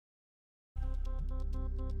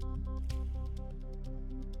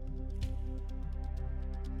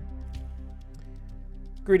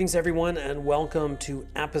Greetings, everyone, and welcome to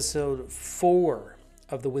episode 4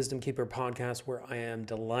 of the Wisdom Keeper podcast, where I am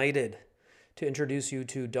delighted to introduce you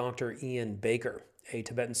to Dr. Ian Baker, a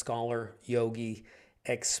Tibetan scholar, yogi,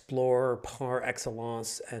 explorer par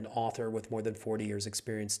excellence, and author with more than 40 years'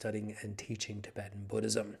 experience studying and teaching Tibetan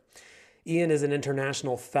Buddhism. Ian is an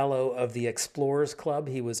international fellow of the Explorers Club.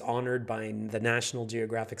 He was honored by the National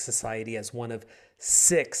Geographic Society as one of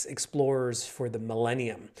 6 explorers for the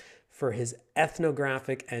millennium for his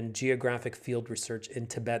ethnographic and geographic field research in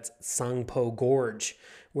Tibet's Sangpo Gorge,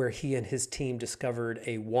 where he and his team discovered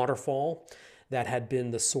a waterfall that had been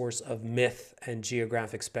the source of myth and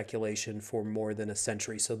geographic speculation for more than a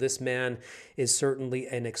century. So this man is certainly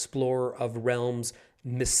an explorer of realms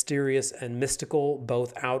mysterious and mystical,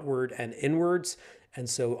 both outward and inwards. And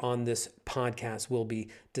so on this podcast, we'll be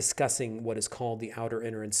discussing what is called the outer,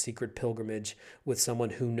 inner, and secret pilgrimage with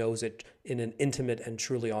someone who knows it in an intimate and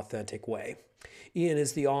truly authentic way. Ian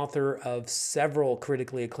is the author of several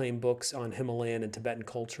critically acclaimed books on Himalayan and Tibetan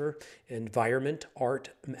culture, environment,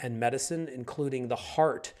 art, and medicine, including The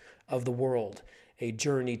Heart of the World, A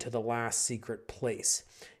Journey to the Last Secret Place.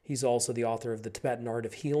 He's also the author of The Tibetan Art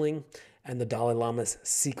of Healing and the Dalai Lama's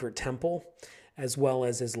Secret Temple, as well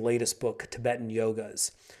as his latest book, Tibetan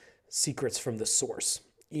Yogas, Secrets from the Source.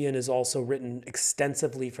 Ian has also written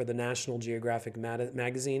extensively for the National Geographic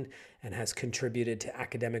magazine and has contributed to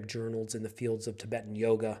academic journals in the fields of Tibetan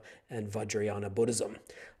yoga and Vajrayana Buddhism.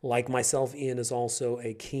 Like myself, Ian is also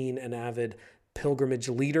a keen and avid pilgrimage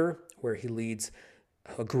leader, where he leads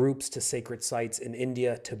groups to sacred sites in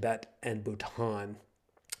India, Tibet, and Bhutan.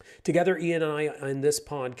 Together, Ian and I, in this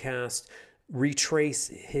podcast, retrace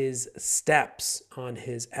his steps on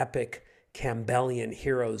his epic Campbellian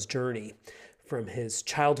hero's journey, from his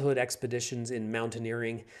childhood expeditions in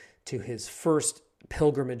mountaineering to his first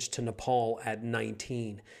pilgrimage to Nepal at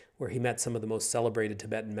 19, where he met some of the most celebrated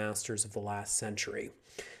Tibetan masters of the last century.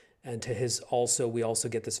 And we also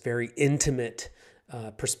get this very intimate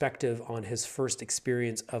perspective on his first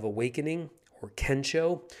experience of awakening, or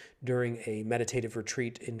Kensho, during a meditative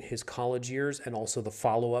retreat in his college years, and also the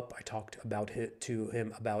follow-up. I talked to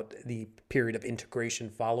him about the period of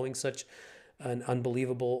integration following such an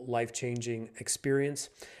unbelievable, life-changing experience.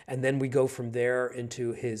 And then we go from there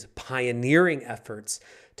into his pioneering efforts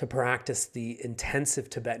to practice the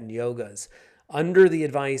intensive Tibetan yogas under the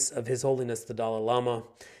advice of His Holiness the Dalai Lama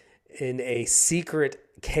in a secret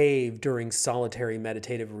cave during solitary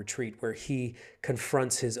meditative retreat, where he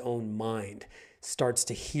confronts his own mind, starts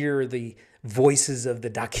to hear the voices of the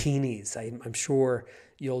Dakinis. I'm sure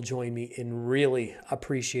you'll join me in really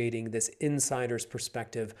appreciating this insider's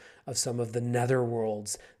perspective of some of the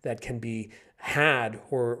netherworlds that can be had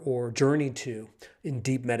or journeyed to in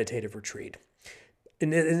deep meditative retreat.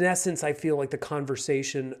 In essence, I feel like the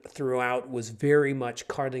conversation throughout was very much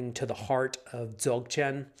cutting to the heart of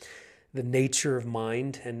Dzogchen, the nature of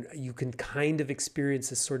mind, and you can kind of experience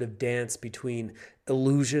this sort of dance between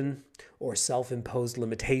illusion or self-imposed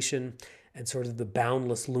limitation and sort of the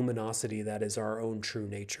boundless luminosity that is our own true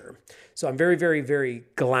nature. So I'm very, very, very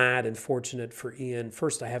glad and fortunate for Ian.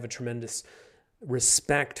 First, I have a tremendous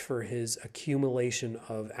respect for his accumulation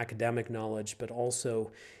of academic knowledge, but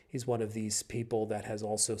also he's one of these people that has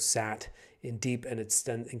also sat in deep and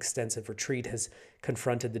extensive retreat, has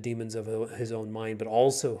confronted the demons of his own mind, but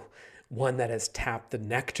also one that has tapped the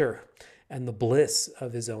nectar and the bliss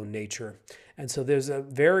of his own nature. And so there's a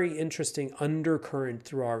very interesting undercurrent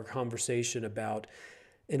through our conversation about,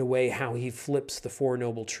 in a way, how he flips the Four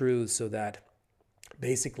Noble Truths so that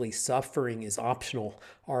basically suffering is optional.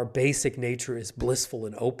 Our basic nature is blissful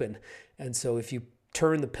and open. And so if you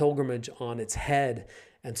turn the pilgrimage on its head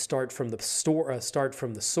and start from the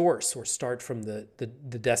source, or start from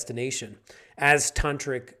the destination, as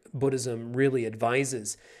Tantric Buddhism really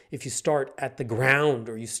advises, if you start at the ground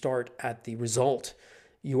or you start at the result,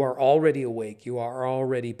 you are already awake. You are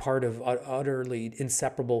already part of, utterly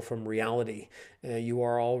inseparable from reality. You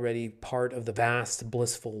are already part of the vast,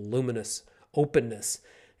 blissful, luminous openness.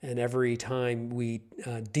 And every time we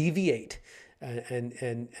deviate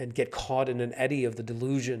and get caught in an eddy of the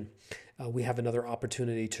delusion, we have another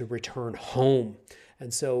opportunity to return home.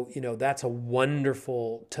 And so, that's a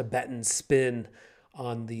wonderful Tibetan spin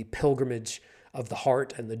on the pilgrimage of the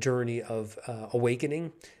heart and the journey of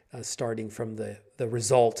awakening, starting from the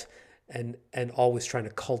result and always trying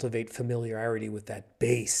to cultivate familiarity with that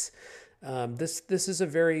base. This is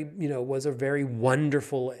was a very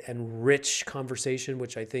wonderful and rich conversation,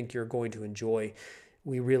 which I think you're going to enjoy.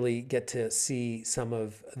 We really get to see some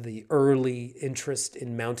of the early interest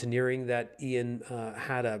in mountaineering that Ian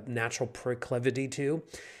had a natural proclivity to,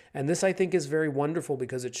 And this, I think, is very wonderful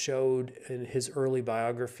because it showed in his early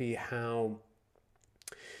biography how,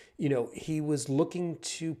 he was looking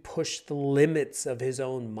to push the limits of his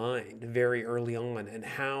own mind very early on, and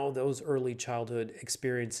how those early childhood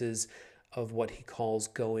experiences of what he calls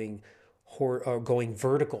going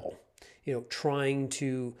vertical, trying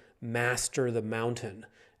to master the mountain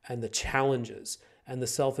and the challenges and the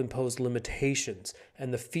self-imposed limitations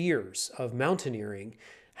and the fears of mountaineering,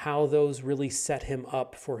 how those really set him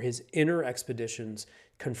up for his inner expeditions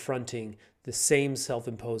confronting the same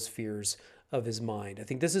self-imposed fears of his mind. I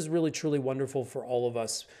think this is really truly wonderful for all of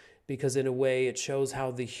us, because in a way it shows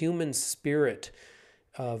how the human spirit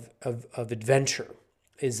of adventure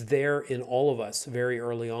is there in all of us very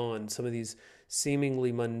early on. Some of these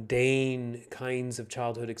seemingly mundane kinds of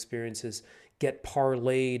childhood experiences get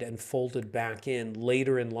parlayed and folded back in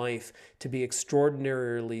later in life to be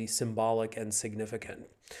extraordinarily symbolic and significant.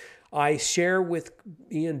 I share with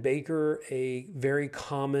Ian Baker a very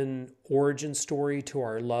common origin story to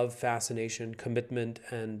our love, fascination, commitment,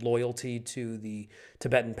 and loyalty to the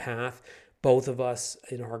Tibetan path. Both of us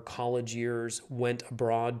in our college years went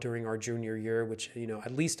abroad during our junior year, which,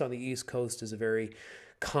 at least on the East Coast is a very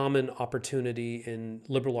common opportunity in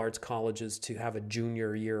liberal arts colleges to have a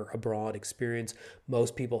junior year abroad experience.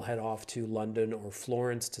 Most people head off to London or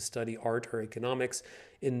Florence to study art or economics.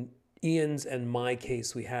 In Ian's and my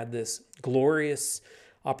case, we had this glorious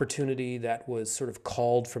opportunity that was sort of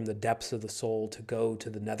called from the depths of the soul to go to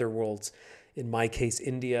the netherworlds. In my case,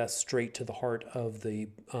 India, straight to the heart of the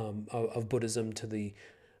of Buddhism, to the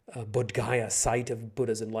Bodh Gaya site of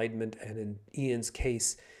Buddha's enlightenment. And in Ian's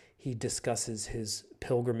case, he discusses his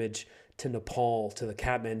pilgrimage to Nepal, to the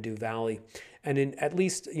Kathmandu Valley. And in at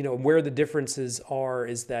least, where the differences are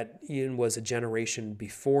is that Ian was a generation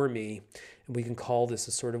before me. And we can call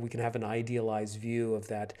this we can have an idealized view of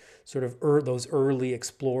that sort of those early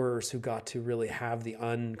explorers who got to really have the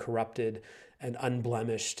uncorrupted and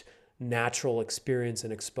unblemished natural experience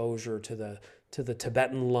and exposure to the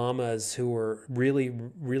Tibetan lamas, who were really,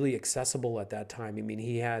 really accessible at that time. I mean,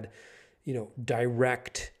 he had,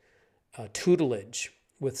 direct tutelage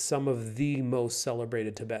with some of the most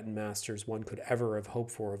celebrated Tibetan masters one could ever have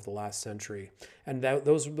hoped for of the last century. And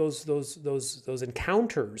those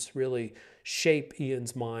encounters really shape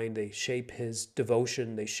Ian's mind. They shape his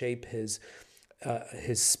devotion. They shape his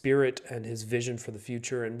spirit and his vision for the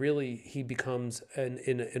future. And really, he becomes,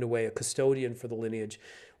 in a way, a custodian for the lineage,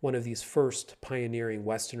 one of these first pioneering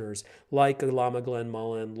Westerners, like a Lama Glenn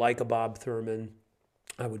Mullen, like a Bob Thurman.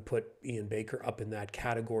 I would put Ian Baker up in that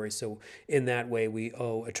category. So in that way, we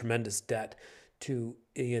owe a tremendous debt to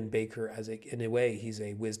Ian Baker in a way, he's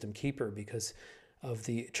a wisdom keeper because of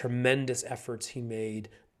the tremendous efforts he made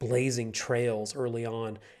blazing trails early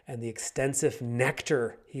on and the extensive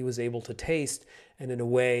nectar he was able to taste. And in a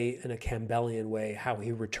way, in a Campbellian way, how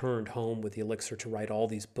he returned home with the elixir to write all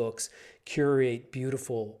these books, curate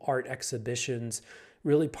beautiful art exhibitions,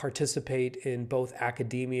 really participate in both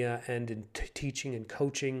academia and in teaching and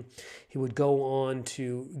coaching. He would go on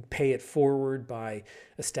to pay it forward by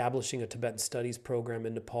establishing a Tibetan studies program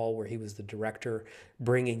in Nepal where he was the director,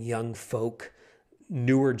 bringing young folk,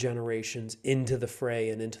 newer generations into the fray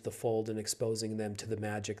and into the fold and exposing them to the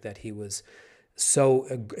magic that he was so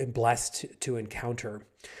blessed to encounter.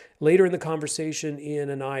 Later in the conversation, Ian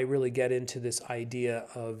and I really get into this idea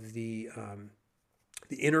of the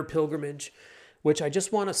inner pilgrimage, which I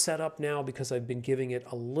just want to set up now because I've been giving it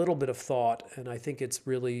a little bit of thought, and I think it's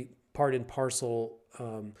really part and parcel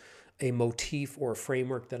a motif or a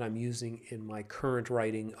framework that I'm using in my current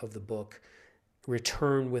writing of the book,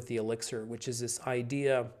 Return with the Elixir, which is this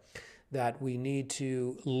idea that we need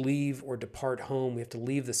to leave or depart home. We have to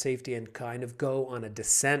leave the safety and kind of go on a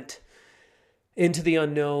descent into the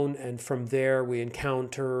unknown, and from there we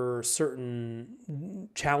encounter certain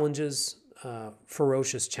challenges,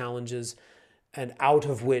 ferocious challenges, and out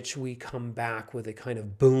of which we come back with a kind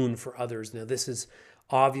of boon for others. Now, this is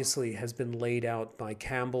obviously has been laid out by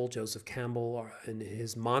Joseph Campbell, in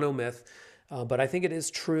his monomyth, but I think it is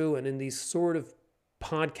true. And in these sort of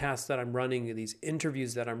podcasts that I'm running, these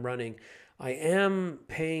interviews that I'm running, I am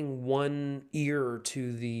paying one ear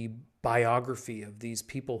to the biography of these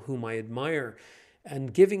people whom I admire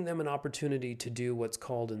and giving them an opportunity to do what's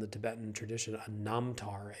called in the Tibetan tradition a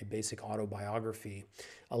namtar, a basic autobiography.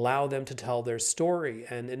 Allow them to tell their story,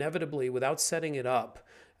 and inevitably, without setting it up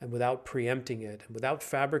and without preempting it and without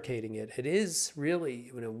fabricating it, it is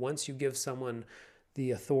really, once you give someone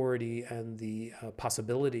the authority and the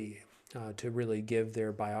possibility to really give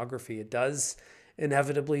their biography, it does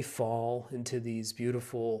inevitably fall into these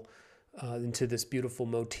beautiful into this beautiful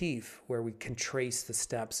motif where we can trace the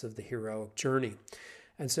steps of the heroic journey.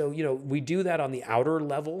 And so, we do that on the outer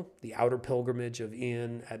level, the outer pilgrimage of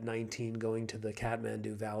Ian at 19 going to the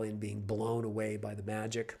Kathmandu Valley and being blown away by the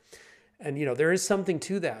magic. And, there is something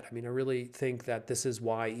to that. I mean, I really think that this is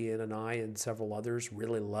why Ian and I and several others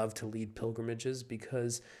really love to lead pilgrimages,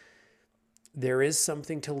 because there is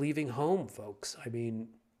something to leaving home, folks. I mean,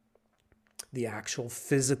 the actual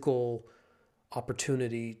physical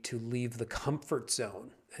opportunity to leave the comfort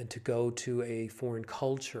zone and to go to a foreign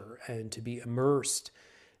culture and to be immersed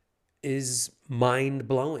is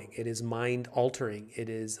mind-blowing. It is mind-altering. It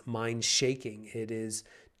is mind-shaking. It is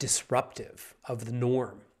disruptive of the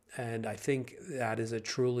norm. And I think that is a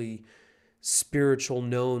truly spiritual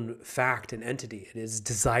known fact and entity. It is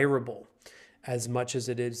desirable as much as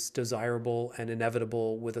it is desirable and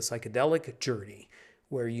inevitable with a psychedelic journey,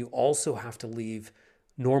 where you also have to leave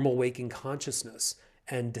normal waking consciousness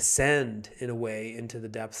and descend in a way into the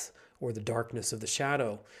depth or the darkness of the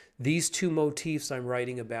shadow. These two motifs I'm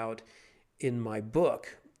writing about in my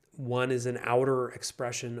book, one is an outer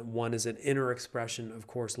expression, one is an inner expression. Of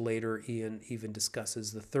course, later Ian even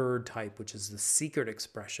discusses the third type, which is the secret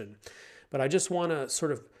expression. But I just want to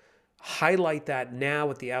sort of highlight that now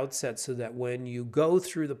at the outset, so that when you go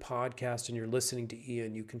through the podcast and you're listening to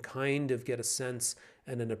Ian, you can kind of get a sense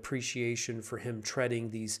and an appreciation for him treading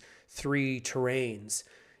these three terrains,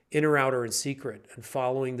 inner, outer, and secret, and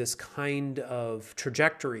following this kind of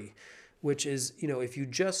trajectory, which is, if you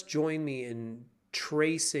just join me in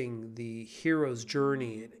tracing the hero's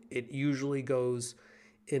journey, it usually goes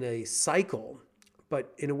in a cycle,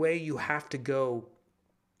 but in a way you have to go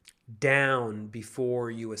down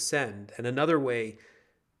before you ascend. And another way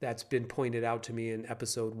that's been pointed out to me in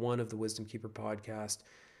episode 1 of the Wisdom Keeper podcast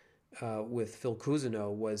with Phil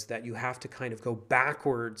Cousineau was that you have to kind of go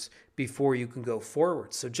backwards before you can go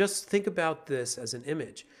forward. So just think about this as an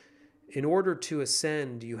image. In order to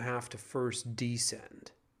ascend, you have to first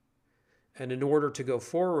descend. And in order to go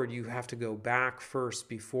forward, you have to go back first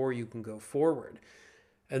before you can go forward.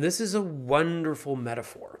 And this is a wonderful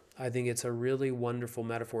metaphor. I think it's a really wonderful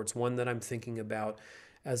metaphor. It's one that I'm thinking about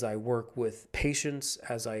as I work with patients,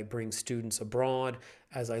 as I bring students abroad,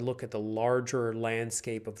 as I look at the larger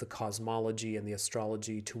landscape of the cosmology and the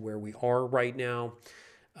astrology to where we are right now.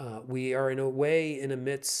 We are in a way in the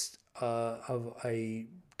midst of a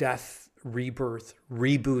death, rebirth,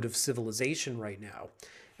 reboot of civilization right now.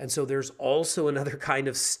 And so there's also another kind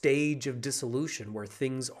of stage of dissolution where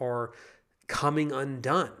things are coming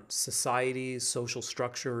undone. Societies, social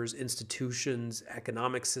structures, institutions,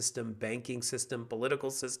 economic system, banking system, political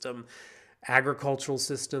system, agricultural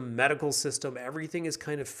system, medical system, everything is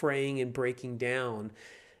kind of fraying and breaking down.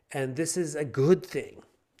 And this is a good thing.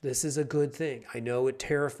 This is a good thing. I know it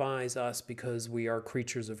terrifies us because we are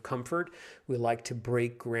creatures of comfort. We like to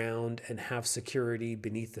break ground and have security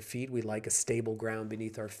beneath the feet. We like a stable ground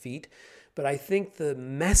beneath our feet. But I think the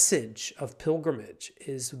message of pilgrimage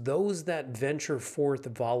is those that venture forth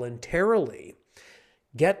voluntarily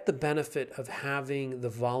get the benefit of having the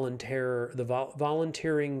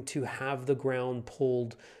volunteering to have the ground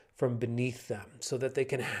pulled from beneath them, so that they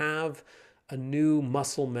can have a new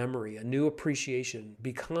muscle memory, a new appreciation,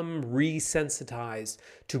 become resensitized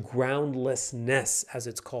to groundlessness, as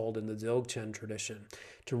it's called in the Dzogchen tradition,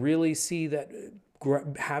 to really see that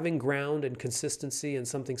having ground and consistency and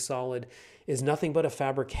something solid is nothing but a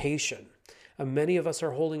fabrication. And many of us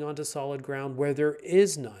are holding on to solid ground where there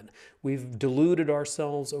is none. We've deluded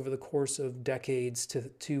ourselves over the course of decades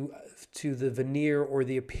to the veneer or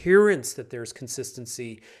the appearance that there's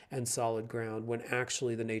consistency and solid ground, when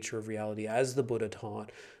actually the nature of reality, as the Buddha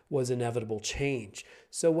taught, was inevitable change.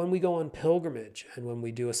 So when we go on pilgrimage, and when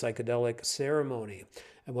we do a psychedelic ceremony,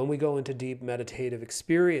 and when we go into deep meditative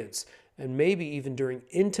experience, and maybe even during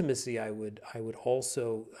intimacy, I would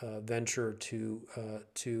also venture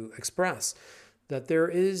to express that there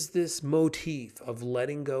is this motif of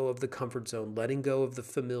letting go of the comfort zone, letting go of the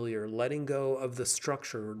familiar, letting go of the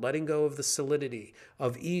structure, letting go of the solidity,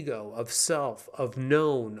 of ego, of self, of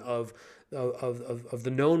known, of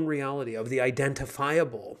the known reality, of the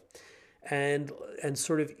identifiable, and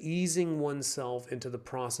sort of easing oneself into the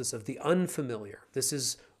process of the unfamiliar. This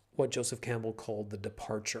is what Joseph Campbell called the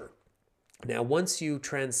departure. Now, once you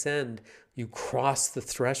transcend, you cross the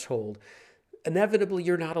threshold, inevitably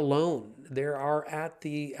you're not alone. There are at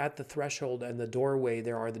the threshold and the doorway,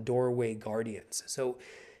 there are the doorway guardians. So,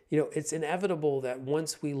 it's inevitable that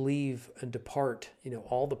once we leave and depart,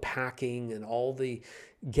 all the packing and all the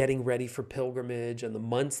getting ready for pilgrimage and the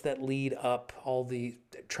months that lead up, all the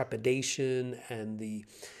trepidation and the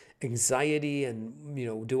anxiety and,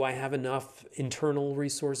 do I have enough internal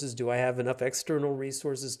resources? Do I have enough external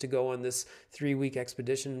resources to go on this 3-week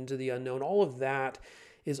expedition into the unknown? All of that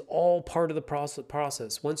is all part of the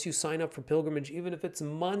process. Once you sign up for pilgrimage, even if it's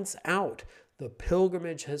months out, the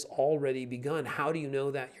pilgrimage has already begun. How do you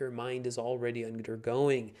know that? Your mind is already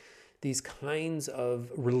undergoing these kinds of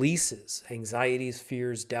releases: anxieties,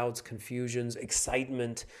 fears, doubts, confusions,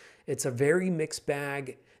 excitement. It's a very mixed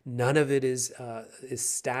bag. None of it is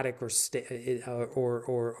static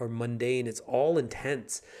or mundane. It's all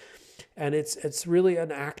intense, and it's really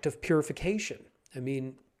an act of purification. I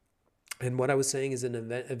mean, and what I was saying is,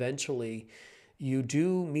 eventually, you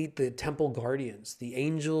do meet the temple guardians. The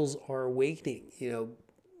angels are awakening.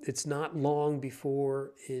 It's not long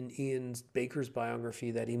before in Ian Baker's biography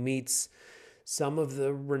that he meets some of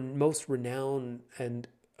the most renowned and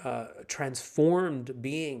transformed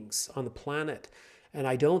beings on the planet. And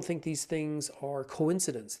I don't think these things are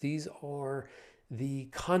coincidence. These are the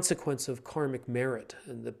consequence of karmic merit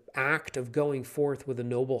and the act of going forth with a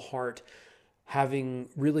noble heart, having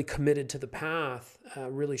really committed to the path,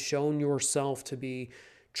 really shown yourself to be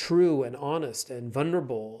true and honest and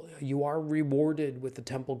vulnerable. You are rewarded with the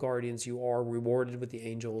temple guardians. You are rewarded with the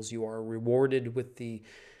angels. You are rewarded with the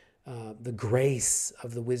grace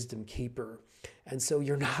of the wisdom keeper. And so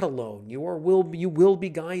you're not alone. You will be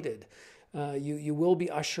guided. You will be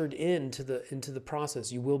ushered into the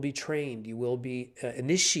process. You will be trained. You will be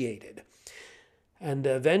initiated. And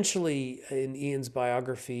eventually, in Ian's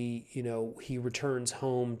biography, he returns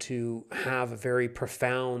home to have a very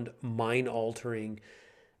profound, mind-altering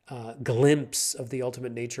glimpse of the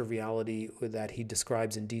ultimate nature of reality that he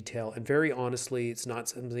describes in detail. And very honestly, it's not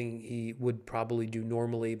something he would probably do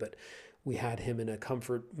normally, but we had him in a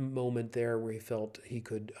comfort moment there where he felt he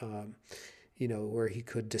could, where he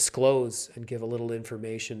could disclose and give a little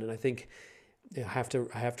information. And I think I have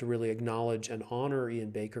to really acknowledge and honor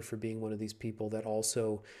Ian Baker for being one of these people that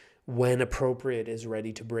also, when appropriate, is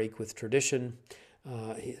ready to break with tradition.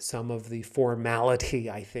 Some of the formality,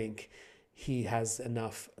 I think, he has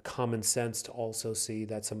enough common sense to also see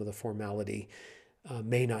that some of the formality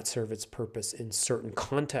may not serve its purpose in certain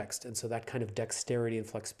context. And so that kind of dexterity and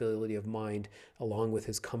flexibility of mind, along with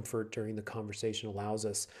his comfort during the conversation, allows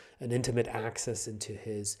us an intimate access into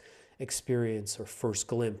his experience or first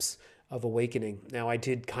glimpse of awakening. Now, I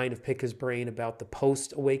did kind of pick his brain about the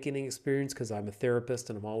post-awakening experience because I'm a therapist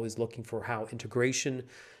and I'm always looking for how integration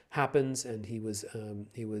happens, and he was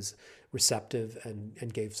receptive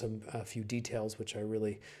and gave a few details which I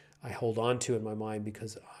hold on to in my mind,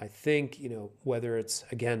 because I think, whether it's,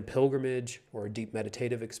 again, pilgrimage or a deep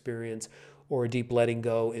meditative experience or a deep letting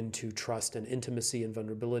go into trust and intimacy and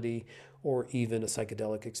vulnerability, or even a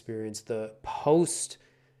psychedelic experience, the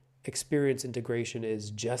post-experience integration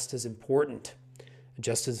is just as important,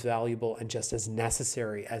 just as valuable, and just as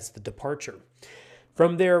necessary as the departure.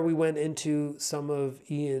 From there, we went into some of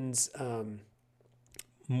Ian's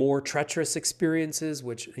more treacherous experiences,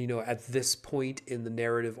 which, at this point in the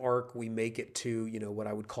narrative arc, we make it to, what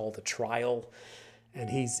I would call the trial. And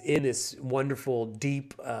he's in this wonderful,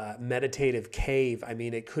 deep, meditative cave. I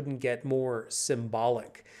mean, it couldn't get more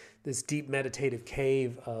symbolic. This deep meditative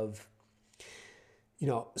cave of,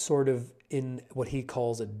 sort of in what he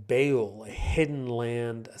calls a Beul, a hidden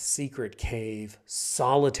land, a secret cave,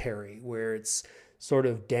 solitary, where it's sort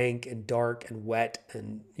of dank and dark and wet,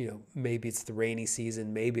 and maybe it's the rainy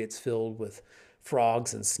season, maybe it's filled with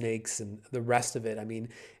frogs and snakes and the rest of it. I mean,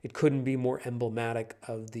 it couldn't be more emblematic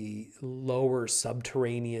of the lower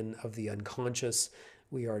subterranean of the unconscious.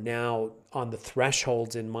 We are now on the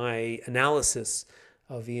thresholds in my analysis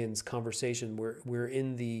of Ian's conversation. We're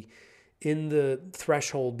in the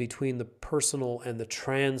threshold between the personal and the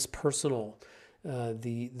transpersonal,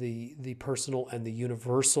 the personal and the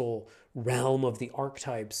universal realm of the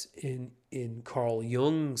archetypes in Carl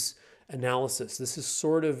Jung's analysis. This is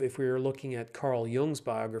sort of, if we were looking at Carl Jung's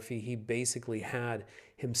biography, he basically had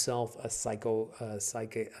himself a psychic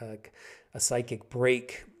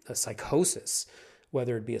break, a psychosis,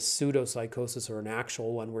 whether it be a pseudo-psychosis or an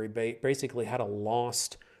actual one, where he basically had a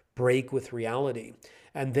lost break with reality.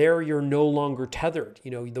 And there you're no longer tethered.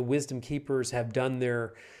 The wisdom keepers have done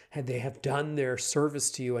their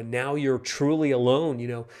service to you, and now you're truly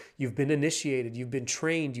alone. You've been initiated, you've been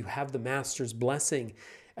trained, you have the master's blessing,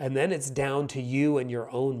 and then it's down to you and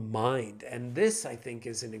your own mind. And this, I think,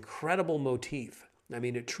 is an incredible motif. I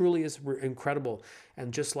mean, it truly is incredible.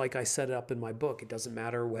 And just like I set it up in my book, it doesn't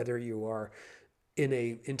matter whether you are in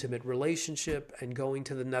a intimate relationship and going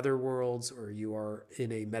to the netherworlds, or you are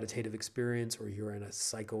in a meditative experience, or you're in a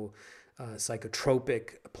psychotropic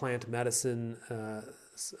plant medicine,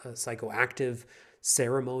 psychoactive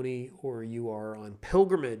ceremony, or you are on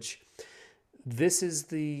pilgrimage. This is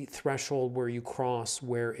the threshold where you cross,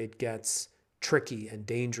 where it gets tricky and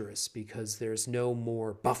dangerous because there's no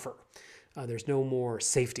more buffer. There's no more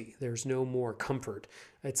safety. There's no more comfort.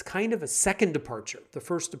 It's kind of a second departure. The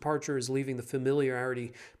first departure is leaving the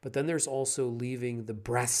familiarity, but then there's also leaving the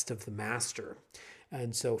breast of the master.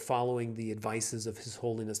 And so following the advices of His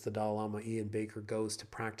Holiness the Dalai Lama, Ian Baker goes to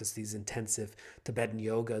practice these intensive Tibetan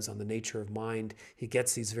yogas on the nature of mind. He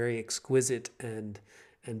gets these very exquisite and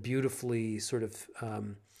beautifully sort of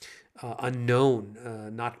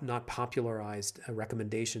unknown, not popularized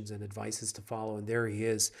recommendations and advices to follow. And there he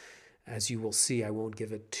is. As you will see, I won't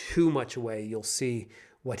give it too much away. You'll see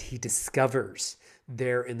what he discovers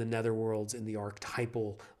there in the netherworlds, in the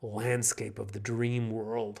archetypal landscape of the dream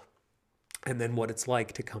world, and then what it's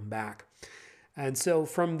like to come back. And so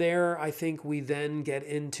from there, I think we then get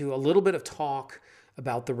into a little bit of talk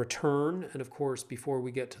about the return. And of course, before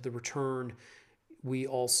we get to the return, we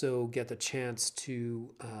also get the chance to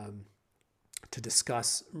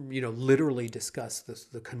discuss, literally discuss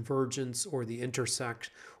the convergence or the intersect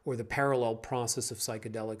or the parallel process of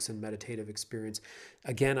psychedelics and meditative experience.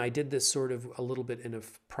 Again, I did this sort of a little bit in a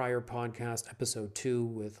prior podcast, episode 2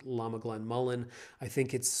 with Lama Glenn Mullen. I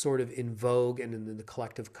think it's sort of in vogue and in the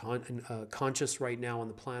collective conscious right now on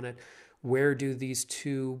the planet. Where do these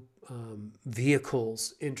two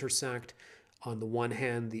vehicles intersect? On the one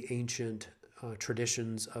hand, the ancient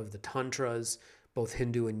traditions of the tantras, both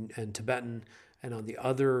Hindu and Tibetan, and on the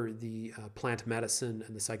other, the plant medicine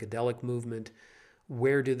and the psychedelic movement.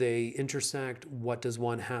 Where do they intersect? What does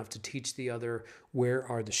one have to teach the other? Where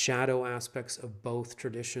are the shadow aspects of both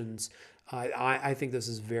traditions? I think this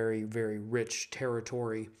is very, very rich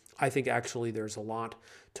territory. I think actually there's a lot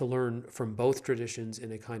to learn from both traditions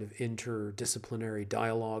in a kind of interdisciplinary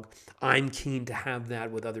dialogue. I'm keen to have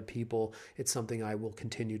that with other people. It's something I will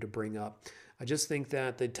continue to bring up. I just think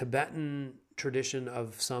that the Tibetan tradition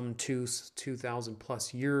of some 2,000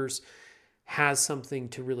 plus years has something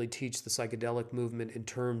to really teach the psychedelic movement in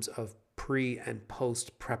terms of pre and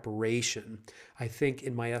post preparation. I think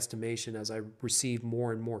in my estimation, as I receive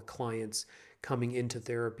more and more clients coming into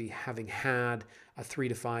therapy, having had a 3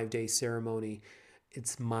 to 5 day ceremony,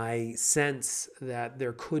 it's my sense that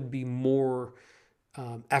there could be more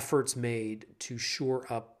efforts made to shore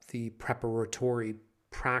up the preparatory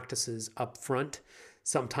practices up front.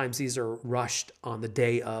 Sometimes these are rushed on the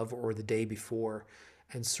day of or the day before.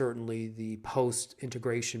 And certainly the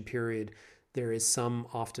post-integration period, there is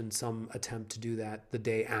often some attempt to do that the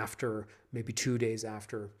day after, maybe 2 days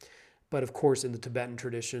after. But of course, in the Tibetan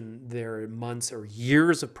tradition, there are months or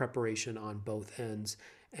years of preparation on both ends.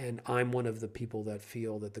 And I'm one of the people that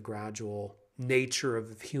feel that the gradual nature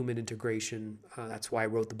of human integration, that's why I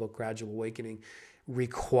wrote the book Gradual Awakening,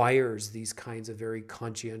 requires these kinds of very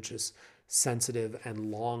conscientious, sensitive,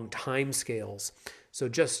 and long time scales. So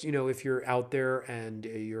just, if you're out there and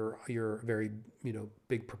you're a very,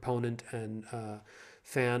 big proponent and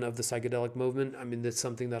fan of the psychedelic movement, I mean, that's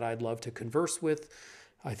something that I'd love to converse with.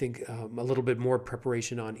 I think a little bit more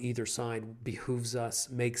preparation on either side behooves us,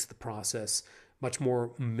 makes the process much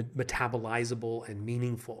more metabolizable and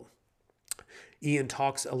meaningful. Ian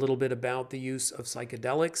talks a little bit about the use of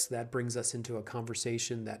psychedelics. That brings us into a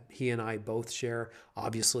conversation that he and I both share.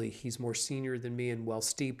 Obviously, he's more senior than me and well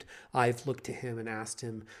steeped. I've looked to him and asked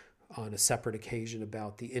him on a separate occasion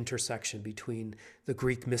about the intersection between the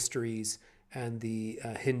Greek mysteries and the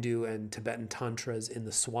Hindu and Tibetan tantras in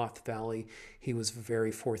the Swat Valley. He was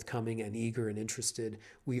very forthcoming and eager and interested.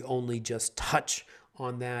 We only just touch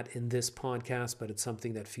on that in this podcast, but it's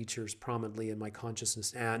something that features prominently in my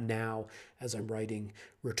consciousness now as I'm writing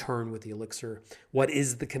Return with the Elixir. What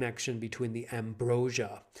is the connection between the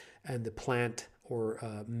ambrosia and the plant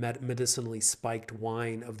or medicinally spiked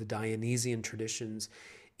wine of the Dionysian traditions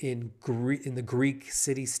in the Greek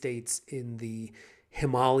city-states in the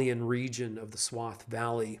Himalayan region of the Swat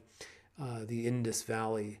Valley, the Indus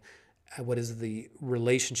Valley? What is the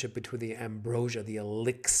relationship between the ambrosia, the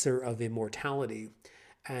elixir of immortality,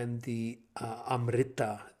 and the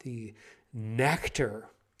amrita, the nectar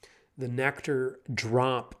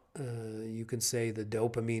drop, you can say the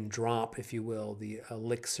dopamine drop, if you will, the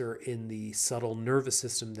elixir in the subtle nervous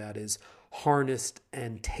system that is harnessed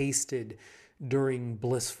and tasted during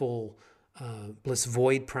bliss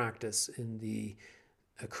void practice in the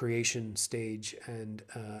creation stage and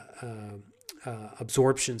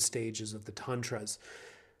absorption stages of the tantras.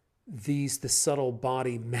 The subtle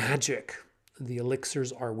body magic, the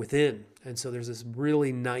elixirs are within. And so there's this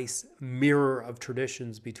really nice mirror of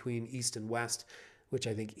traditions between East and West, which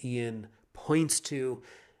I think Ian points to,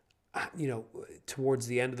 towards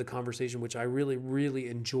the end of the conversation, which I really, really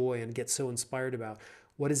enjoy and get so inspired about.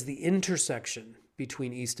 What is the intersection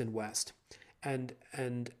between East and West?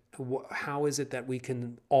 and how is it that we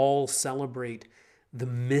can all celebrate the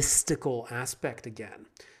mystical aspect again?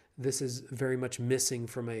 This is very much missing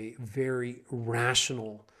from a very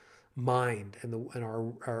rational mind, and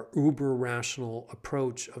our uber rational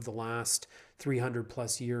approach of the last 300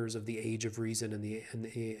 plus years of the age of reason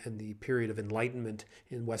and the period of enlightenment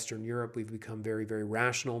in Western Europe. We've become very, very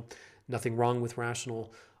rational. Nothing wrong with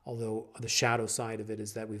rational, although the shadow side of it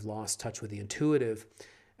is that we've lost touch with the intuitive,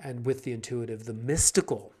 and with the intuitive, the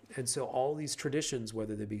mystical. And so all these traditions,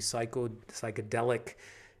 whether they be psychedelic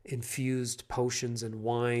infused potions and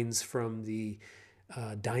wines from the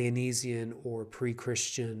Dionysian or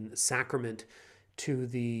pre-Christian sacrament, to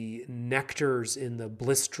the nectars in the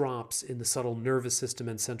bliss drops in the subtle nervous system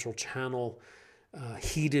and central channel,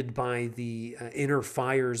 heated by the inner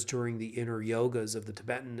fires during the inner yogas of the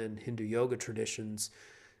Tibetan and Hindu yoga traditions,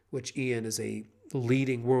 which Ian is a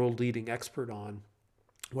world-leading expert on.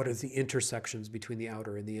 What are the intersections between the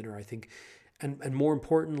outer and the inner, I think, and more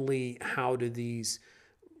importantly, how do these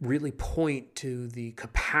really point to the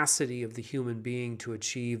capacity of the human being to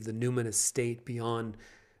achieve the numinous state beyond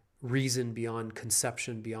reason, beyond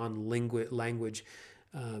conception, beyond language,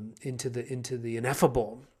 into the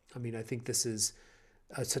ineffable. I mean, I think this is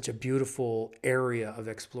such a beautiful area of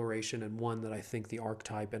exploration, and one that I think the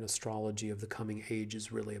archetype and astrology of the coming age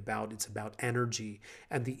is really about. It's about energy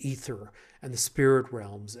and the ether and the spirit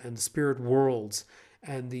realms and the spirit worlds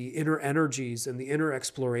and the inner energies and the inner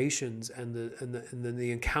explorations and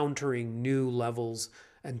the encountering new levels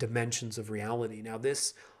and dimensions of reality. Now,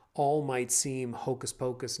 this all might seem hocus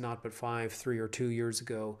pocus, not but 5, 3, or 2 years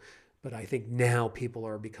ago, but I think now people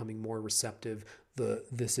are becoming more receptive.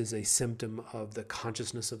 This is a symptom of the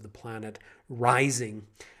consciousness of the planet rising.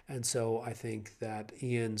 And so I think that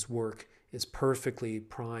Ian's work is perfectly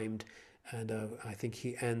primed. And I think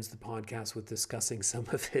he ends the podcast with discussing some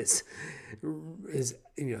of his,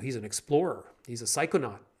 he's an explorer. He's a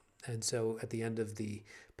psychonaut. And so at the end of the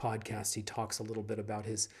podcast, he talks a little bit about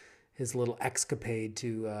his little escapade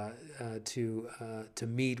to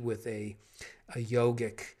meet with a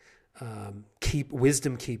yogic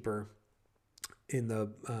wisdom keeper in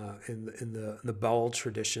the Baal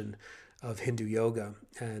tradition of Hindu yoga,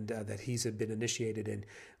 and that he's been initiated in.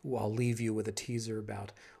 I'll leave you with a teaser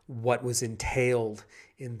about what was entailed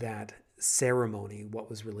in that ceremony, what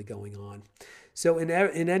was really going on. So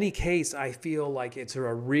in any case, I feel like it's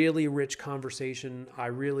a really rich conversation. I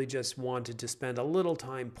really just wanted to spend a little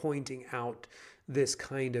time pointing out this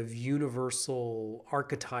kind of universal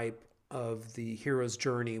archetype of the hero's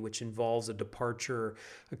journey, which involves a departure,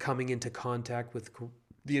 a coming into contact with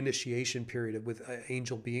the initiation period with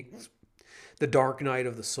angel beings, the dark night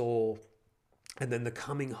of the soul, and then the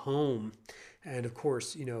coming home. And of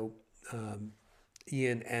course,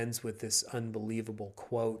 Ian ends with this unbelievable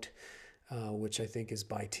quote, which I think is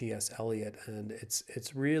by T.S. Eliot. And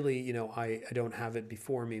it's really, I don't have it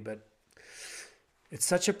before me, but it's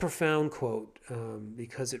such a profound quote,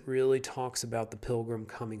 because it really talks about the pilgrim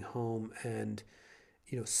coming home and,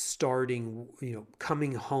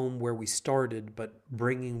 coming home where we started, but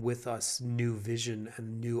bringing with us new vision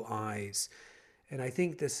and new eyes. And I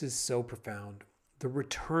think this is so profound. The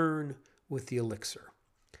return with the elixir,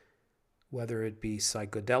 whether it be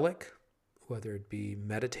psychedelic, whether it be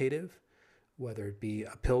meditative, whether it be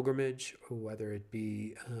a pilgrimage, or whether it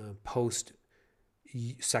be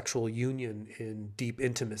post-sexual union in deep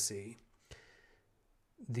intimacy.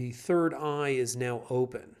 The third eye is now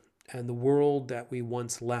open, and the world that we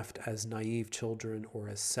once left as naive children or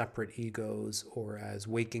as separate egos or as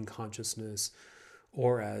waking consciousness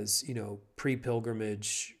or as,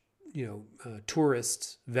 pre-pilgrimage,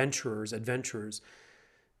 tourists, adventurers,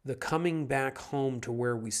 the coming back home to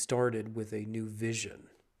where we started with a new vision.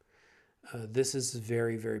 This is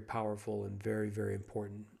very, very powerful and very, very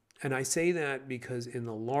important. And I say that because in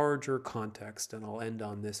the larger context, and I'll end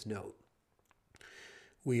on this note,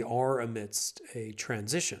 we are amidst a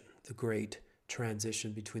transition, the great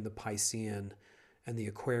transition between the Piscean and the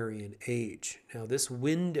Aquarian age. Now, this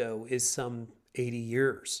window is some 80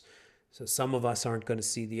 years. So some of us aren't going to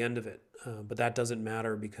see the end of it. But that doesn't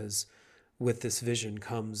matter, because with this vision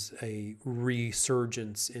comes a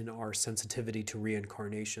resurgence in our sensitivity to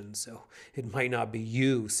reincarnation. So it might not be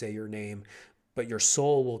you, say your name, but your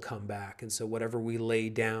soul will come back. And so whatever we lay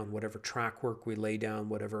down, whatever track work we lay down,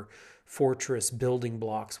 whatever fortress building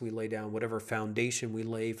blocks we lay down, whatever foundation we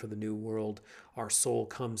lay for the new world, our soul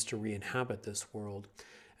comes to re-inhabit this world.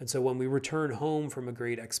 And so when we return home from a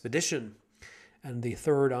great expedition and the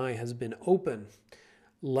third eye has been open,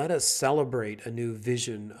 let us celebrate a new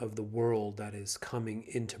vision of the world that is coming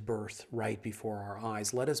into birth right before our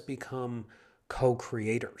eyes. Let us become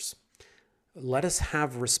co-creators. Let us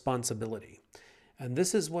have responsibility. And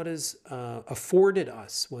this is what is afforded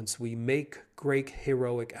us once we make great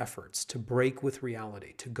heroic efforts to break with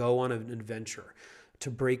reality, to go on an adventure,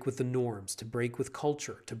 to break with the norms, to break with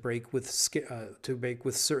culture, to break with security,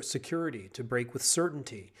 to break with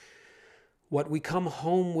certainty. What we come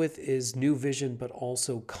home with is new vision, but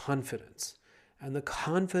also confidence. And the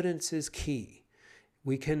confidence is key.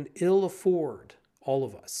 We can ill afford, all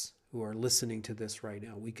of us who are listening to this right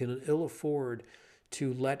now, we can ill afford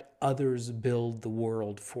to let others build the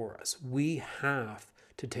world for us. We have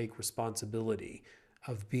to take responsibility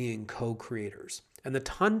of being co-creators. And the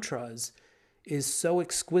Tantras is so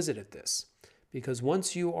exquisite at this, because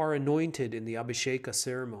once you are anointed in the Abhisheka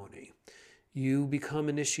ceremony, you become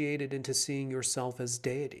initiated into seeing yourself as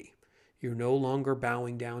deity. You're no longer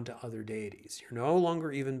bowing down to other deities. You're no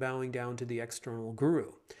longer even bowing down to the external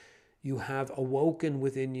guru. You have awoken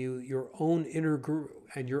within you your own inner guru,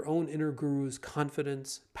 and your own inner guru's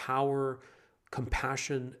confidence, power,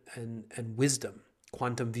 compassion, and wisdom,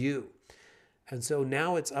 quantum view. And so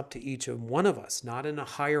now it's up to each of one of us, not in a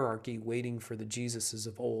hierarchy waiting for the Jesuses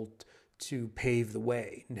of old to pave the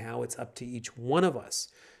way. Now it's up to each one of us,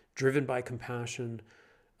 driven by compassion,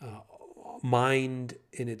 mind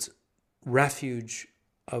in its refuge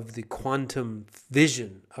of the quantum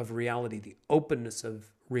vision of reality, the openness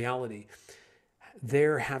of reality,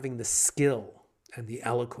 they're having the skill and the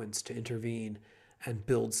eloquence to intervene and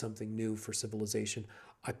build something new for civilization.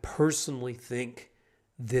 I personally think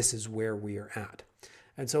this is where we are at.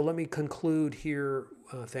 And so let me conclude here.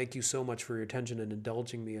 Thank you so much for your attention and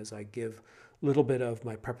indulging me as I give a little bit of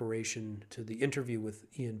my preparation to the interview with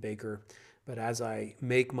Ian Baker. But as I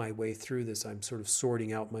make my way through this, I'm sort of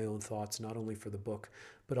sorting out my own thoughts, not only for the book,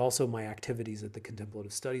 but also my activities at the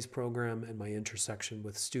Contemplative Studies program and my intersection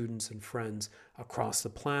with students and friends across the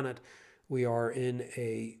planet. We are in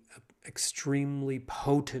an extremely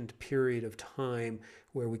potent period of time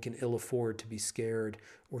where we can ill afford to be scared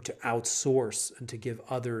or to outsource and to give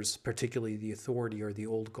others, particularly the authority or the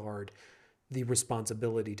old guard, the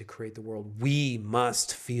responsibility to create the world. We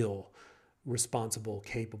must feel responsible,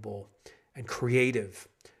 capable, and creative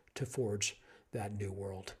to forge that new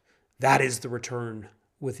world. That is the return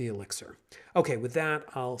with the Elixir. Okay, with that,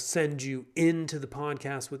 I'll send you into the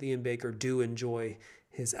podcast with Ian Baker. Do enjoy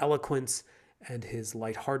his eloquence and his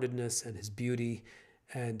lightheartedness and his beauty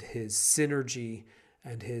and his synergy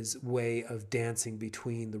and his way of dancing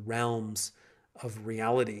between the realms of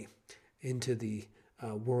reality into the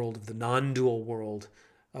world of the non-dual world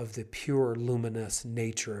of the pure luminous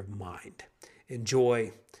nature of mind.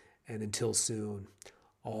 Enjoy, and until soon,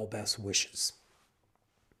 all best wishes.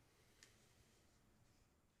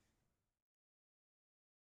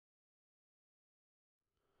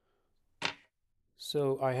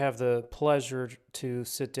 So I have the pleasure to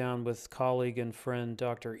sit down with colleague and friend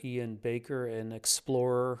Dr. Ian Baker, an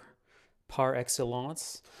explorer par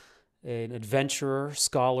excellence, an adventurer,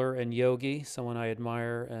 scholar, and yogi, someone I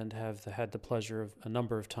admire and have had the pleasure of a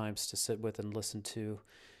number of times to sit with and listen to.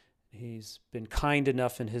 He's been kind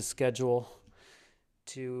enough in his schedule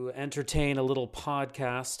to entertain a little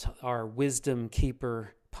podcast, our Wisdom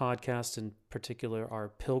Keeper podcast, in particular our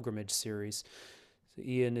pilgrimage series. So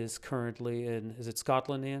Ian is currently in, is it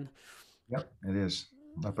Scotland, Ian? Yep, it is.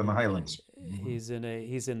 Up in the Highlands. He's in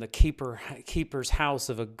the keeper's house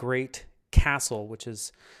of a great castle, which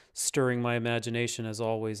is stirring my imagination as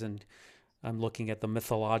always, and I'm looking at the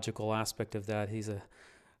mythological aspect of that. He's a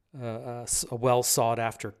well sought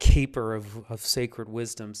after keeper of sacred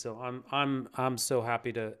wisdom. So I'm so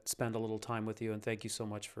happy to spend a little time with you, and thank you so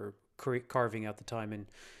much for carving out the time in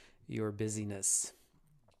your busyness.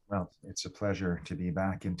 Well, it's a pleasure to be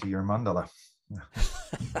back into your mandala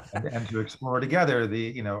and to explore together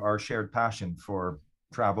our shared passion for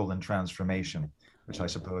travel and transformation, which I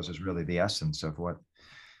suppose is really the essence of what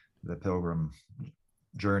the pilgrim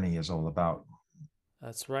journey is all about.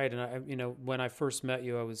 That's right. And when I first met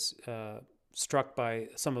you, I was struck by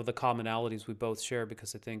some of the commonalities we both share,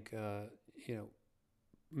 because I think,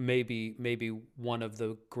 maybe one of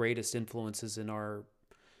the greatest influences in our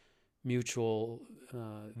mutual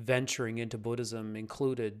venturing into Buddhism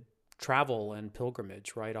included travel and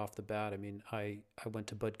pilgrimage right off the bat. I mean, I went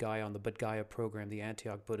to Bodh Gaya on the Bodh Gaya program, the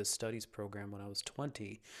Antioch Buddhist Studies program, when I was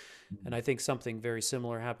 20. And I think something very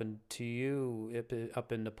similar happened to you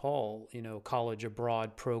up in Nepal. College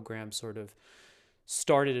abroad program sort of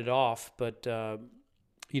started it off, but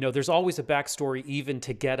there's always a backstory even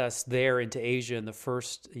to get us there into Asia in the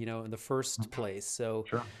first place. So,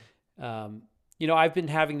 Sure. I've been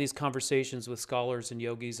having these conversations with scholars and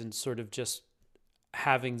yogis and sort of just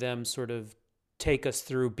having them sort of take us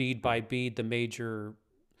through bead by bead the major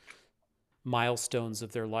milestones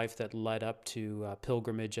of their life that led up to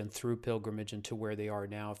pilgrimage and through pilgrimage and to where they are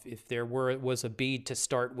now. If there was a bead to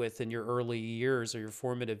start with in your early years or your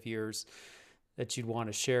formative years that you'd want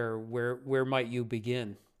to share, where might you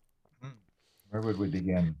begin? Where would we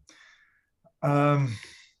begin? Um,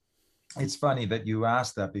 it's funny that you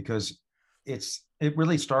asked that because it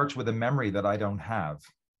really starts with a memory that I don't have,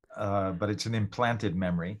 but it's an implanted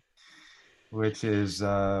memory, which is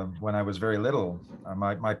when I was very little.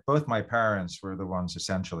 Both my parents were the ones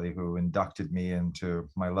essentially who inducted me into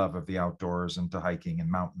my love of the outdoors and to hiking and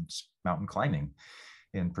mountain climbing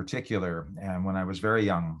in particular. And when I was very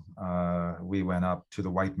young, we went up to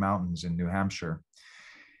the White Mountains in New Hampshire.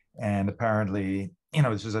 And apparently,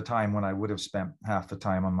 this was a time when I would have spent half the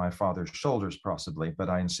time on my father's shoulders, possibly, but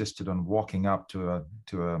I insisted on walking up to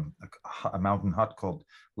a mountain hut called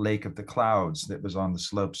Lake of the Clouds that was on the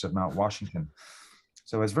slopes of Mount Washington.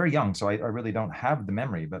 So I was very young, so I really don't have the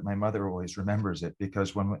memory, but my mother always remembers it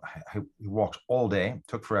because when we walked all day,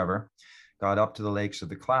 took forever, got up to the Lakes of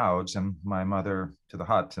the Clouds, and my mother to the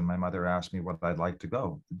hut, and my mother asked me what I'd like to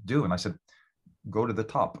go do, and I said, go to the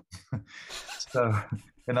top. So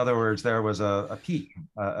in other words, there was a peak,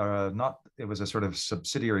 it was a sort of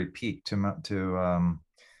subsidiary peak to Mount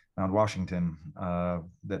Washington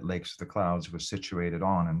that Lakes of the Clouds was situated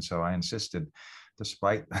on. And so I insisted,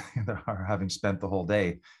 despite having spent the whole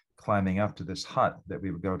day climbing up to this hut, that we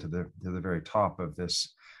would go to the very top of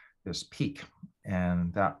this peak.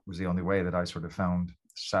 And that was the only way that I sort of found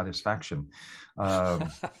satisfaction.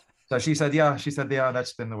 So she said, yeah,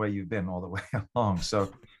 that's been the way you've been all the way along. So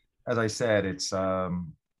as I said, it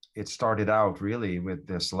started out really with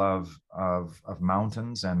this love of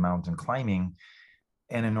mountains and mountain climbing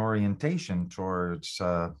and an orientation towards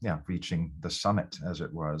reaching the summit, as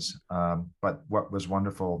it was. But what was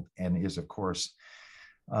wonderful and is, of course,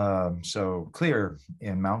 so clear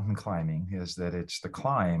in mountain climbing is that it's the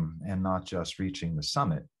climb and not just reaching the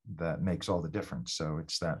summit that makes all the difference. So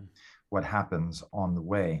it's that what happens on the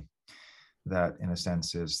way that, in a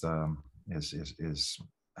sense, has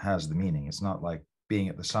the meaning. It's not like being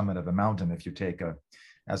at the summit of a mountain. If you take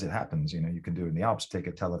as it happens, you can do in the Alps, take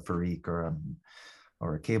a teleferique or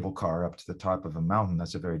a cable car up to the top of a mountain.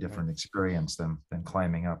 That's a very different experience than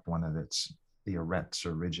climbing up one of the arêtes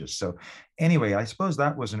or ridges. So anyway, I suppose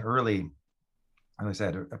that was an early, as I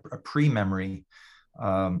said, a pre-memory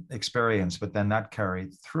experience, but then that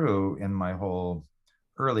carried through in my whole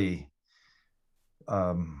early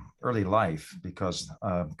life, because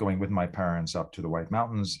going with my parents up to the White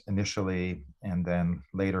Mountains initially, and then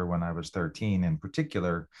later when I was 13 in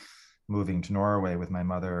particular, moving to Norway with my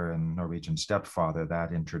mother and Norwegian stepfather,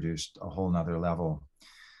 that introduced a whole nother level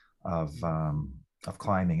of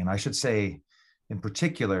climbing. And I should say, in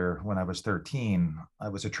particular, when I was 13,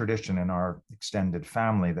 it was a tradition in our extended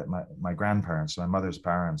family that my grandparents, my mother's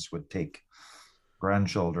parents, would take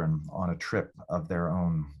grandchildren on a trip of their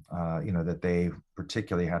own, that they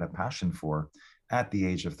particularly had a passion for at the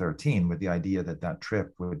age of 13, with the idea that that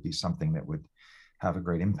trip would be something that would have a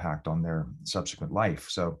great impact on their subsequent life.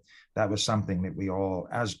 So that was something that we all,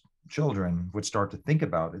 as children, would start to think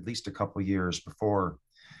about at least a couple of years before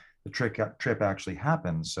the trip actually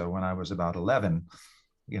happened. So when I was about 11,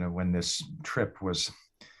 when this trip was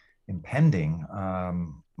impending,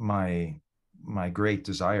 my great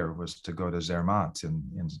desire was to go to Zermatt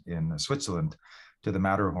in Switzerland, to the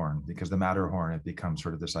Matterhorn, because the Matterhorn had become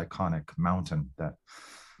sort of this iconic mountain that,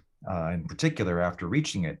 in particular, after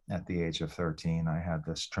reaching it at the age of 13, I had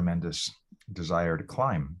this tremendous desire to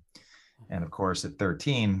climb. And of course, at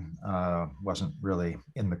 13, wasn't really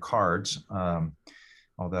in the cards,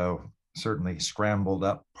 although certainly scrambled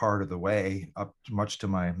up part of the way, up much to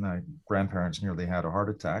my grandparents nearly had a heart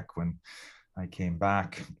attack when I came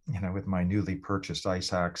back, with my newly purchased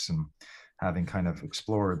ice axe and having kind of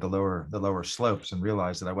explored the lower slopes and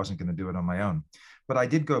realized that I wasn't going to do it on my own. But I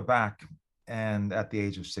did go back, and at the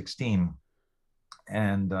age of 16,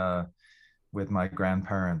 and with my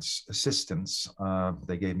grandparents' assistance,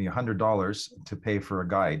 they gave me $100 to pay for a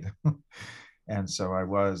guide. And so I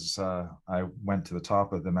went to the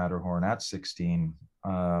top of the Matterhorn at 16,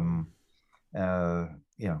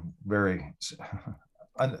 very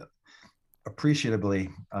appreciatively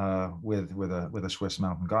with a Swiss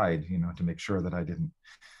mountain guide, to make sure that I didn't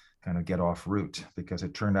kind of get off route, because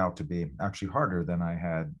it turned out to be actually harder than I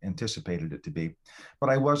had anticipated it to be.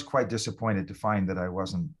 But I was quite disappointed to find that I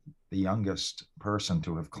wasn't the youngest person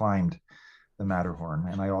to have climbed the Matterhorn.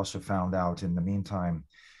 And I also found out in the meantime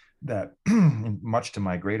that, much to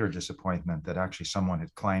my greater disappointment, that actually someone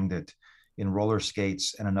had climbed it in roller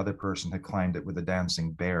skates and another person had climbed it with a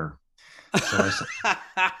dancing bear. So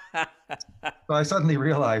I suddenly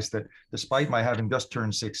realized that despite my having just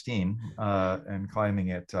turned 16 and climbing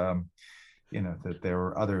it, that there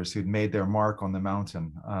were others who'd made their mark on the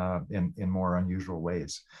mountain in more unusual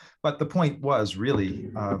ways. But the point was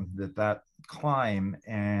really that climb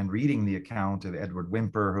and reading the account of Edward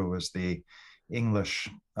Whymper, who was the English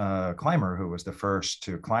climber who was the first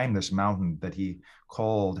to climb this mountain that he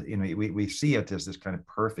called, we see it as this kind of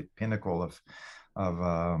perfect pinnacle of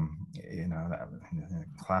that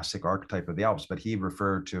classic archetype of the Alps, but he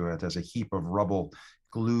referred to it as a heap of rubble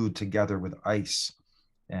glued together with ice.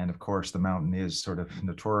 And of course, the mountain is sort of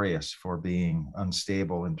notorious for being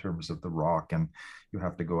unstable in terms of the rock. And you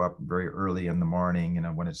have to go up very early in the morning,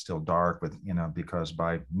 when it's still dark because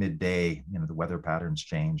by midday, the weather patterns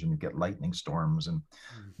change and you get lightning storms and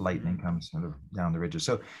lightning comes sort of down the ridges.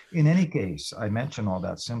 So in any case, I mention all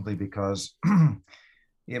that simply because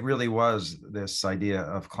it really was this idea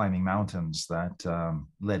of climbing mountains that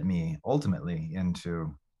led me ultimately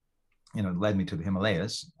led me to the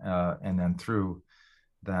Himalayas. And then through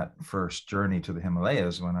that first journey to the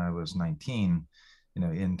Himalayas when I was 19,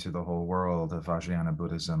 into the whole world of Vajrayana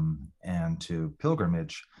Buddhism and to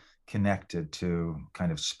pilgrimage connected to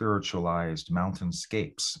kind of spiritualized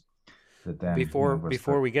mountainscapes. That then before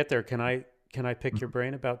we get there, can I pick your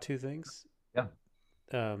brain about two things? Yeah.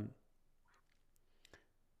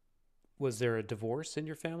 Was there a divorce in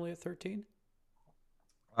your family at 13?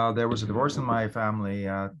 There was a divorce in my family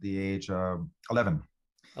at the age of 11.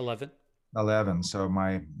 11. So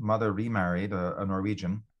my mother remarried a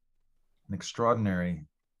Norwegian, an extraordinary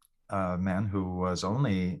man who was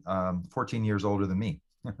only 14 years older than me.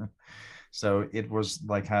 So it was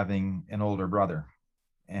like having an older brother.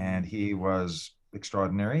 And he was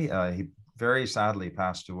extraordinary. He very sadly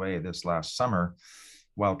passed away this last summer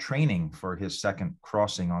while training for his second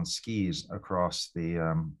crossing on skis across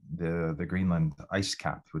the Greenland ice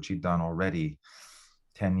cap, which he'd done already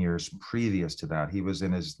 10 years previous to that. He was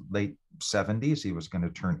in his late 70s. He was going to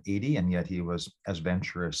turn 80, and yet he was as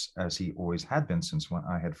venturous as he always had been since when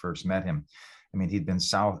I had first met him. I mean, he'd been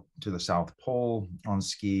south to the South Pole on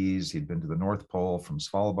skis. He'd been to the North Pole from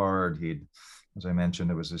Svalbard. As I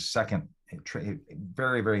mentioned, it was his second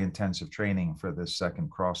very, very intensive training for this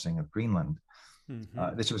second crossing of Greenland.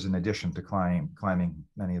 This was in addition to climbing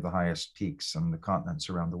many of the highest peaks on the continents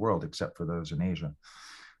around the world, except for those in Asia.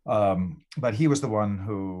 But he was the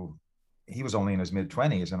one he was only in his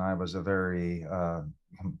mid-20s, and I was a very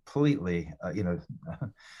completely,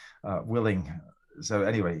 willing. So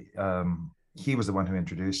anyway, he was the one who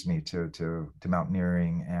introduced me to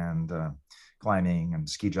mountaineering and climbing and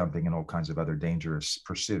ski jumping and all kinds of other dangerous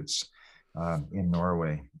pursuits in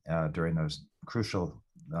Norway during those crucial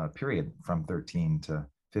period from 13 to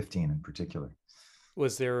 15 in particular.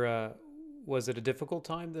 Was it a difficult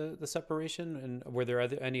time, the separation? And were there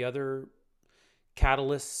any other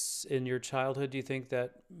catalysts in your childhood, do you think,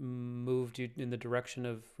 that moved you in the direction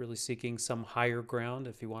of really seeking some higher ground,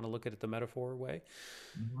 if you want to look at it the metaphor way?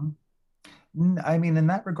 I mean, in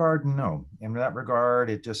that regard, no. In that regard,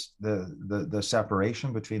 it just the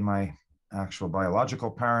separation between my actual biological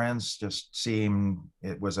parents just seemed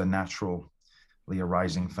it was a naturally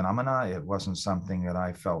arising phenomena. It wasn't something that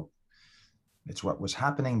I felt it's what was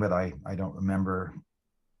happening, but I don't remember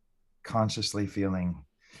consciously feeling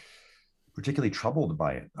particularly troubled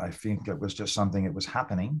by it. I think it was just something that was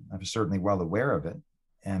happening. I was certainly well aware of it.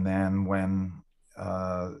 And then when,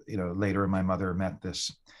 later my mother met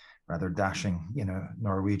this rather dashing,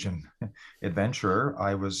 Norwegian adventurer,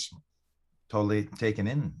 I was totally taken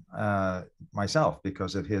in myself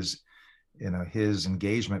because of his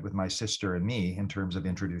engagement with my sister and me in terms of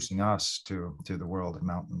introducing us to the world of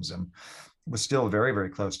mountains, and was still very, very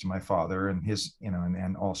close to my father and his,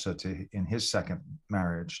 and also in his second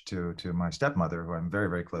marriage to my stepmother, who I'm very,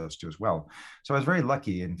 very close to as well. So I was very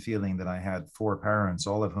lucky in feeling that I had four parents,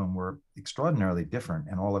 all of whom were extraordinarily different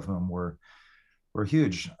and all of whom were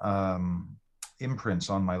huge imprints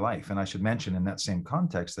on my life. And I should mention in that same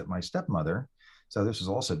context that my stepmother, so this was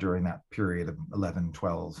also during that period of 11,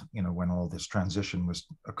 12, when all this transition was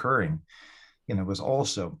occurring, was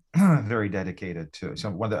also very dedicated to.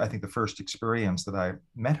 So I think the first experience that I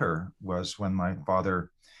met her was when my father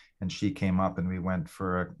and she came up and we went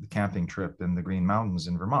for a camping trip in the Green Mountains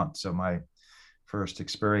in Vermont. So my first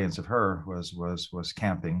experience of her was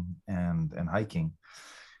camping and hiking.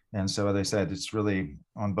 And so, as I said, it's really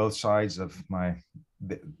on both sides of my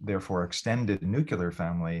therefore extended nuclear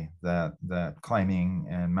family that climbing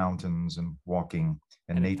and mountains and walking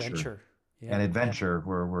and nature adventure. Yeah. And adventure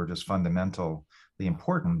were just fundamentally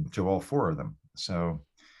important to all four of them. So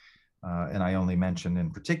And I only mention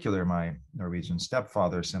in particular my Norwegian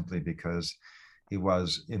stepfather simply because he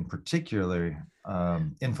was in particularly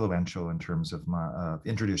influential in terms of my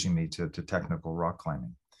introducing me to technical rock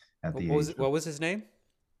climbing at What the was age it? of. What was his name?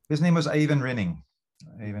 His name was Eivind Rinning.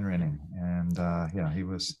 Eivind Rinning, and yeah, he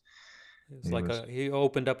was. It was He like was. he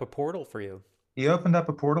opened up a portal for you. He opened up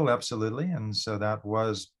a portal, absolutely, and so that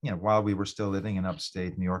was, while we were still living in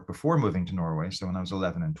upstate New York before moving to Norway. So when I was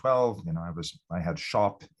 11 and 12, I had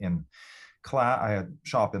shop in class. I had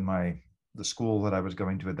shop in the school that I was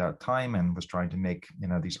going to at that time, and was trying to make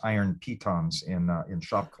these iron pitons in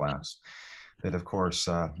shop class. That of course,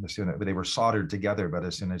 they were soldered together, but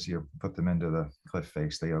as soon as you put them into the cliff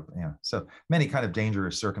face, they open. Yeah, so many kind of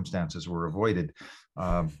dangerous circumstances were avoided.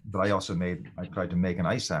 But I tried to make an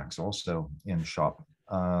ice axe also in shop.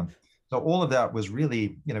 So all of that was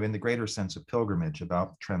really, in the greater sense of pilgrimage,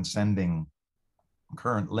 about transcending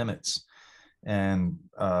current limits and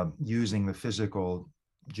using the physical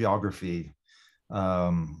geography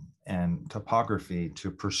and topography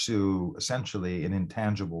to pursue essentially an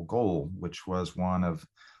intangible goal, which was one of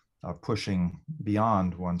pushing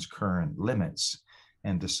beyond one's current limits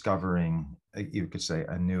and discovering, you could say,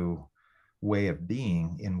 a new way of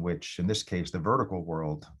being in which, in this case, the vertical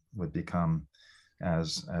world would become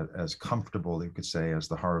as comfortable, you could say, as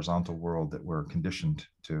the horizontal world that we're conditioned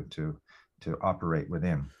to operate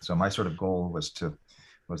within. So my sort of goal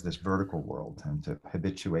was this vertical world, and to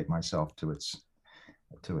habituate myself to its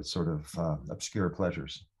sort of obscure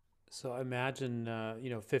pleasures. So imagine,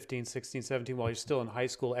 15, 16, 17, while you're still in high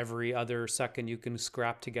school, every other second you can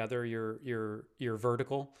scrap together your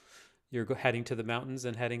vertical. You're heading to the mountains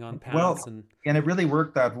and heading on paths Well, and and it really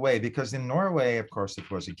worked that way because in Norway, of course,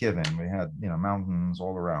 it was a given. We had, mountains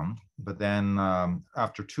all around. But then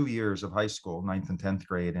after 2 years of high school, ninth and 10th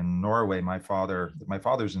grade in Norway, my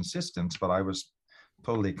father's insistence, but I was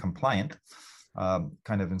totally compliant,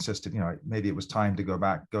 kind of insisted, maybe it was time to go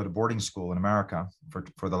to boarding school in America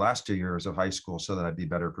for the last 2 years of high school so that I'd be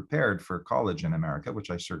better prepared for college in America,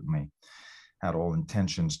 which I certainly had all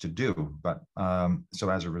intentions to do. But so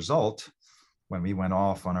as a result, when we went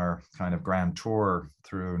off on our kind of grand tour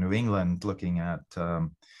through New England, looking at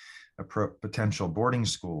potential boarding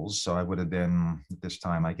schools, so I would have been at this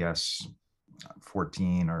time, I guess,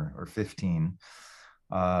 14 or 15.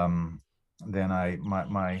 Then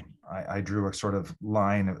I drew a sort of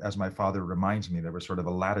line, as my father reminds me, there was sort of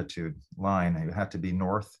a latitude line. It had to be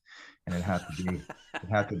north, and it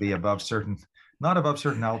had to be above certain, not above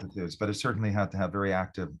certain altitudes, but it certainly had to have very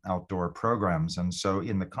active outdoor programs. And so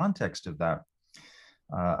in the context of that,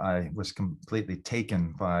 I was completely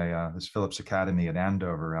taken by this Phillips Academy at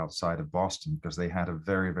Andover outside of Boston, because they had a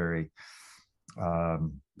very, very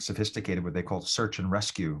sophisticated, what they called search and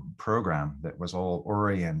rescue program that was all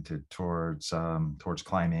oriented towards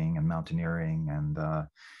climbing and mountaineering, and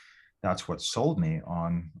that's what sold me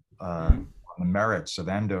on the merits of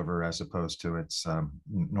Andover, as opposed to its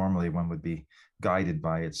normally one would be guided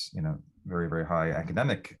by its very, very high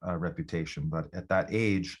academic reputation, but at that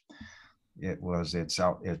age it was its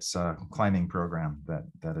climbing program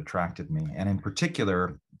that attracted me. And in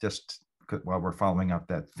particular, just while we're following up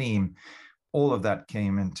that theme, all of that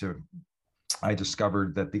came into, I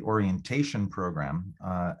discovered that the orientation program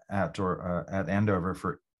at Andover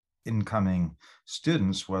for incoming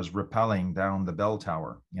students was rappelling down the bell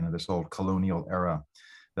tower, this old colonial era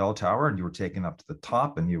bell tower, and you were taken up to the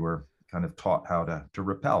top and you were kind of taught how to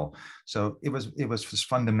rappel. So it was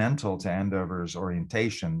fundamental to Andover's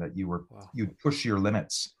orientation that you'd push your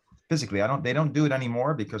limits physically. They don't do it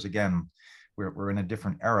anymore, because again, we're in a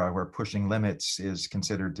different era where pushing limits is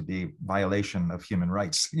considered to be violation of human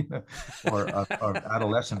rights, or of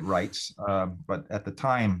adolescent rights. But at the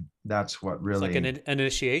time, that's what really. It's like an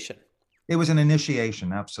initiation. It was an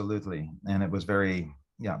initiation, absolutely, and it was very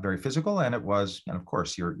physical, and it was, and of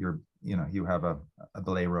course, you have a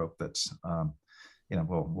belay rope that's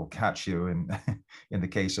will catch you in in the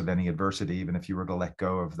case of any adversity, even if you were to let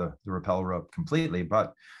go of the rappel rope completely.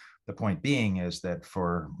 But the point being is that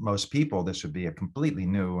for most people, this would be a completely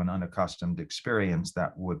new and unaccustomed experience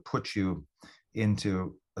that would put you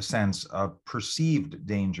into a sense of perceived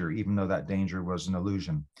danger, even though that danger was an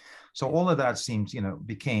illusion. So all of that seems,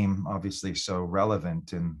 became obviously so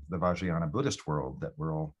relevant in the Vajrayana Buddhist world that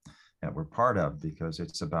we're part of, because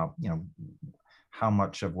it's about, how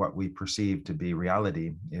much of what we perceive to be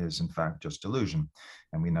reality is in fact just illusion.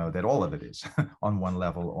 And we know that all of it is on one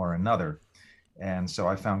level or another. And so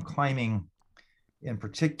I found climbing in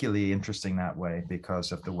particularly interesting that way,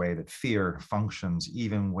 because of the way that fear functions,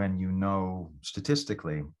 even when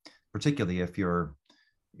statistically, particularly if you're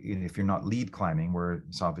not lead climbing, where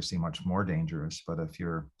it's obviously much more dangerous, but if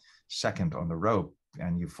you're second on the rope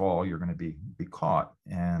and you fall, you're going to be caught.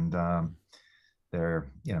 And there,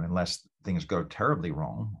 unless things go terribly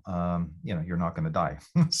wrong, you're not going to die.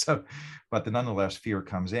 So, but then nonetheless, fear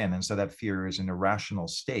comes in. And so that fear is an irrational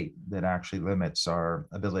state that actually limits our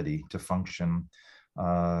ability to function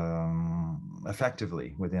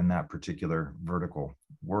effectively within that particular vertical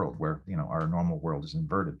world where, our normal world is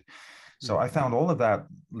inverted. So I found all of that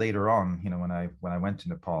later on, when I went to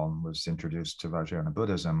Nepal and was introduced to Vajrayana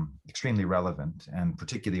Buddhism, extremely relevant. And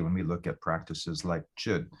particularly when we look at practices like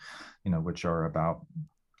Chud, which are about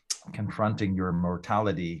confronting your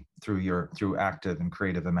mortality through active and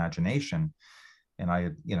creative imagination. And I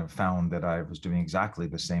had, found that I was doing exactly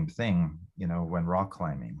the same thing, when rock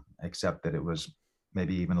climbing, except that it was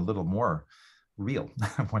maybe even a little more real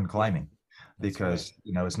when climbing, because,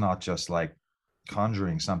 it's not just like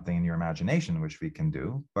conjuring something in your imagination, which we can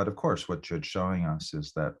do. But of course, what Jude's showing us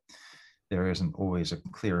is that there isn't always a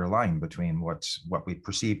clear line between what we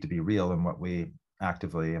perceive to be real and what we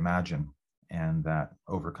actively imagine. And that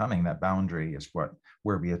overcoming that boundary is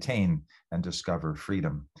where we attain and discover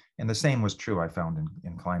freedom. And the same was true, I found,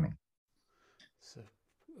 in climbing. So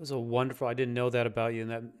it was a wonderful, I didn't know that about you, and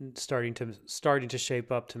that starting to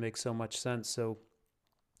shape up to make so much sense. So,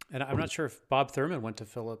 and I'm not sure if Bob Thurman went to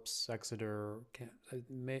Phillips Exeter.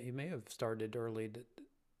 He may have started early.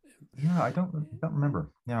 Yeah, I don't remember.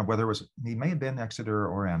 Yeah, whether he may have been Exeter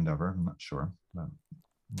or Andover. I'm not sure, but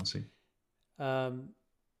we'll see.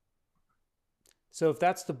 So if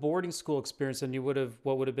that's the boarding school experience, then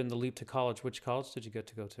what would have been the leap to college? Which college did you get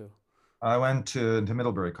to go to? I went to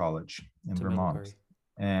Middlebury College in Vermont. Middlebury.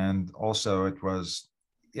 And also it was,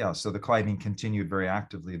 so the climbing continued very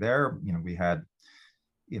actively there. We had,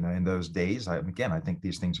 in those days, I think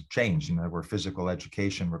these things have changed. There were physical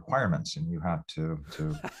education requirements, and you had to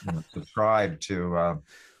subscribe to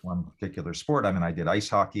one particular sport. I did ice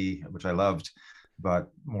hockey, which I loved,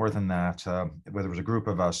 but more than that, there was a group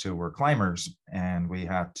of us who were climbers, and we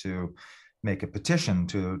had to make a petition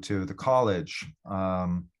to the college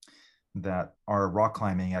that our rock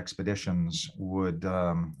climbing expeditions would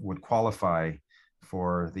qualify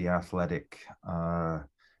for the athletic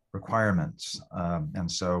requirements.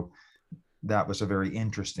 And so that was a very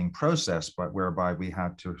interesting process, but whereby we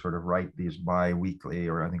had to sort of write these bi-weekly,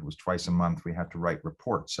 or I think it was twice a month, we had to write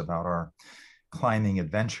reports about our climbing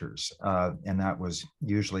adventures. And that was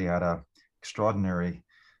usually at a extraordinary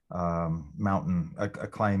mountain,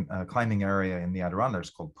 a climbing area in the Adirondacks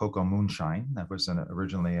called Poco Moonshine. That was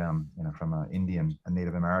originally, from a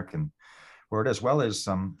Native American word, as well as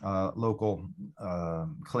some local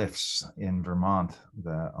cliffs in Vermont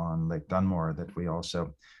on Lake Dunmore that we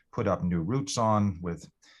also put up new routes on with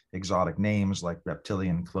exotic names like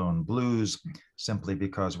Reptilian Clone Blues, simply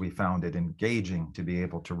because we found it engaging to be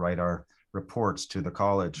able to write our reports to the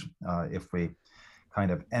college if we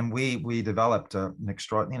and we developed an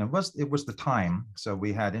extraordinary, it was the time. So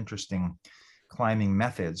we had interesting climbing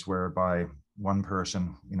methods whereby one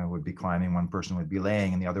person, would be climbing, one person would be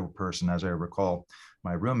laying, and the other person, as I recall,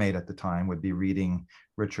 my roommate at the time, would be reading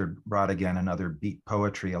Richard Brautigan and other beat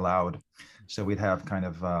poetry aloud. So we'd have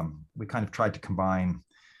we tried to combine,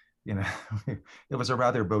 it was a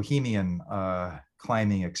rather bohemian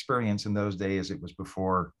climbing experience in those days. It was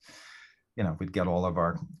before, we'd get all of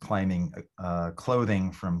our climbing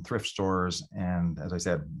clothing from thrift stores, and as I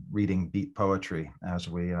said, reading beat poetry as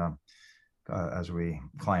we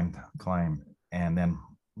climbed, and then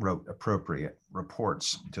wrote appropriate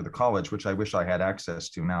reports to the college, which I wish I had access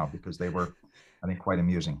to now, because they were, I think, quite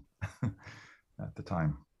amusing at the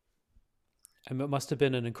time. And it must have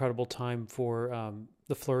been an incredible time for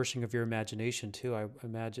the flourishing of your imagination too, I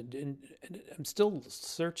imagine. And I'm still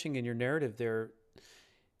searching in your narrative there.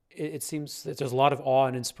 It seems that there's a lot of awe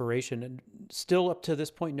and inspiration, and still up to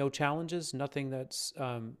this point, no challenges, nothing that's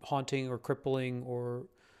haunting or crippling or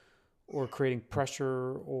creating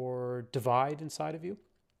pressure or divide inside of you?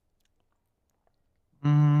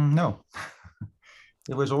 No.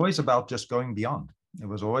 It was always about just going beyond. It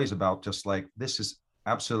was always about just like, this is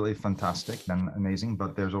absolutely fantastic and amazing,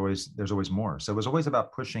 but there's always more. So it was always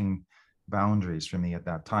about pushing boundaries for me at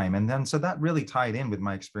that time. And then, so that really tied in with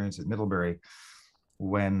my experience at Middlebury,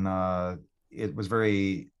 when it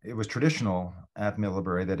was traditional at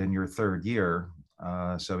Middlebury that in your third year,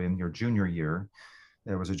 so in your junior year,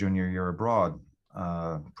 there was a junior year abroad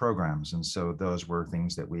programs. And so those were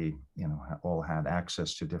things that we, all had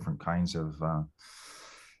access to different kinds of,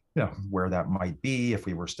 where that might be, if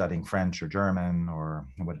we were studying French or German, or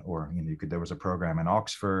there was a program in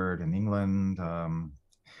Oxford in England.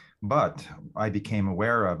 But I became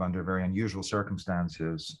aware of, under very unusual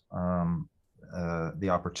circumstances, the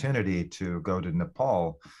opportunity to go to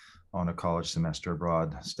Nepal on a college semester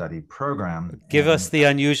abroad study program. Give us And the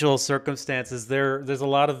unusual circumstances. There's a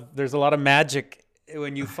lot of magic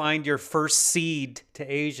when you find your first seed to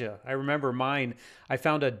Asia. I remember mine. I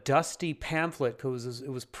found a dusty pamphlet because it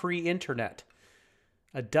was pre-internet.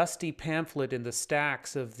 A dusty pamphlet in the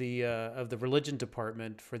stacks of the religion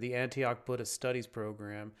department for the Antioch Buddhist Studies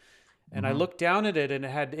program, and I mhm, looked down at it and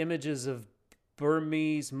it had images of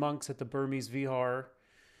Burmese monks at the Burmese Vihar.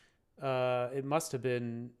 It must have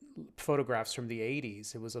been photographs from the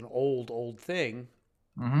 80s. It was an old thing,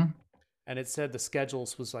 mhm. and it said the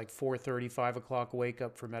schedules was like 4:30, 5 o'clock wake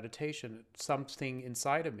up for meditation. Something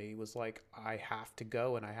inside of me was like, I have to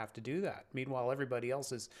go and I have to do that. Meanwhile, everybody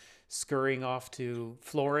else is scurrying off to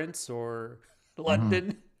Florence or Mhm.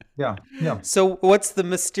 London. Yeah, yeah. So, what's the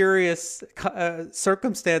mysterious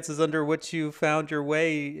circumstances under which you found your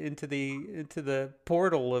way into the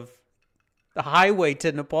portal of the highway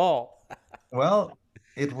to Nepal? Well,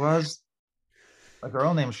 it was a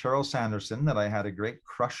girl named Cheryl Sanderson that I had a great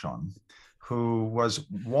crush on, who was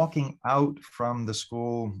walking out from the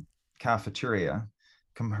school cafeteria,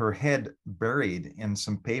 her head buried in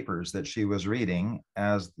some papers that she was reading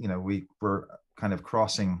as we were kind of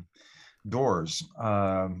crossing doors,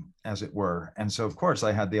 as it were. And so, of course,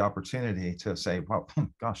 I had the opportunity to say, well,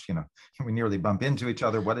 gosh, we nearly bump into each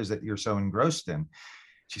other. What is it you're so engrossed in?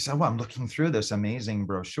 She said, well, I'm looking through this amazing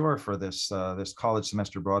brochure for this college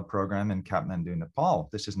semester abroad program in Kathmandu, Nepal.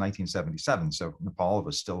 This is 1977. So Nepal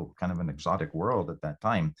was still kind of an exotic world at that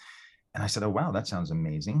time. And I said, oh, wow, that sounds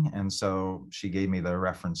amazing. And so she gave me the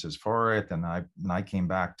references for it. And I came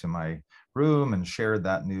back to my room and shared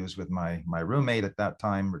that news with my roommate at that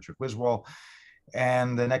time, Richard Wiswall.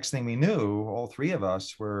 And the next thing we knew, all three of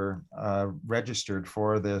us were registered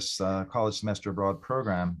for this college semester abroad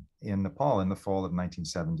program in Nepal in the fall of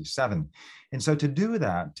 1977. And so to do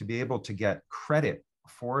that, to be able to get credit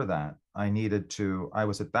for that, I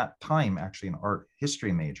was at that time actually an art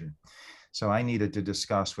history major. So I needed to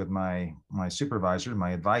discuss with my supervisor,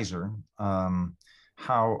 my advisor,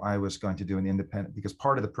 how I was going to do an independent, because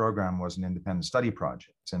part of the program was an independent study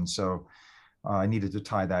project. And so I needed to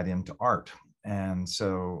tie that into art. And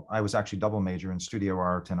so I was actually double major in studio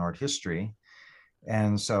art and art history.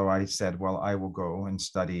 And so I said, well, I will go and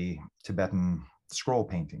study Tibetan scroll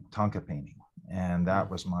painting, Thangka painting. And that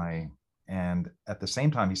was and at the same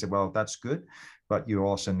time, he said, well, that's good, but you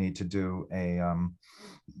also need to do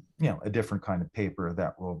a different kind of paper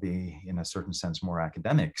that will be, in a certain sense, more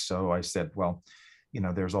academic. So I said, well,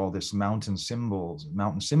 there's all this mountain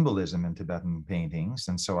symbolism in Tibetan paintings.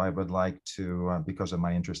 And so I would like to, because of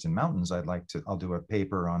my interest in mountains, I'll do a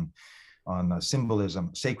paper on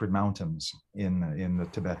symbolism, sacred mountains in the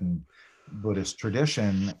Tibetan Buddhist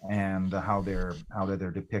tradition, and how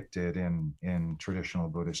they're depicted in traditional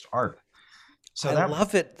Buddhist art. So I that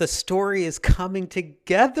love it. The story is coming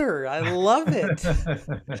together. I love it.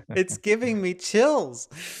 It's giving me chills.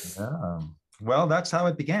 yeah. Well, that's how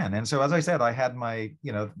it began. And so, as I said, I had I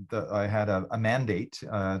had a mandate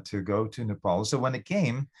to go to Nepal. So when it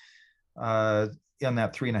came, in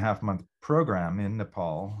that 3.5 month program in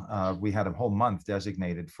Nepal, we had a whole month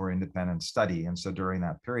designated for independent study. And so during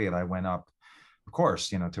that period, I went up, of course,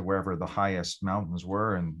 to wherever the highest mountains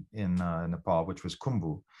were in Nepal, which was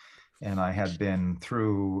Khumbu. And I had been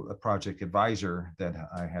through a project advisor that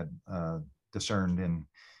I had discerned in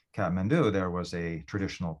Kathmandu. There was a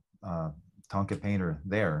traditional Thangka painter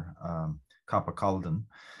there, Kappa Kalden,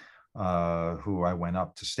 who I went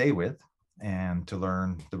up to stay with and to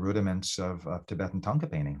learn the rudiments of Tibetan Thangka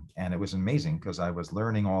painting. And it was amazing because I was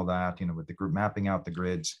learning all that, with the group, mapping out the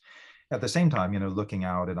grids. At the same time, looking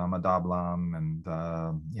out at Amadablam and,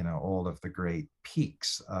 all of the great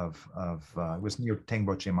peaks of it was near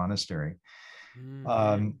Tengboche Monastery.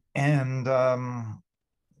 Mm-hmm.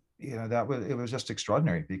 It was just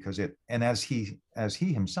extraordinary because and as he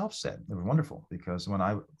himself said, it was wonderful because when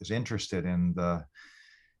I was interested in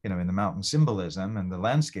in the mountain symbolism and the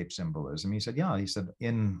landscape symbolism, he said,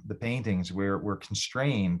 in the paintings, we're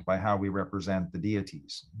constrained by how we represent the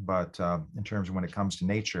deities. But in terms of when it comes to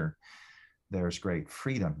nature, there's great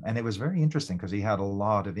freedom. And it was very interesting because he had a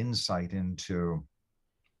lot of insight into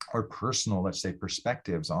our personal, let's say,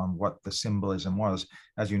 perspectives on what the symbolism was.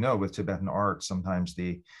 As you know, with Tibetan art, sometimes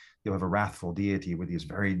you'll have a wrathful deity with these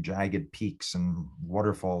very jagged peaks and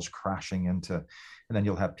waterfalls crashing into, and then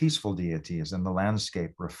you'll have peaceful deities, and the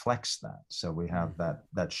landscape reflects that. So we have that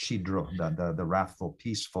shidro, the wrathful,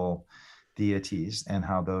 peaceful deities, and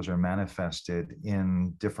how those are manifested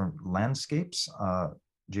in different landscapes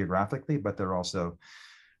geographically, but they're also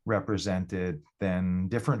represented then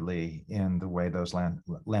differently in the way those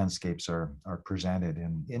landscapes are presented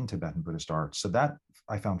in Tibetan Buddhist art. So that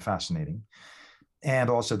I found fascinating. And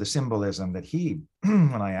also the symbolism that he,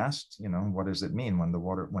 when I asked, what does it mean when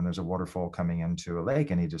there's a waterfall coming into a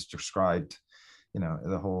lake, and he just described,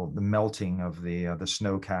 the melting of the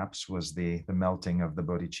snow caps was the melting of the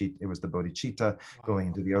bodhicitta. It was the bodhicitta going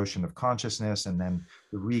into the ocean of consciousness, and then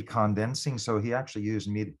the recondensing. So he actually used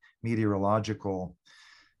meteorological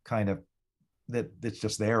kind of that's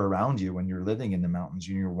just there around you when you're living in the mountains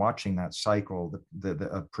and you're watching that cycle,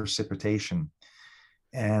 the precipitation.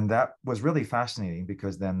 And that was really fascinating,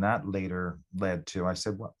 because then that later led to, I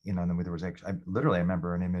said, well, and then there was actually, I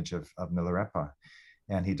remember an image of Milarepa,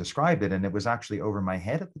 and he described it, and it was actually over my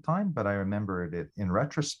head at the time, but I remembered it in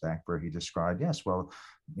retrospect, where he described, yes, well,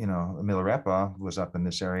 Milarepa was up in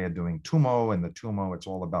this area doing tumo, and the tumo, it's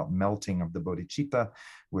all about melting of the bodhicitta,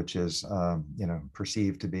 which is,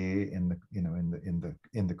 perceived to be in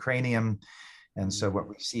the cranium. And so what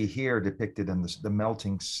we see here depicted in the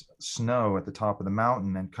melting snow at the top of the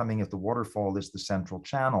mountain, and coming at the waterfall is the central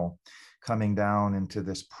channel, coming down into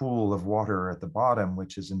this pool of water at the bottom,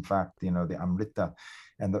 which is in fact, the Amrita,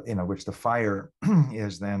 and which the fire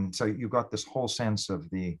is then. So you've got this whole sense of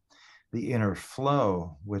the inner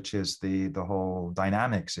flow, which is the whole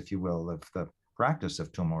dynamics, if you will, of the practice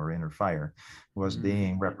of tumo, or inner fire, was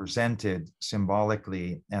being represented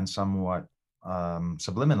symbolically and somewhat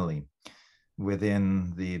subliminally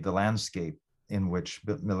within the landscape in which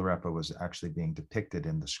Milarepa was actually being depicted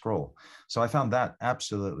in the scroll. So I found that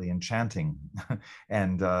absolutely enchanting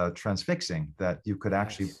and transfixing, that you could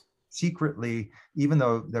actually secretly, even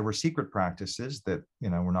though there were secret practices that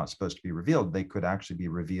were not supposed to be revealed, they could actually be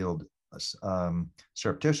revealed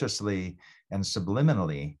surreptitiously and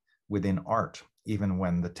subliminally within art, even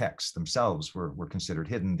when the texts themselves were considered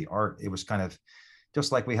hidden. The art, it was kind of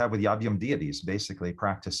just like we have with Yabyum deities. Basically,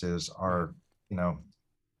 practices are,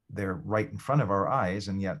 they're right in front of our eyes,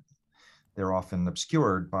 and yet they're often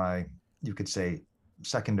obscured by, you could say,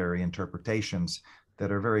 secondary interpretations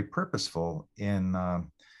that are very purposeful in,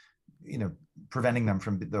 preventing them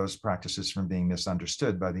from those practices from being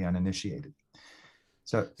misunderstood by the uninitiated.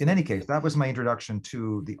 So in any case, that was my introduction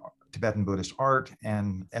to the Tibetan Buddhist art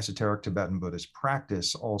and esoteric Tibetan Buddhist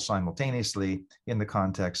practice, all simultaneously in the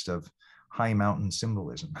context of high mountain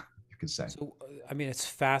symbolism, you could say. So, I mean, it's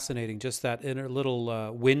fascinating, just that inner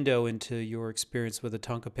little window into your experience with a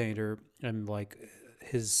Thangka painter, and like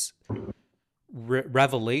his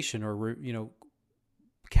revelation, or,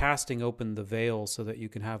 casting open the veil so that you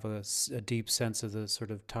can have a deep sense of the sort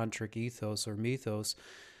of tantric ethos or mythos.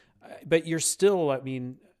 But you're still,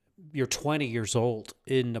 you're 20 years old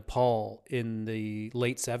in Nepal in the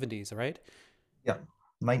late 70s, right? Yeah,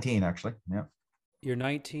 19 actually, yeah. You're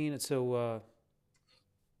 19, so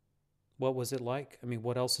what was it like? I mean,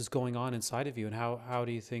 what else is going on inside of you, and how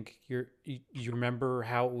do you think you remember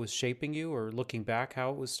how it was shaping you, or looking back,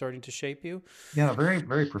 how it was starting to shape you? Yeah, very,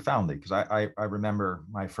 very profoundly, because I remember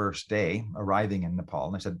my first day arriving in Nepal,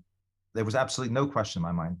 and I said, there was absolutely no question in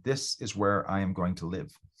my mind, this is where I am going to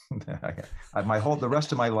live. The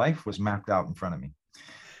rest of my life was mapped out in front of me.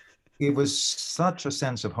 It was such a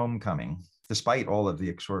sense of homecoming, despite all of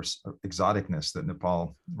the exoticness that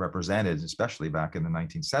Nepal represented, especially back in the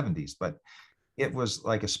 1970s. But it was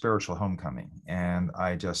like a spiritual homecoming. And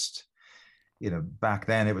I just, back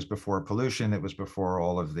then it was before pollution. It was before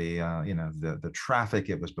all of the, the traffic.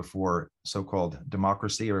 It was before so-called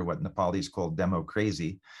democracy, or what Nepalis call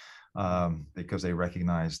democracy, because they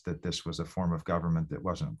recognized that this was a form of government that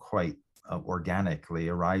wasn't quite organically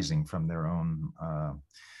arising from their own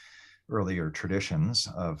earlier traditions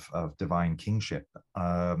of divine kingship.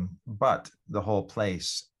 But the whole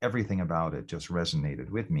place, everything about it just resonated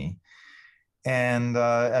with me. And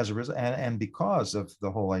as a result, and because of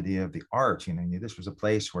the whole idea of the art, this was a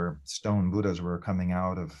place where stone Buddhas were coming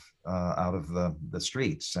out of the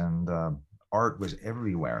streets, and art was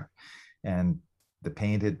everywhere. And the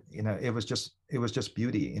painted, it was just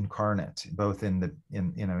beauty incarnate, both in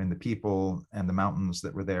the people and the mountains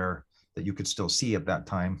that were there, that you could still see at that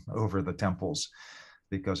time over the temples,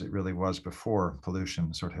 because it really was before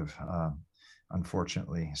pollution sort of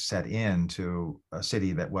unfortunately set into a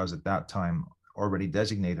city that was at that time already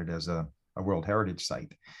designated as a World Heritage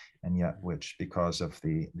Site, and yet which, because of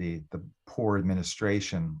the poor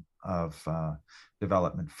administration of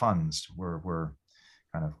development funds, were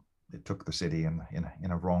kind of, it took the city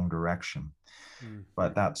in a wrong direction.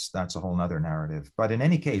 But that's a whole nother narrative. But in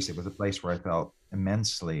any case, it was a place where I felt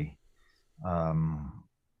immensely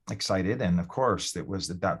excited. And of course, it was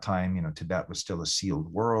at that time, Tibet was still a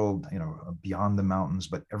sealed world, beyond the mountains,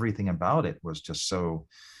 but everything about it was just so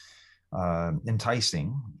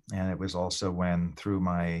enticing. And it was also when, through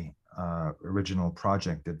my original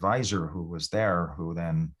project advisor who was there, who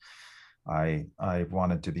then I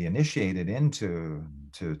wanted to be initiated into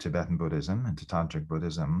Tibetan Buddhism and to Tantric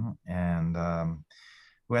Buddhism, and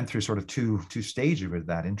went through sort of two stages with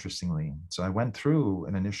that, interestingly. So I went through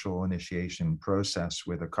an initial initiation process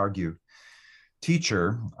with a Kagyu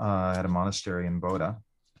teacher at a monastery in Bodha.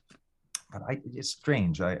 But it's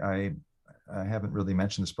strange. I haven't really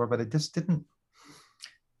mentioned this before, but it just didn't,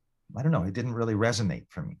 I don't know, it didn't really resonate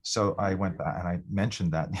for me. So I went back and I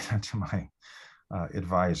mentioned that to my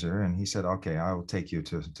advisor, and he said, okay, I will take you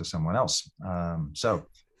to someone else. So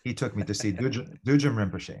he took me to see Dujum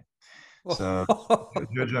Rinpoche. So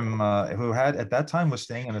Dujum, who had at that time was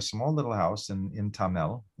staying in a small little house in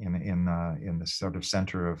Tamil, in the sort of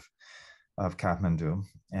center of Kathmandu,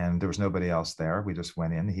 and there was nobody else there. We just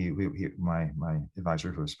went in. My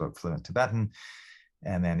advisor, who spoke fluent Tibetan,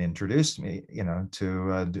 and then introduced me,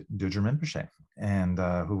 to Dujum Rinpoche, and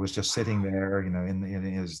who was just sitting there,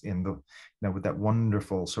 with that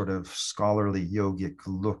wonderful sort of scholarly yogic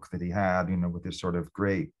look that he had, with his sort of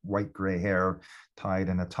white gray hair tied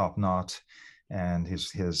in a top knot, and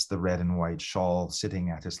the red and white shawl, sitting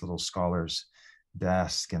at his little scholar's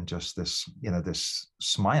desk, and just this, this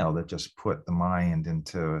smile that just put the mind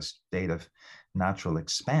into a state of natural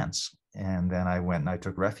expanse. And then I went and I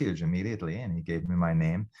took refuge immediately, and he gave me my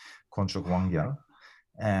name, Konchok Wangyal.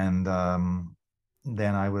 And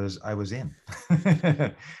then I was in.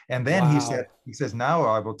 And then wow. he says, now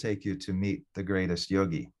I will take you to meet the greatest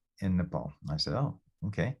yogi in Nepal. I said, oh,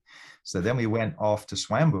 okay. So then we went off to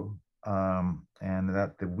Swambhu, and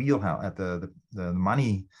at the wheelhouse, at the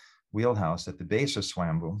money wheelhouse at the base of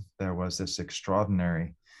Swambhu, there was this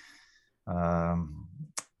extraordinary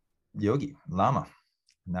yogi, Lama,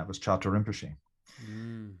 and that was Chatra Rinpoche.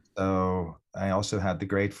 So I also had the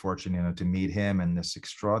great fortune, to meet him in this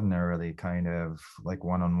extraordinarily kind of like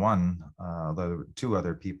one-on-one, although two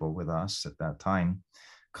other people with us at that time,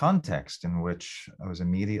 context in which I was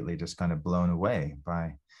immediately just kind of blown away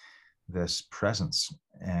by this presence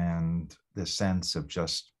and this sense of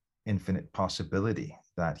just infinite possibility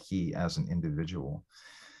that he as an individual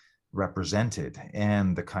represented,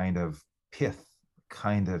 and the kind of pith,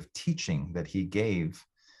 kind of teaching that he gave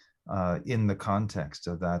in the context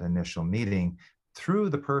of that initial meeting, through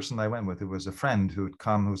the person I went with, who was a friend who had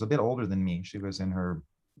come, who was a bit older than me. She was in her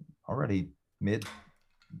already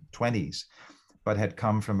mid-20s, but had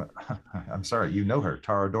come from, I'm sorry, you know her,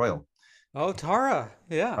 Tara Doyle. Oh, Tara.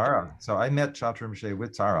 Yeah. Tara. So I met Chatra Rinpoche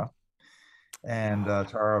with Tara. And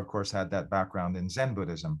Tara, of course, had that background in Zen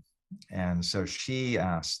Buddhism. And so she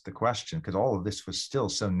asked the question, because all of this was still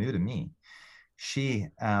so new to me. She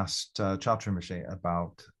asked Chatra Rinpoche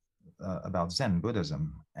about Zen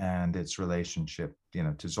Buddhism and its relationship, to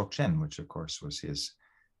Dzogchen, which of course was his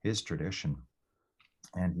tradition.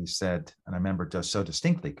 And he said, and I remember just so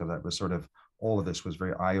distinctly, because that was sort of, all of this was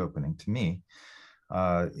very eye-opening to me.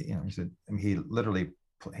 He said, he literally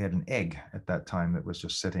had an egg at that time that was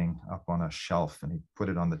just sitting up on a shelf, and he put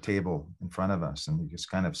it on the table in front of us, and he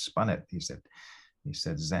just kind of spun it. He said,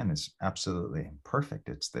 Zen is absolutely perfect.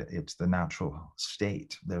 It's the natural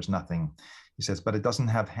state. There's nothing, he says, but it doesn't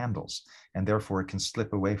have handles, and therefore it can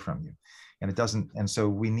slip away from you. And it doesn't, and so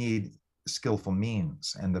we need skillful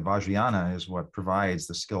means, and the Vajrayana is what provides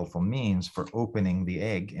the skillful means for opening the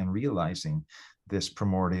egg and realizing this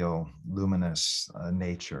primordial luminous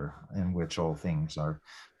nature in which all things are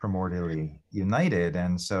primordially united.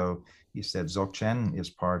 And so he said Dzogchen is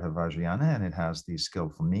part of Vajrayana, and it has these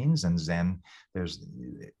skillful means, and Zen,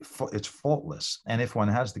 it's faultless. And if one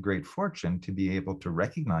has the great fortune to be able to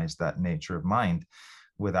recognize that nature of mind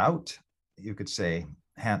without, you could say,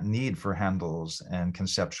 need for handles and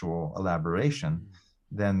conceptual elaboration,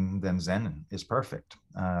 then Zen is perfect.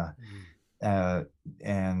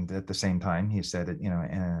 And at the same time, he said,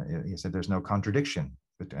 he said, there's no contradiction.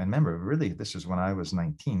 And remember, really, this is when I was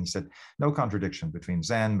 19. He said, no contradiction between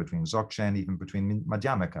Zen, between Dzogchen, even between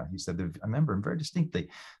Madhyamaka. He said, I remember him very distinctly.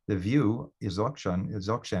 The view is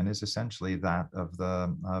Dzogchen is essentially that of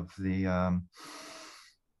the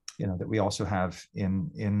that we also have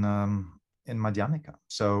in Madhyamaka.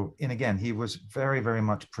 So, and again, he was very, very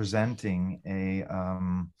much presenting a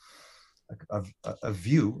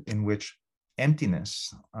view in which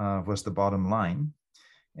emptiness was the bottom line,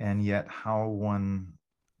 and yet how one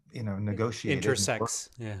negotiated, intersects,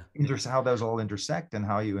 how those all intersect, and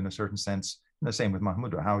how you, in a certain sense, the same with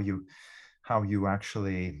Mahamudra, how you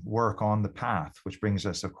actually work on the path, which brings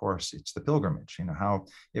us, of course, it's the pilgrimage.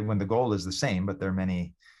 When the goal is the same, but there are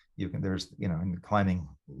many. There's in climbing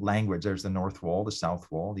language, there's the north wall, the south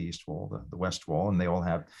wall, the east wall, the west wall, and they all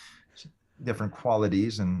have different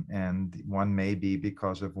qualities, and one may be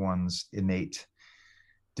because of one's innate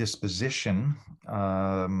disposition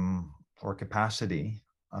or capacity,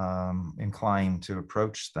 inclined to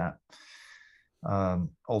approach that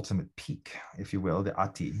ultimate peak, if you will, the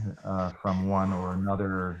ati, from one or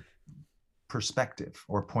another perspective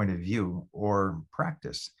or point of view or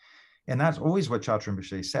practice. And that's always what Chatrang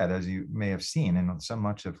Rinpoche said, as you may have seen in so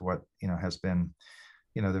much of what has been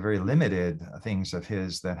the very limited things of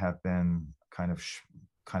his that have been kind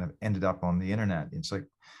of ended up on the internet. It's like,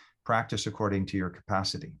 practice according to your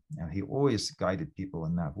capacity. And he always guided people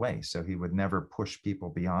in that way. So he would never push people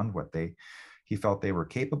beyond what he felt they were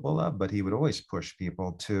capable of, but he would always push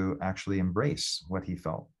people to actually embrace what he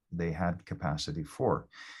felt they had capacity for.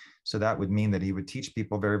 So that would mean that he would teach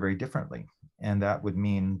people very, very differently. And that would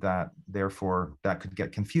mean that, therefore, that could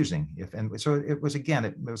get confusing. And so it was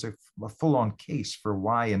a full-on case for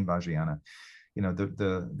why in Vajrayana,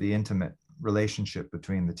 the intimate relationship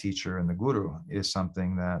between the teacher and the guru is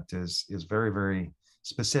something that is very, very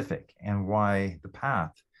specific, and why the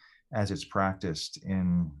path, as it's practiced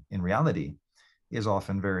in reality, is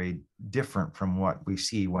often very different from what we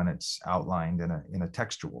see when it's outlined in a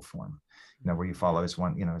textual form. Where you follow it's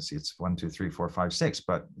 1, 2, 3, 4, 5, 6.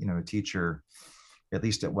 But a teacher, at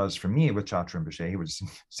least it was for me with Chatrang Rinpoche, he would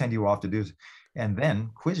send you off to do, and then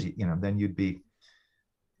quiz you. Then you'd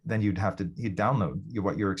download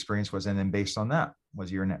what your experience was, and then based on that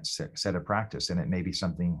was your next set of practice. And it may be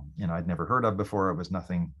something I'd never heard of before. It was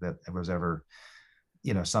nothing that was ever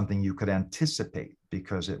something you could anticipate,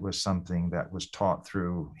 because it was something that was taught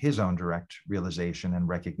through his own direct realization and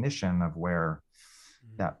recognition of where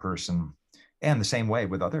that person. And the same way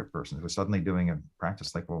with other persons, was suddenly doing a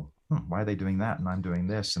practice like, well, why are they doing that and I'm doing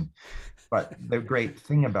this? But the great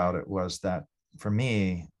thing about it was that, for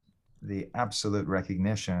me, the absolute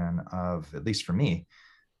recognition of, at least for me,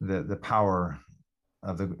 the power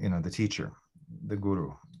of the teacher, the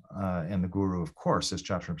guru, and the guru, of course, as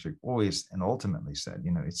Chatrang Rinpoche always and ultimately said,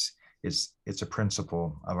 it's a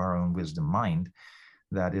principle of our own wisdom mind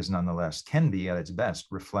that is nonetheless, can be at its best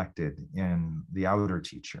reflected in the outer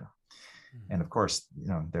teacher. And of course,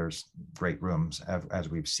 there's great rooms, as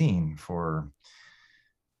we've seen, for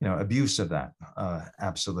abuse of that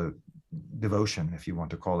absolute devotion, if you want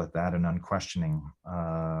to call it that, and unquestioning,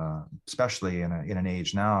 especially in an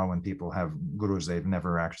age now when people have gurus they've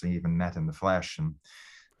never actually even met in the flesh, and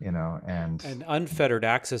unfettered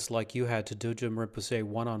access like you had to Dudjom Rinpoche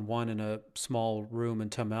one-on-one in a small room in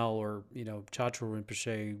Tamil, or Chatrang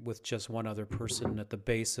Rinpoche with just one other person at the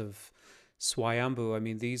base of Swayambhu. I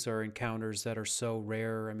mean, these are encounters that are so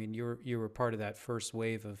rare. I mean, you were part of that first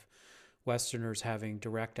wave of Westerners having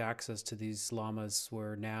direct access to these lamas,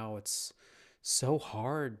 where now it's so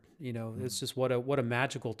hard. It's just what a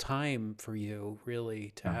magical time for you,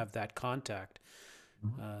 really, to have that contact.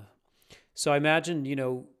 So I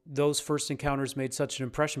imagine, those first encounters made such an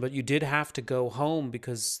impression, but you did have to go home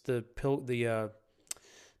because the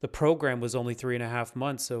program was only 3.5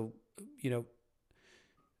 months. So,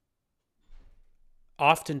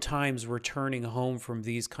 oftentimes returning home from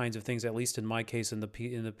these kinds of things, at least in my case, in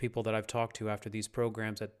the people that I've talked to after these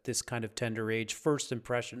programs at this kind of tender age, first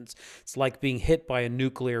impressions, it's like being hit by a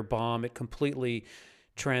nuclear bomb. It completely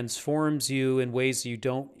transforms you in ways you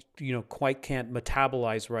don't, quite can't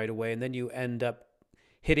metabolize right away. And then you end up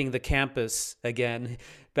hitting the campus again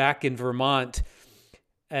back in Vermont.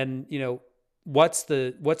 And, what's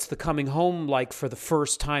the coming home like for the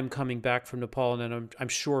first time coming back from Nepal? And then I'm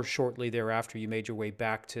sure shortly thereafter you made your way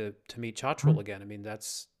back to meet Chatrul again. I mean,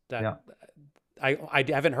 that's that. Yeah. I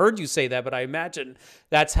haven't heard you say that, but I imagine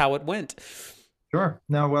that's how it went. Sure.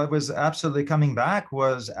 No, what was absolutely coming back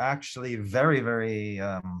was actually very, very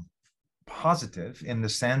positive, in the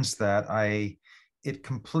sense that it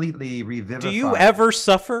completely revivified. Do you ever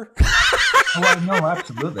suffer? Oh, no,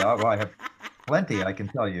 absolutely. Well, I have plenty, I can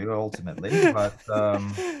tell you, ultimately.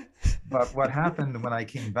 But what happened when I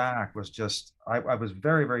came back was just, I was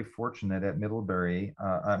very, very fortunate at Middlebury.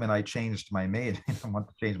 I changed my major. I want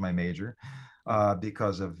to change my major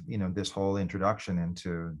because of this whole introduction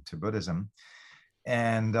into Buddhism.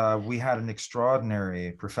 And we had an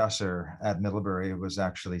extraordinary professor at Middlebury. It was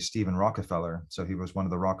actually Stephen Rockefeller. So he was one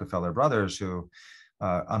of the Rockefeller brothers who,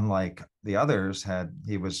 unlike the others,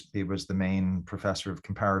 he was the main professor of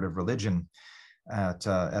comparative religion at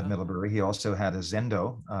Middlebury. He also had a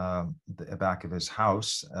zendo at the back of his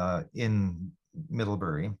house in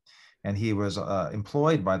Middlebury, and he was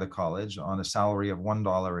employed by the college on a salary of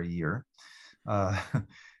 $1 a year.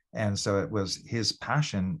 And so it was his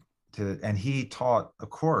passion and he taught a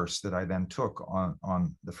course that I then took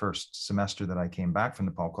on the first semester that I came back from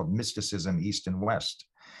Nepal, called Mysticism East and West.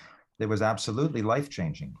 that was absolutely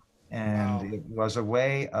life-changing. And Wow. it was a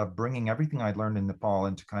way of bringing everything I'd learned in Nepal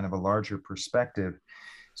into kind of a larger perspective,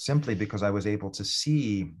 simply because I was able to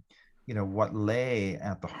see, what lay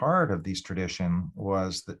at the heart of these tradition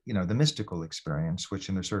was the mystical experience, which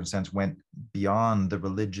in a certain sense went beyond the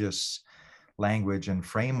religious language and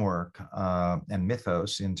framework and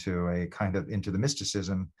mythos into the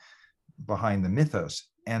mysticism behind the mythos.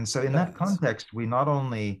 And so in that Yes. context, we not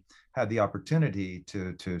only had the opportunity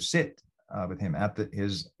to sit with him at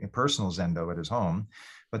his personal zendo at his home,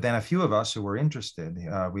 but then a few of us who were interested,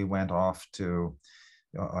 we went off to,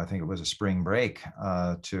 I think it was a spring break,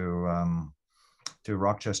 to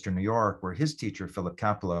Rochester, New York, where his teacher, Philip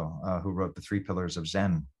Capello, who wrote The Three Pillars of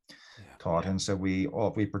Zen, Yeah. taught. And so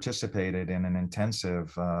we participated in an intensive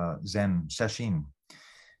Zen session,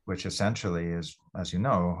 which essentially is, as you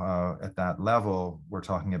know, at that level, we're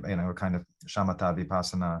talking about, kind of shamatha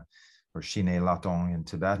vipassana or shine latong in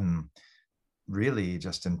Tibetan, really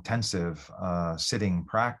just intensive sitting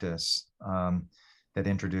practice that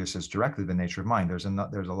introduces directly the nature of mind. There's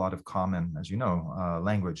a lot of common, as you know,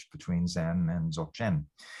 language between Zen and Dzogchen.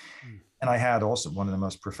 Mm. And I had also one of the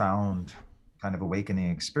most profound kind of awakening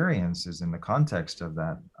experiences in the context of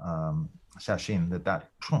that session that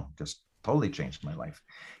just totally changed my life.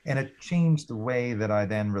 And it changed the way that I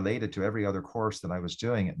then related to every other course that I was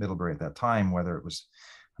doing at Middlebury at that time, whether it was,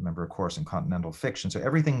 I remember a course in continental fiction. So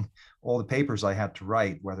everything, all the papers I had to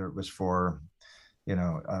write, whether it was for,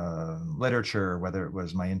 literature, whether it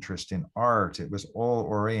was my interest in art, it was all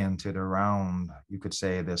oriented around, you could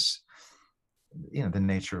say, this, the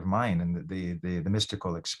nature of mind and the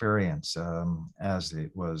mystical experience, as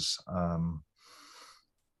it was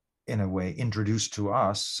in a way introduced to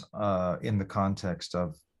us in the context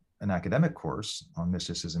of an academic course on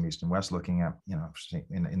mysticism, East and West, looking at,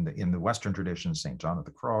 in the Western tradition, St. John of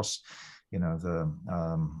the Cross, the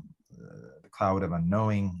cloud of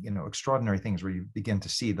unknowing, extraordinary things where you begin to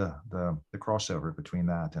see the crossover between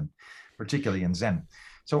that and particularly in Zen.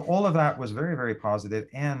 So all of that was very, very positive,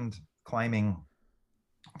 and climbing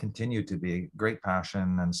continued to be a great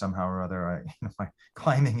passion. And somehow or other, my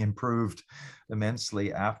climbing improved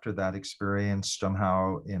immensely after that experience.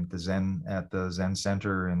 Somehow at the Zen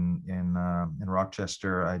Center in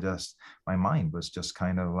Rochester, my mind was just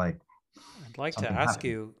kind of like I'd like to something ask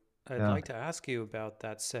happened. you. I'd Yeah. like to ask you about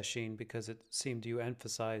that session because it seemed you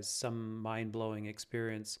emphasized some mind-blowing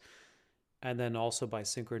experience, and then also by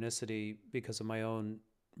synchronicity because of my own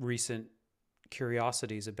recent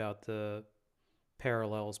curiosities about the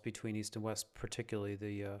parallels between East and West, particularly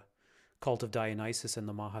the cult of Dionysus and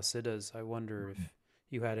the Mahasiddhas. I wonder if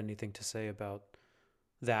you had anything to say about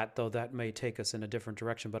that, though that may take us in a different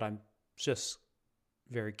direction. But I'm just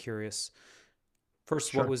very curious.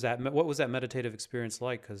 First, what Sure. was that? What was that meditative experience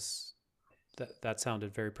like? Because that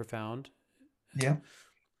sounded very profound. Yeah.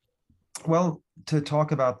 Well, to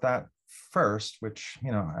talk about that first, which,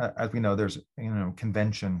 as we know, there's,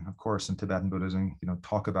 convention, of course, in Tibetan Buddhism,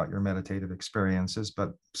 talk about your meditative experiences,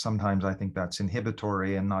 but sometimes I think that's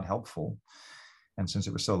inhibitory and not helpful. And since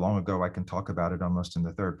it was so long ago, I can talk about it almost in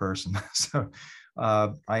the third person. So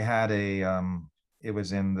I had it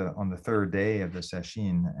was on the third day of the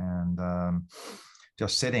session, and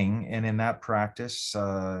just sitting. And in that practice,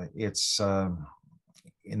 it's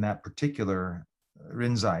in that particular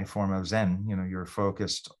Rinzai form of Zen, you're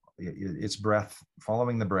focused, it's breath,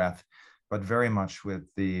 following the breath, but very much with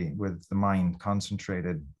the mind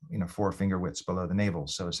concentrated, 4 finger widths below the navel.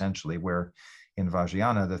 So essentially where in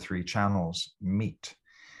Vajrayana, the 3 channels meet.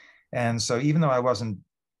 And so even though I wasn't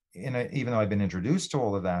even though I'd been introduced to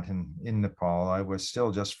all of that in Nepal, I was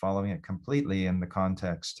still just following it completely in the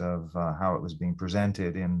context of how it was being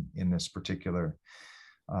presented in this particular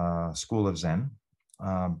school of Zen.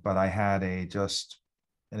 But I had just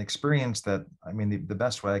an experience that, I mean, the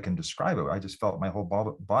best way I can describe it, I just felt my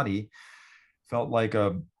whole body felt like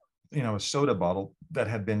a soda bottle that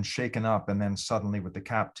had been shaken up and then suddenly with the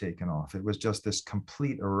cap taken off. It was just this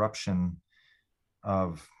complete eruption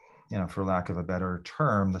of, for lack of a better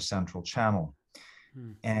term, the central channel.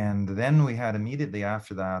 Hmm. And then we had immediately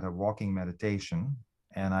after that a walking meditation.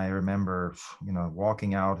 And I remember,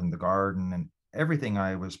 walking out in the garden, and everything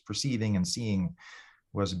I was perceiving and seeing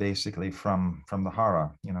was basically from the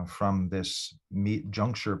hara, from this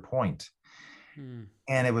juncture point. Hmm.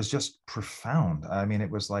 And it was just profound. I mean, it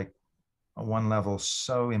was like one level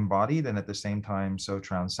so embodied and at the same time so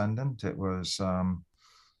transcendent. It was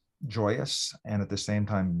joyous and at the same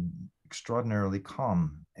time extraordinarily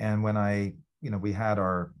calm. And when we had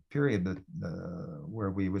our period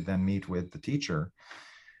where we would then meet with the teacher,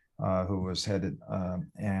 who was headed,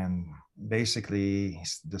 and basically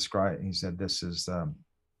he said, this is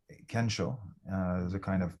Kensho, as a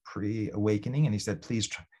kind of pre-awakening. And he said, please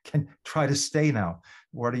try to stay now.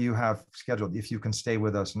 What do you have scheduled? If you can stay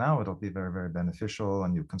with us now, it'll be very, very beneficial,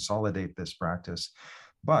 and you consolidate this practice.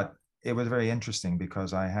 But it was very interesting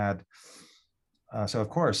because I had, so of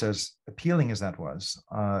course, as appealing as that was,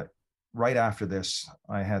 right after this,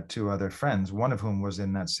 I had two other friends, one of whom was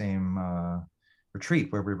in that same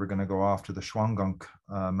retreat where we were going to go off to the Shwangunk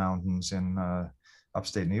Mountains in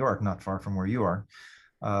upstate New York, not far from where you are,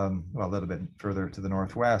 well, a little bit further to the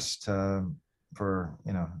northwest, for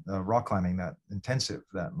rock climbing, that intensive,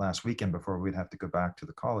 that last weekend before we'd have to go back to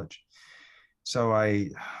the college. So I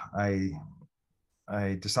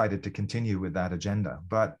decided to continue with that agenda,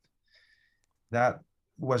 but that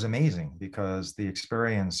was amazing because the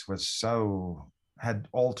experience had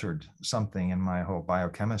altered something in my whole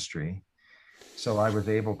biochemistry. So I was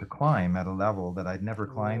able to climb at a level that I'd never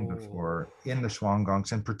climbed before in the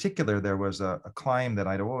Shwangongs. In particular, there was a climb that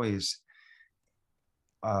I'd always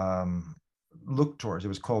looked towards. It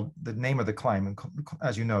was called, the name of the climb, and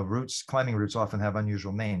as you know, climbing routes often have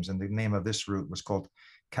unusual names, and the name of this route was called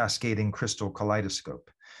Cascading Crystal Kaleidoscope.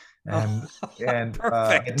 And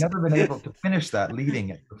I'd never been able to finish that leading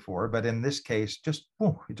it before, but in this case,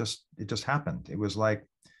 it just happened. It was like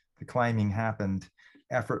the climbing happened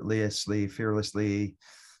effortlessly, fearlessly,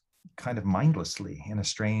 kind of mindlessly in a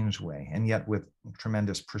strange way, and yet with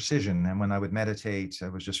tremendous precision. And when I would meditate, I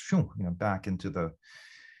was just back into the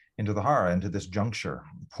hara, into this juncture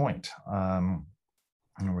point,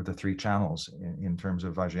 with the three channels in terms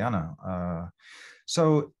of Vajrayana.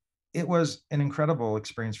 So it was an incredible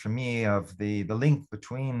experience for me of the link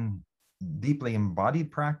between deeply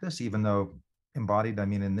embodied practice, even though embodied, I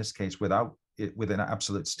mean, in this case, with an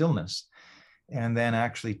absolute stillness, and then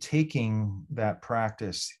actually taking that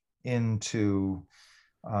practice into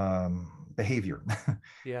behavior,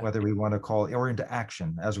 whether we want to call it, or into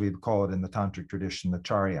action, as we call it in the tantric tradition, the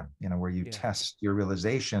charya, where you test your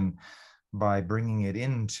realization by bringing it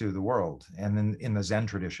into the world. And then in the Zen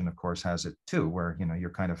tradition, of course, has it too, where you're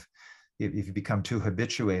kind of, if you become too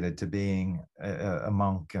habituated to being a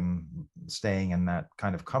monk and staying in that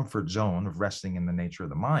kind of comfort zone of resting in the nature of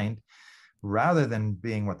the mind, rather than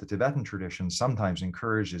being what the Tibetan tradition sometimes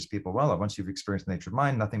encourages people, well, once you've experienced the nature of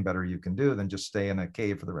mind, nothing better you can do than just stay in a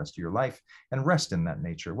cave for the rest of your life and rest in that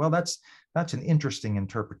nature. Well, that's an interesting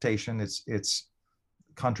interpretation. It's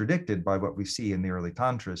contradicted by what we see in the early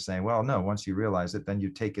tantras, saying, well, no, once you realize it, then you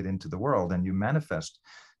take it into the world and you manifest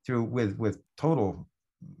through with total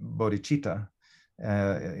bodhicitta,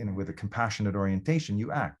 with a compassionate orientation,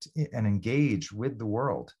 you act and engage with the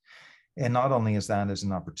world. And not only is that as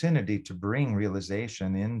an opportunity to bring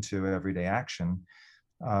realization into everyday action,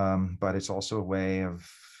 but it's also a way of,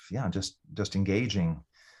 just engaging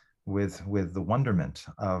with the wonderment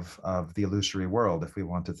of the illusory world, if we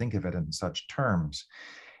want to think of it in such terms.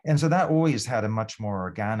 And so that always had a much more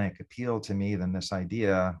organic appeal to me than this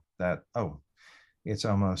idea that, it's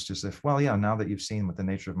almost as if, now that you've seen what the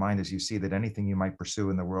nature of mind is, you see that anything you might pursue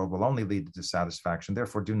in the world will only lead to dissatisfaction.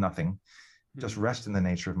 Therefore, do nothing. Just rest in the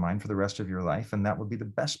nature of mind for the rest of your life, and that would be the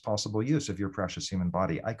best possible use of your precious human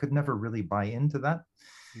body. I could never really buy into that.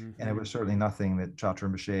 And it was certainly nothing that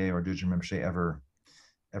Chatur Rinpoche or Dudjom Rinpoche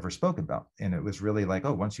ever spoke about. And it was really like,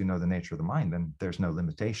 once you know the nature of the mind, then there's no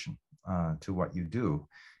limitation to what you do,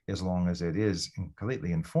 as long as it is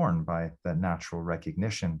completely informed by that natural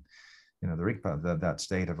recognition, the Rigpa, that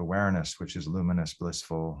state of awareness, which is luminous,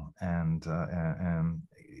 blissful, and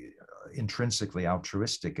intrinsically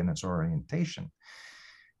altruistic in its orientation.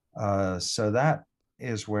 So that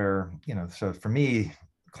is where, so for me,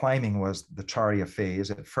 climbing was the charya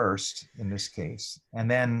phase at first in this case. And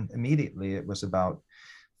then immediately it was about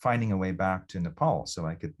finding a way back to Nepal so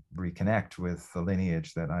I could reconnect with the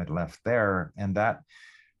lineage that I'd left there. And that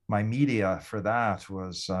my media for that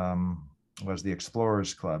was the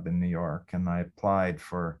Explorers Club in New York. And I applied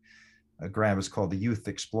for a grant. It was called the Youth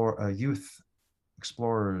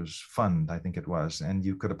Explorers Fund, I think it was, and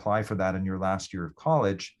you could apply for that in your last year of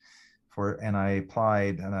college. And I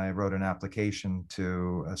applied and I wrote an application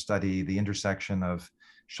to study the intersection of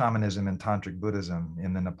shamanism and tantric Buddhism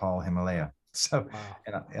in the Nepal Himalaya. So,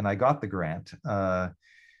 and I got the grant,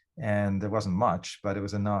 and there wasn't much, but it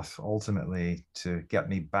was enough ultimately to get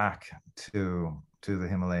me back to the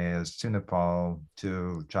Himalayas, to Nepal,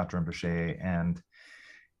 to Chatur Rinpoche, and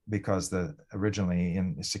because originally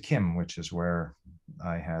in Sikkim, which is where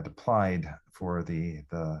I had applied for the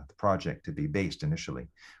project to be based initially,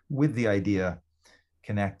 with the idea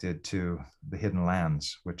connected to the hidden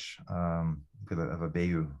lands, which of a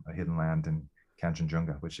Bayou, a hidden land in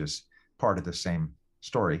Kanchenjunga, which is part of the same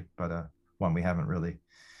story, but one we haven't really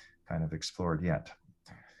kind of explored yet.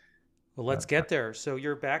 Well, let's get there. So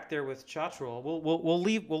you're back there with Chatrul.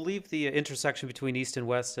 We'll leave the intersection between East and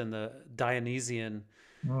West and the Dionysian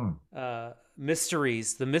mm,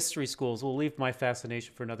 mysteries, the mystery schools. We'll leave my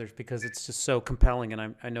fascination for another because it's just so compelling.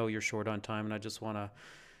 And I know you're short on time, and I just want to.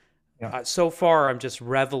 yeah. So far, I'm just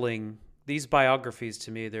reveling. These biographies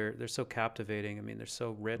to me, they're so captivating. I mean, they're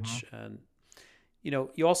so Mhm. rich, and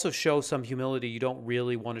you also show some humility. You don't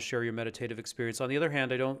really want to share your meditative experience. On the other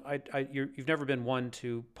hand, I don't. You've never been one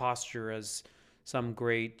to posture as some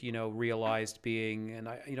great, realized being, and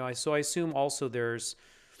so I assume also there is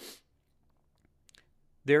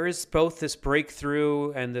both this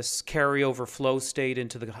breakthrough and this carryover flow state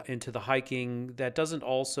into the hiking that doesn't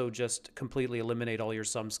also just completely eliminate all your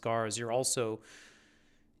samskaras.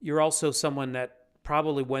 You're also someone that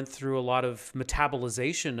probably went through a lot of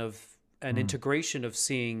metabolization of and Mm. integration of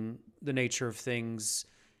seeing the nature of things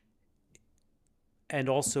and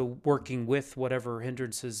also working with whatever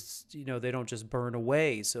hindrances, they don't just burn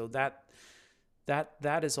away. So that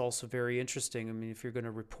is also very interesting. I mean, if you're going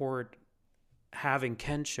to report having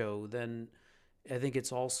kensho, then I think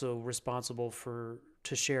it's also responsible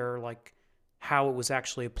to share like how it was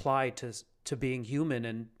actually applied to being human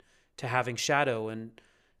and to having shadow and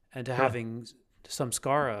to Sure. having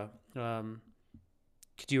samskara.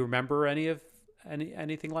 Do you remember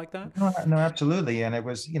anything like that? No, no, absolutely. And it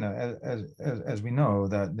was, as we know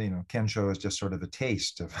that, Kensho is just sort of a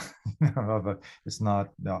taste of, of a, it's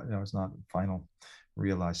not, no, it's not final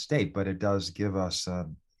realized state, but it does give us,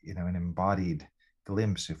 an embodied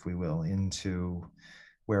glimpse, if we will, into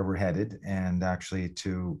where we're headed, and actually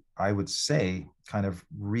to, I would say, kind of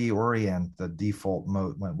reorient the default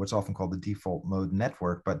mode, what's often called the default mode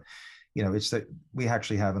network. But it's that we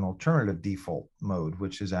actually have an alternative default mode,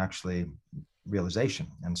 which is actually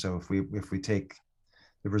realization. And so if we take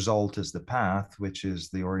the result as the path, which is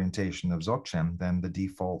the orientation of Dzogchen, then the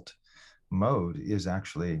default mode is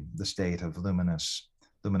actually the state of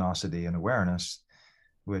luminosity and awareness,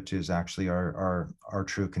 which is actually our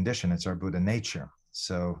true condition. It's our Buddha nature.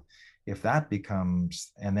 So if that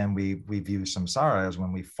becomes, and then we view samsara as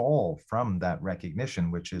when we fall from that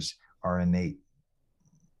recognition, which is our innate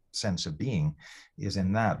sense of being, is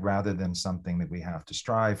in that, rather than something that we have to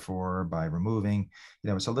strive for by removing.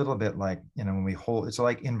 It's a little bit like, when we hold, it's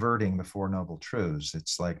like inverting the Four Noble Truths.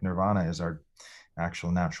 It's like nirvana is our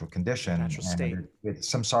actual natural condition, Natural and state.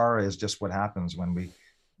 samsara is just what happens when we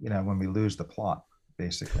lose the plot,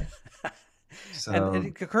 basically. And So,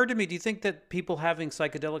 it occurred to me, do you think that people having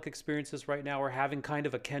psychedelic experiences right now are having kind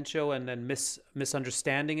of a kensho and then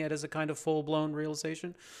misunderstanding it as a kind of full blown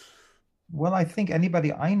realization? well, I think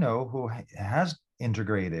anybody I know who has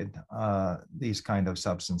integrated these kind of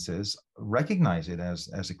substances recognize it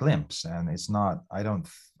as a glimpse, and it's not.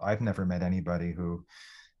 I've never met anybody who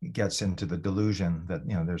gets into the delusion that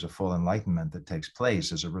there's a full enlightenment that takes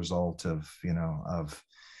place as a result of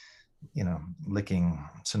licking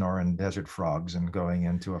Sonoran desert frogs and going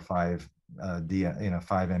into a 5-MeO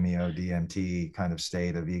DMT kind of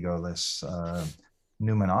state of egoless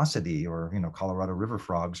numinosity, or Colorado river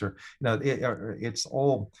frogs, or it's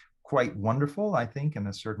all quite wonderful, I think, in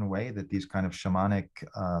a certain way, that these kind of shamanic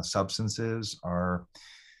substances are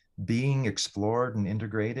being explored and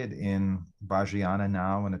integrated in Vajrayana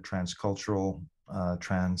now in a transcultural,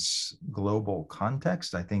 trans-global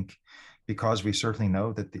context. I think because we certainly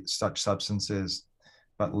know that such substances,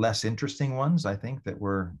 but less interesting ones, I think that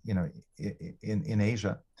we're, in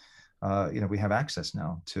Asia, we have access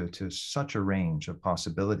now to such a range of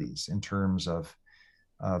possibilities in terms of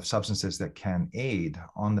substances that can aid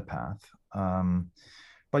on the path.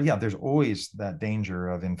 But yeah, there's always that danger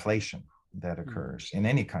of inflation that Mm. occurs in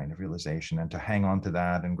any kind of realization, and to hang on to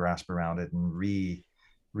that and grasp around it and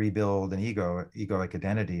rebuild an egoic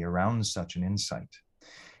identity around such an insight.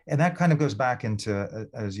 And that kind of goes back into,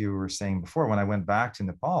 as you were saying before, when I went back to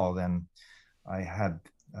Nepal, then I had,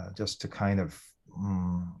 just to kind of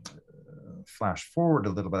flash forward a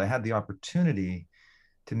little bit, I had the opportunity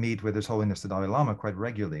to meet with His Holiness the Dalai Lama quite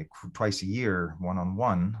regularly, twice a year,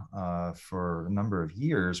 one-on-one, for a number of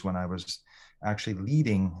years, when I was actually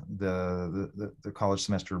leading the college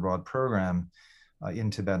semester abroad program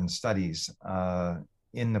in Tibetan studies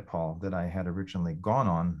in Nepal that I had originally gone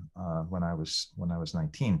on when I was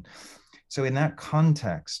 19. So in that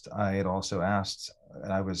context, I had also asked,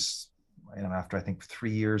 and I was, after I think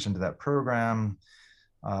 3 years into that program,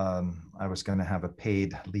 I was going to have a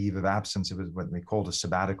paid leave of absence. It was what they called a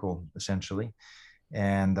sabbatical, essentially,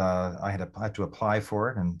 and I had to apply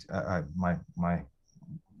for it. And my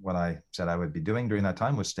what I said I would be doing during that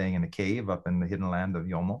time was staying in a cave up in the hidden land of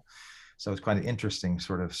Yomo. So it's quite interesting,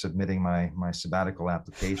 sort of submitting my sabbatical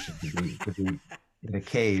application to be in a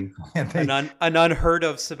cave. And An unheard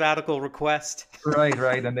of sabbatical request.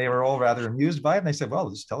 right. And they were all rather amused by it. And they said, well,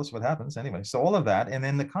 just tell us what happens anyway. So all of that. And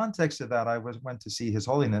in the context of that, went to see His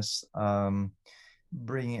Holiness,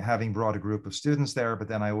 having brought a group of students there, but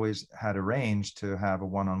then I always had arranged to have a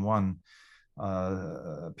one-on-one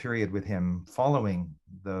period with him following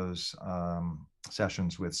those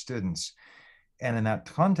sessions with students. And in that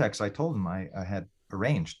context, I told him I had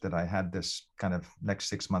arranged that I had this kind of next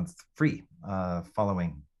 6 months free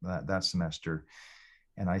following that semester.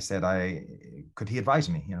 And I said, could he advise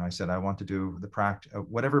me? I said, I want to do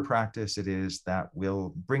whatever practice it is that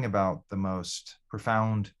will bring about the most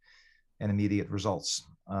profound and immediate results.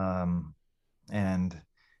 And it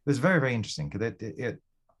was very, very interesting because it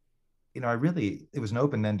was an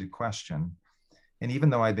open-ended question. And even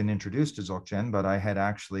though I'd been introduced to Dzogchen, but I had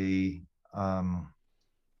actually, I'd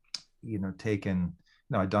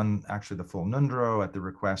done actually the full Nundro at the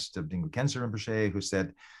request of Dinghu Khyentse Rinpoche, who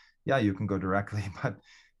said, yeah, you can go directly, but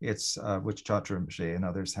it's which Chatra Rinpoche and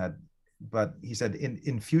others had. But he said,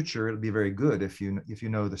 in future, it'll be very good if you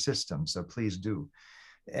know the system. So please do.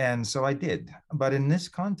 And so I did. But in this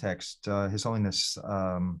context, His Holiness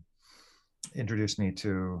introduced me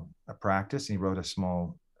to a practice. He wrote a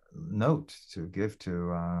small note to give to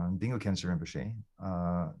Dinghu Khyentse Rinpoche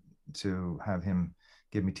to have him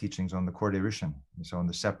give me teachings on the Korde Rishin, so on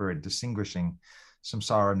the separate, distinguishing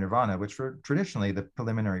samsara and nirvana, which were traditionally the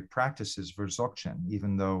preliminary practices for Dzogchen,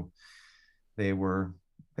 even though they're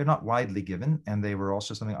not widely given, and they were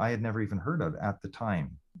also something I had never even heard of at the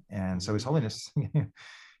time. And so His Holiness,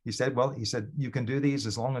 he said, you can do these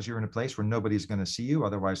as long as you're in a place where nobody's going to see you,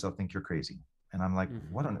 otherwise they'll think you're crazy. And I'm like,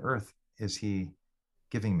 what on earth is he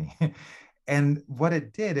giving me? And what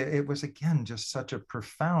it did, it was, again, just such a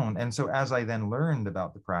profound. And so as I then learned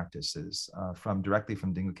about the practices directly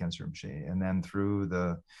from Dinghu Khyentse Rinpoche, and then through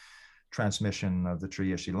the transmission of the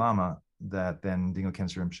Triyeshe Lama that then Dinghu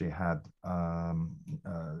Khyentse Rinpoche had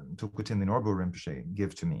Tulku Thindin Norbu Rinpoche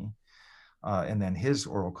give to me, and then his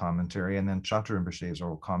oral commentary, and then Chatra Rinpoche's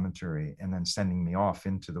oral commentary, and then sending me off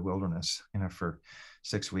into the wilderness, for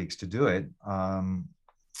 6 weeks to do it.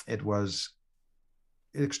 It was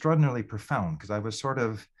extraordinarily profound because I was sort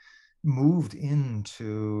of moved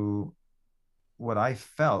into what I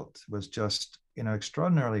felt was just,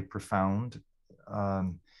 extraordinarily profound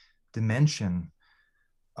dimension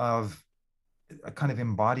of a kind of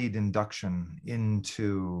embodied induction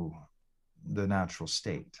into the natural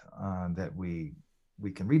state that we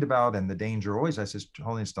can read about. And the danger always, as His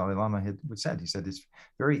Holiness Dalai Lama he said, it's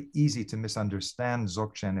very easy to misunderstand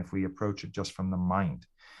Dzogchen if we approach it just from the mind.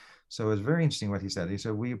 So it was very interesting what he said. He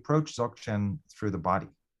said, we approach Dzogchen through the body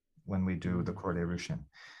when we do the Korde Rishin.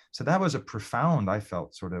 So that was a profound, I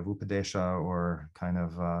felt, sort of upadesha or kind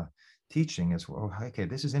of teaching as well. Okay,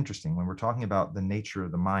 this is interesting. When we're talking about the nature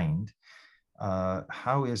of the mind,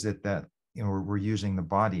 how is it that we're using the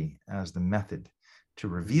body as the method to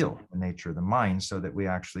reveal the nature of the mind, so that we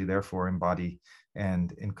actually therefore embody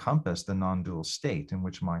and encompass the non-dual state in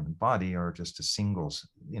which mind and body are just a single,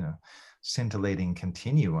 scintillating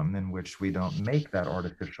continuum in which we don't make that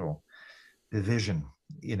artificial division,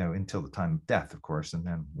 until the time of death, of course. And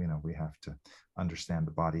then, we have to understand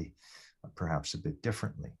the body perhaps a bit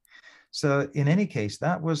differently. So in any case,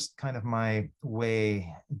 that was kind of my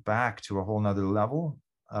way back to a whole nother level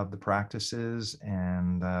of the practices.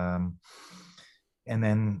 And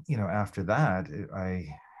then, after that, I,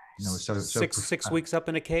 sort of six weeks up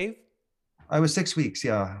in a cave. I was 6 weeks,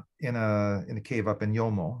 yeah, in a cave up in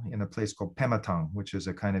Yomo, in a place called Pematang, which is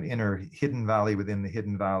a kind of inner hidden valley within the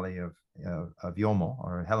hidden valley of Yomo,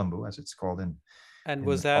 or Helambu, as it's called in. And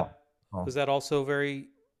was that also very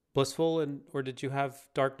blissful, or did you have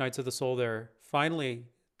dark nights of the soul there? Finally,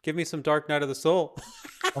 give me some dark night of the soul.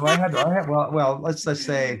 Well, I had well, let's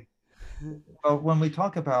say, well, when we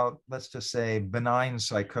talk about, let's just say, benign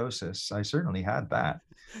psychosis, I certainly had that,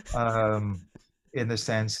 in the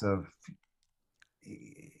sense of,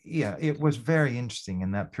 yeah, it was very interesting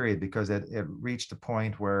in that period because it reached a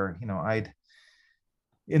point where, I'd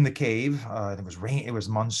in the cave, it was rain, it was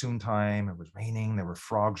monsoon time, it was raining, there were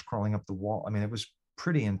frogs crawling up the wall. I mean, it was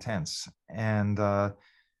pretty intense. And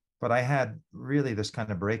but I had really this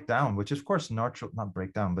kind of breakdown, which is, of course, not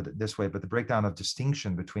breakdown, but this way, but the breakdown of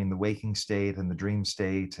distinction between the waking state and the dream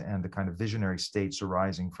state and the kind of visionary states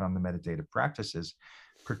arising from the meditative practices,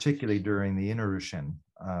 particularly during the inner Rushin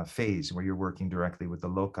phase, where you're working directly with the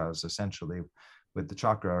lokas, essentially with the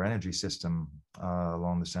chakra or energy system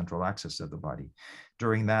along the central axis of the body.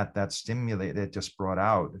 During that it just brought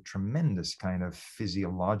out a tremendous kind of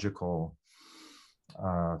physiological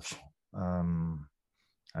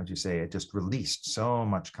how'd you say, it just released so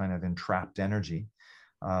much kind of entrapped energy,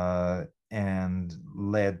 and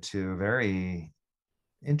led to very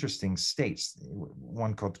interesting states.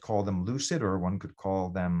 One could call them lucid, or one could call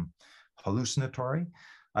them hallucinatory.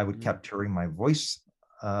 I would kept hearing my voice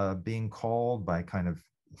being called by kind of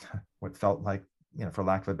what felt like, for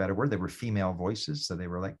lack of a better word, they were female voices. So they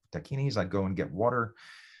were like dakinis. I'd go and get water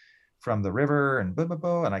from the river and blah, blah,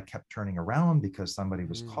 blah. And I kept turning around because somebody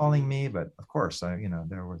was calling me. But of course,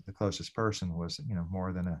 there was the closest person was,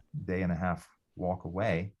 more than a day and a half walk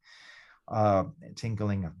away.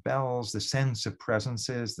 Tinkling of bells, the sense of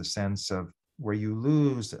presences, the sense of where you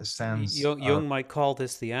lose a sense Jung might call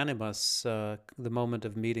this the animus, the moment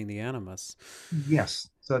of meeting the animus. Yes.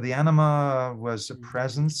 So the anima was a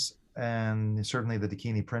presence, and certainly the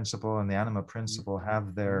Dakini principle and the anima principle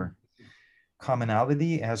have their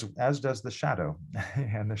commonality, as does the shadow.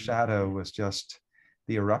 And the shadow was just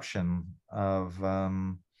the eruption of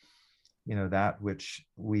that which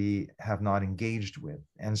we have not engaged with.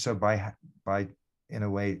 And so by in a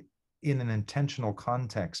way, in an intentional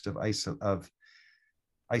context of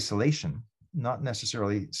isolation, not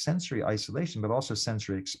necessarily sensory isolation, but also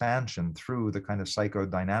sensory expansion through the kind of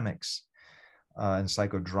psychodynamics and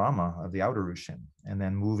psychodrama of the outer Rushin, and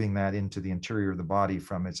then moving that into the interior of the body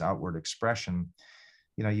from its outward expression,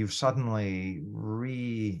 you've suddenly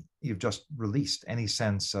you've just released any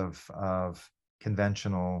sense of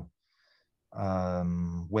conventional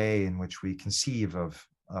way in which we conceive of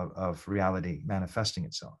reality manifesting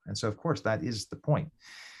itself. And so, of course, that is the point,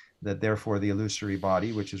 that therefore the illusory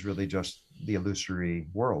body, which is really just the illusory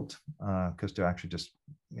world, because to actually just,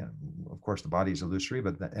 of course, the body is illusory,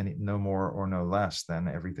 but no more or no less than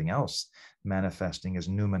everything else manifesting as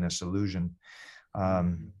numinous illusion,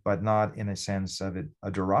 but not in a sense of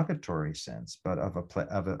a derogatory sense, but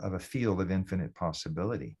of a field of infinite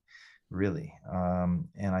possibility, really.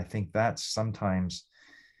 And I think that's sometimes,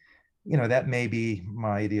 that may be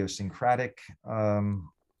my idiosyncratic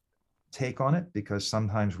take on it, because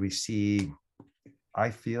sometimes we see, I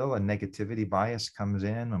feel, a negativity bias comes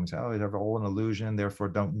in and we say, oh, it's all an illusion, therefore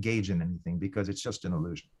don't engage in anything because it's just an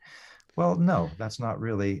illusion. Well, no, that's not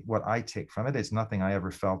really what I take from it. It's nothing I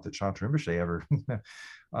ever felt that Chatur Rinpoche ever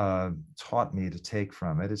taught me to take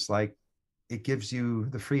from it. It's like, it gives you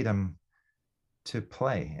the freedom to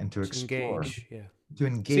play and to explore, engage, yeah. to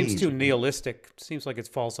engage. Seems too nihilistic. Seems like it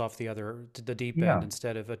falls off the deep end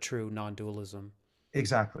instead of a true non-dualism.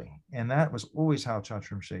 Exactly. And that was always how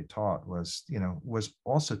Chatur Rinpoche taught, was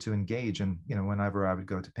also to engage. And, whenever I would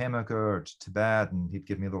go to Pamukka or to Tibet, and he'd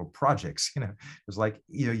give me little projects, it was like,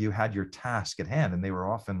 you had your task at hand, and they were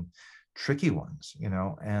often tricky ones,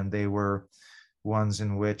 and they were ones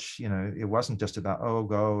in which, it wasn't just about, oh,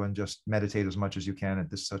 go and just meditate as much as you can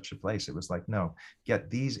at such a place. It was like, no, get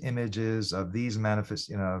these images of these of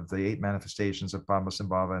the 8 manifestations of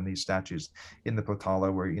Padmasambhava and these statues in the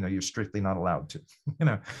Potala where, you're strictly not allowed to,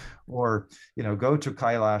 or, go to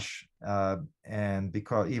Kailash, and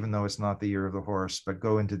because even though it's not the year of the horse, but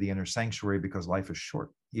go into the inner sanctuary because life is short,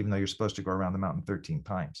 even though you're supposed to go around the mountain 13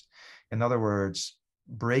 times. In other words,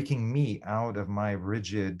 breaking me out of my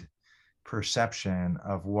rigid perception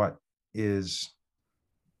of what is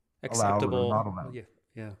acceptable allowed or not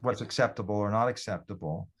allowed, what's acceptable or not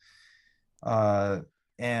acceptable,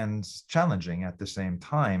 and challenging at the same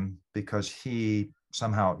time, because he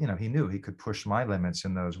somehow, he knew he could push my limits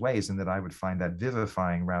in those ways, and that I would find that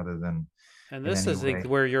vivifying rather than. And this is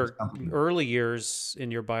where your early years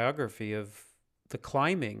in your biography of the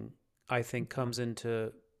climbing, I think, comes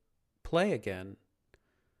into play again.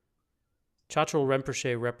 Chatrul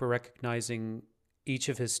Rinpoche, recognizing each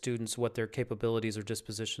of his students, what their capabilities or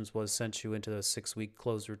dispositions was, sent you into a 6-week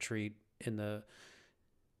closed retreat in the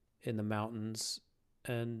mountains,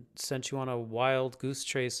 and sent you on a wild goose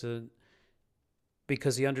chase,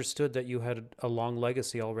 because he understood that you had a long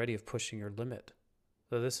legacy already of pushing your limit.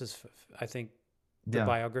 So this is, I think, the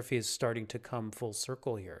biography is starting to come full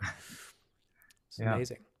circle here. It's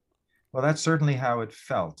amazing. Well, that's certainly how it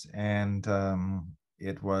felt, and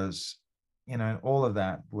it was. And all of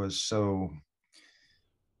that was so,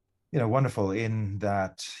 wonderful, in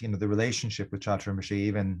that, the relationship with Chatur Rinpoche,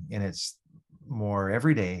 even in its more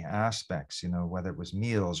everyday aspects, whether it was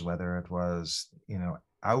meals, whether it was,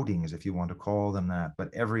 outings, if you want to call them that,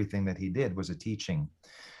 but everything that he did was a teaching.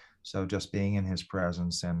 So just being in his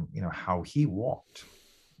presence, and, how he walked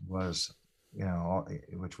was,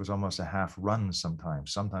 which was almost a half run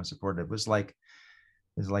sometimes supported. It was like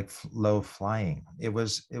low flying. It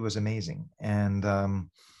was amazing. And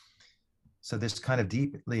so this kind of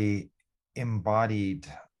deeply embodied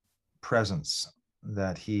presence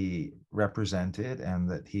that he represented and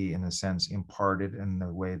that he, in a sense, imparted in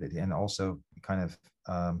the way that, and also kind of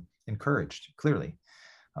encouraged clearly,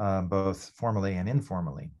 both formally and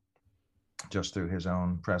informally, just through his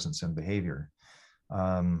own presence and behavior,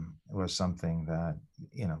 was something that,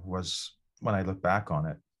 was, when I look back on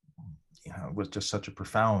it, was just such a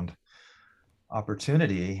profound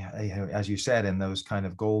opportunity, as you said, in those kind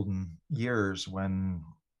of golden years when,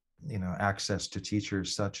 access to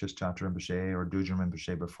teachers such as Chatur Rinpoche or Dujin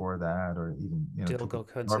Rinpoche before that, or even, Dilgo Norbu,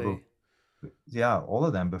 Khyentse. yeah, all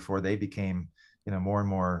of them before they became, more and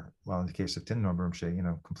more, well, in the case of Tin Norbu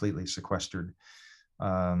Rinpoche, completely sequestered,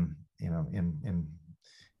 in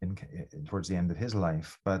towards the end of his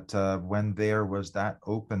life. But when there was that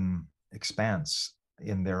open expanse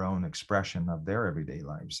in their own expression of their everyday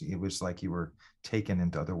lives, it was like you were taken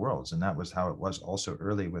into other worlds. And that was how it was also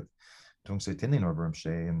early with Tongse Tinli Norbu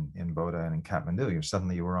Rinpoche in Boda and in Kathmandu.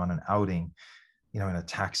 Suddenly you were on an outing, in a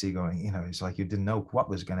taxi going, it's like you didn't know what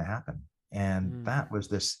was going to happen. And that was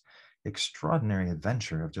this extraordinary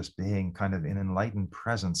adventure of just being kind of in enlightened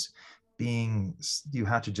presence, you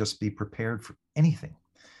had to just be prepared for anything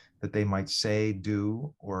that they might say,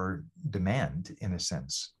 do, or demand, in a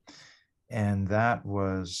sense. And that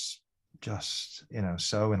was just,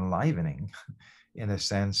 so enlivening in a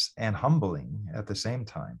sense, and humbling at the same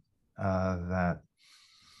time, that,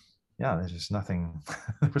 yeah, there's just nothing,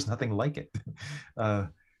 there was nothing like it.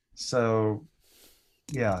 So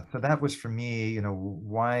yeah, so that was for me,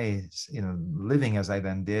 why, living as I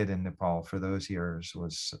then did in Nepal for those years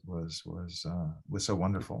was so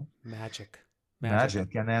wonderful. Magic.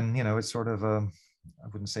 And then, it's sort of I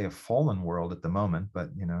wouldn't say a fallen world at the moment, but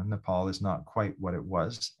Nepal is not quite what it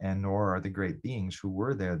was, and nor are the great beings who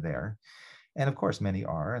were there. And of course, many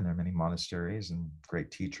are, and there are many monasteries and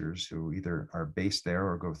great teachers who either are based there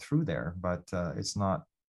or go through there, but it's not,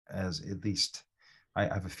 as at least I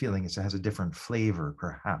have a feeling, it has a different flavor,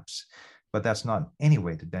 perhaps. But that's not any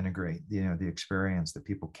way to denigrate, the experience that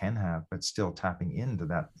people can have, but still tapping into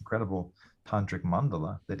that incredible tantric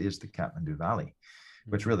mandala that is the Kathmandu Valley,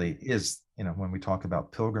 which really is, when we talk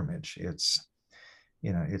about pilgrimage, it's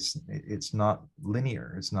not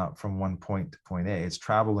linear. It's not from one point to point A. It's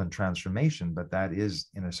travel and transformation, but that is,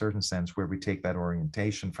 in a certain sense, where we take that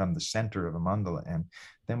orientation from the center of a mandala, and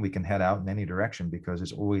then we can head out in any direction, because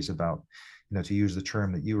it's always about, to use the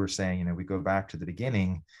term that you were saying, we go back to the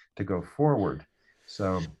beginning to go forward.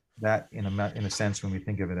 So that, in a sense, when we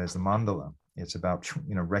think of it as the mandala, it's about,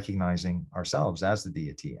 recognizing ourselves as the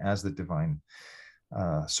deity, as the divine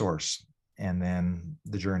source. And then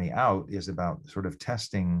the journey out is about sort of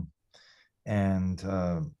testing and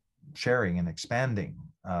sharing and expanding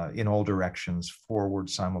in all directions forward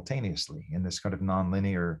simultaneously in this kind of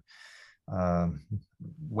nonlinear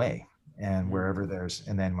way. And wherever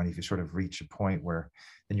and then when you sort of reach a point where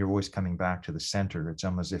then you're always coming back to the center, it's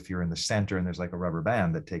almost as if you're in the center and there's like a rubber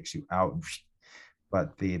band that takes you out,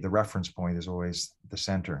 but the reference point is always the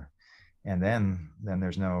center. And then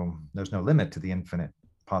there's no limit to the infinite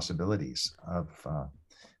possibilities of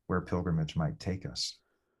where pilgrimage might take us.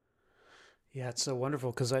 Yeah, it's so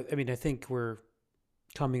wonderful, because I think we're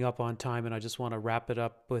coming up on time, and I just want to wrap it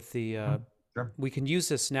up with the Sure. we can use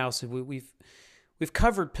this now. So we've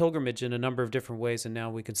covered pilgrimage in a number of different ways, and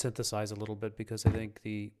now we can synthesize a little bit, because I think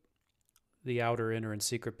the outer, inner, and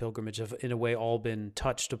secret pilgrimage have, in a way, all been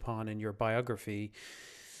touched upon in your biography.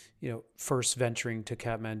 First venturing to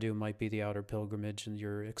Kathmandu might be the outer pilgrimage, and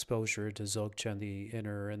your exposure to Dzogchen, the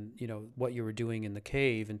inner, and what you were doing in the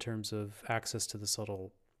cave in terms of access to the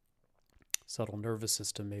subtle nervous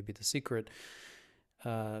system, maybe the secret.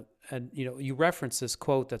 And you reference this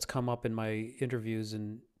quote that's come up in my interviews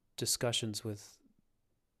and discussions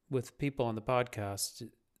with people on the podcast.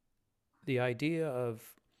 The idea of,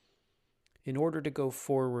 in order to go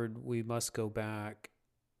forward, we must go back.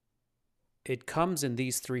 It comes in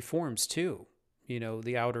these three forms too,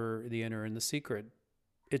 the outer, the inner, and the secret.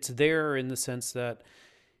 It's there in the sense that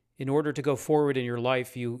in order to go forward in your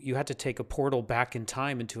life, you had to take a portal back in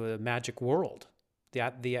time into a magic world.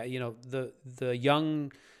 The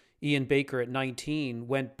young Ian Baker at 19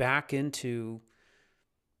 went back into,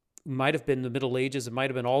 might have been the Middle Ages, it might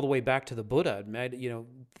have been all the way back to the Buddha.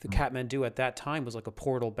 The Kathmandu at that time was like a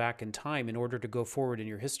portal back in time. In order to go forward in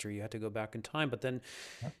your history, you had to go back in time. But then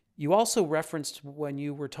you also referenced, when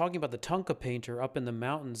you were talking about the Thangka painter up in the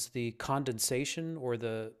mountains, the condensation, or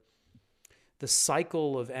the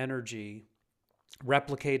cycle of energy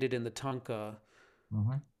replicated in the Thangka,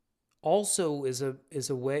 also is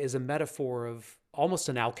a metaphor of almost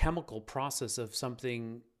an alchemical process of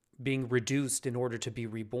something being reduced in order to be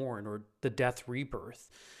reborn, or the death rebirth.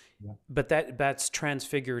 Yeah. but that's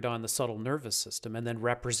transfigured on the subtle nervous system and then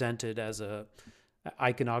represented as a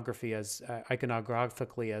iconography as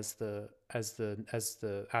iconographically as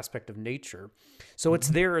the aspect of nature. So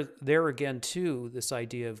it's Mhm. there again too, this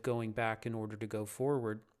idea of going back in order to go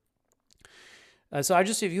forward. So I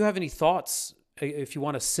just, if you have any thoughts, if you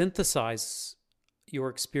want to synthesize your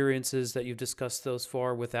experiences that you've discussed those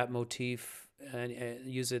far with that motif, and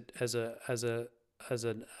use it as a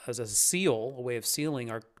seal, a way of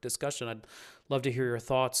sealing our discussion, I'd love to hear your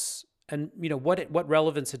thoughts, and what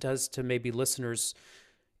relevance it does to maybe listeners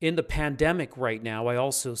in the pandemic right now. I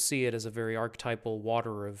also see it as a very archetypal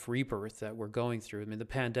water of rebirth that we're going through. I mean, the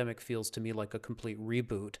pandemic feels to me like a complete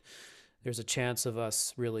reboot. There's a chance of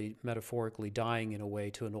us really metaphorically dying in a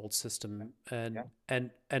way to an old system, Yeah.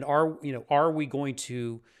 and are we going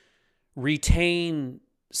to retain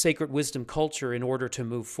sacred wisdom culture in order to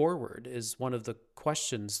move forward, is one of the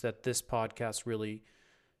questions that this podcast really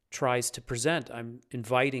tries to present. I'm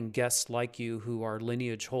inviting guests like you who are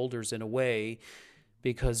lineage holders in a way,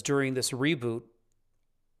 because during this reboot,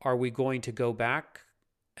 are we going to go back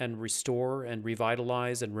and restore and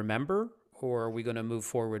revitalize and remember, or are we going to move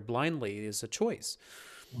forward blindly? Is a choice.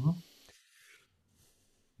 Mhm.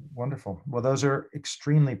 Wonderful. Well, those are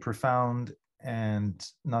extremely profound and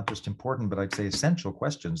not just important, but I'd say essential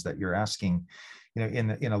questions that you're asking,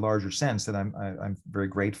 in a larger sense. That I'm very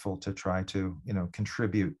grateful to try to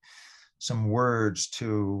contribute some words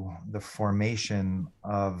to the formation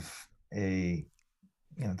of a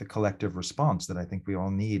the collective response that I think we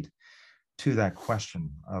all need to that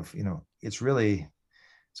question of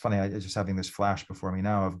it's funny, I just having this flash before me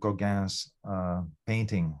now of Gauguin's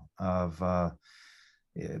painting of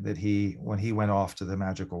that when he went off to the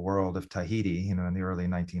magical world of Tahiti, in the early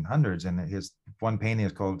 1900s, and his one painting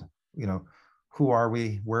is called, who are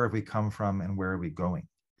we, where have we come from, and where are we going?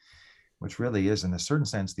 Which really is, in a certain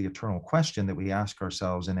sense, the eternal question that we ask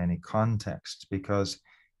ourselves in any context. Because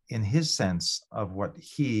in his sense of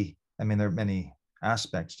there are many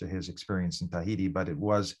aspects to his experience in Tahiti, but it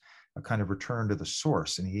was a kind of return to the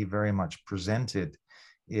source. And he very much presented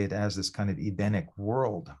it as this kind of Edenic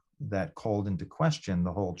world that called into question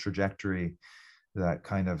the whole trajectory that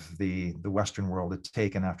kind of the Western world had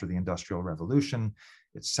taken after the Industrial Revolution,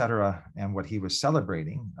 etc. And what he was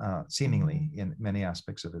celebrating, seemingly in many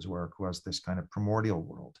aspects of his work, was this kind of primordial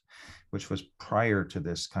world, which was prior to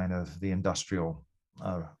this kind of the industrial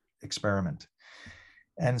experiment.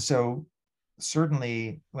 And so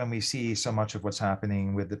certainly when we see so much of what's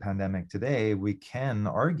happening with the pandemic today, we can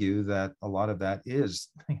argue that a lot of that is,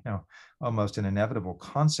 almost an inevitable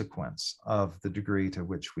consequence of the degree to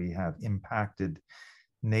which we have impacted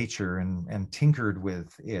nature and tinkered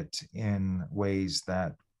with it in ways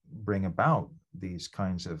that bring about these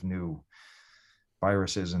kinds of new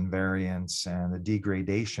viruses and variants and the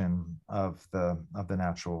degradation of the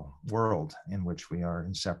natural world in which we are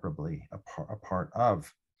inseparably a part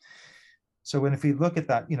of. So if we look at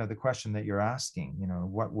that, the question that you're asking,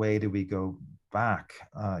 what way do we go back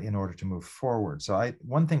in order to move forward? So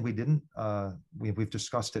one thing we didn't, we've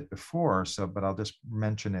discussed it before, but I'll just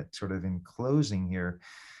mention it sort of in closing here,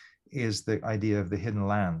 is the idea of the hidden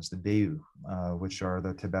lands, the Deu, which are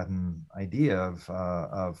the Tibetan idea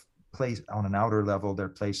of place on an outer level. They're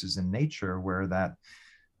places in nature where that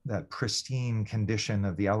pristine condition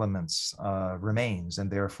of the elements remains, and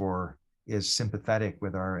therefore is sympathetic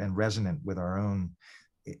with and resonant with our own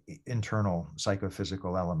internal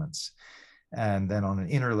psychophysical elements. And then on an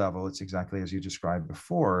inner level, it's exactly as you described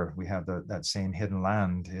before. We have that same hidden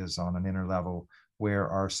land is on an inner level where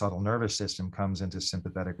our subtle nervous system comes into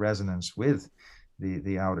sympathetic resonance with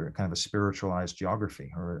the outer, kind of a spiritualized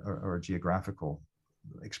geography or a geographical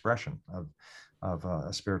expression of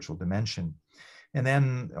a spiritual dimension. And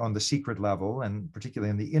then on the secret level, and particularly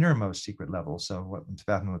in the innermost secret level, so what in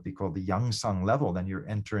Tibetan would be called the Yangsang level, then you're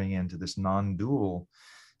entering into this non-dual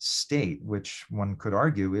state, which one could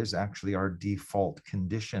argue is actually our default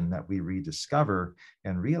condition that we rediscover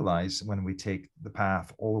and realize when we take the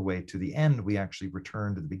path all the way to the end. We actually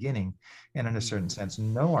return to the beginning and in a certain sense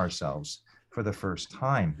know ourselves for the first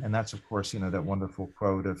time. And that's, of course, that wonderful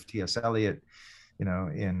quote of T.S. Eliot, in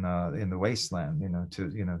the wasteland,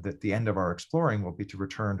 that the end of our exploring will be to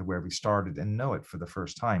return to where we started and know it for the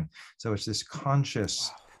first time. So it's this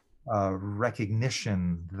conscious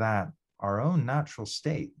recognition that our own natural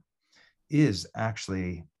state is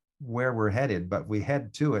actually where we're headed, but we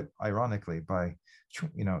head to it, ironically, by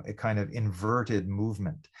a kind of inverted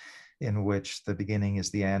movement in which the beginning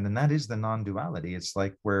is the end, and that is the non-duality. It's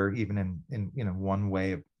like where even in one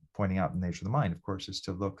way of pointing out the nature of the mind, of course, is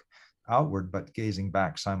to look outward but gazing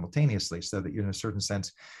back simultaneously, so that in a certain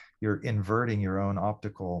sense you're inverting your own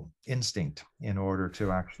optical instinct in order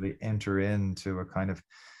to actually enter into a kind of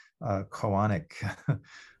koanic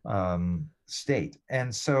state.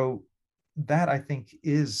 And so that, I think,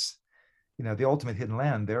 is, the ultimate hidden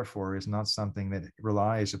land, therefore, is not something that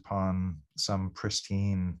relies upon some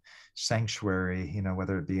pristine sanctuary,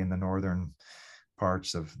 whether it be in the northern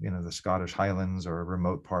parts of the Scottish Highlands or a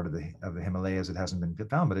remote part of the Himalayas. It hasn't been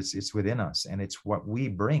found, but it's within us, and it's what we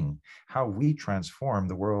bring, how we transform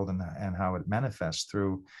the world, and how it manifests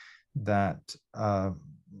through that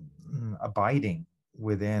abiding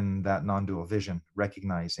within that non-dual vision,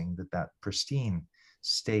 recognizing that pristine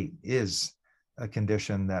state is a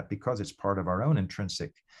condition that, because it's part of our own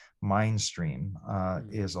intrinsic mind stream,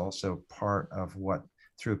 is also part of what,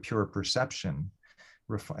 through pure perception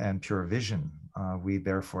and pure vision, we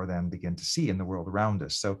therefore then begin to see in the world around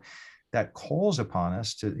us. So that calls upon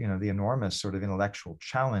us to, the enormous sort of intellectual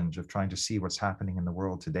challenge of trying to see what's happening in the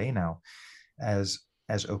world today now as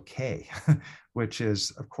okay, which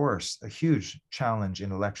is, of course, a huge challenge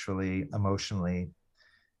intellectually, emotionally,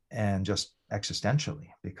 and just existentially,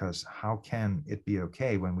 because how can it be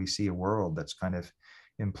okay when we see a world that's kind of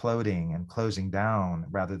imploding and closing down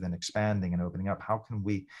rather than expanding and opening up? How can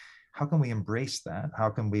we embrace that? How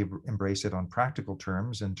can we embrace it on practical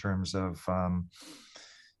terms, in terms of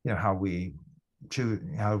how we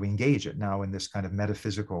engage it now in this kind of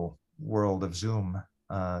metaphysical world of Zoom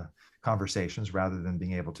conversations, rather than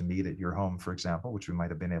being able to meet at your home, for example, which we might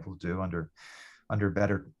have been able to do under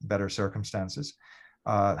better circumstances.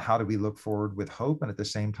 How do we look forward with hope, and at the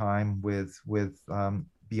same time with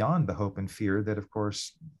beyond the hope and fear that, of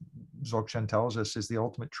course, Dzogchen tells us is the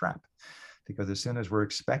ultimate trap? Because as soon as we're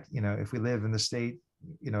if we live in the state,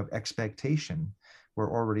 of expectation,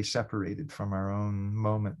 we're already separated from our own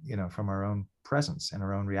moment, from our own presence and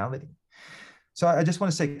our own reality. So I just want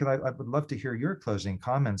to say, because I would love to hear your closing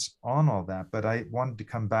comments on all that, but I wanted to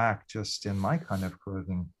come back just in my kind of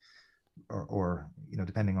closing, or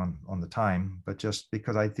depending on the time, but just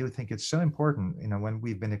because I do think it's so important, when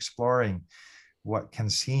we've been exploring what can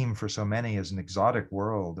seem for so many as an exotic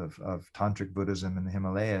world of tantric Buddhism in the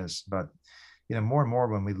Himalayas, but more and more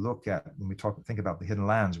when we think about the hidden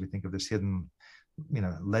lands, we think of this hidden,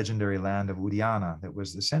 legendary land of Uddiyana that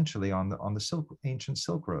was essentially on the ancient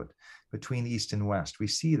Silk Road between East and West. We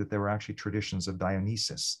see that there were actually traditions of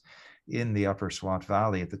Dionysus in the Upper Swat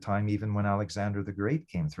Valley at the time, even when Alexander the Great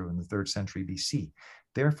came through in the 3rd century BC.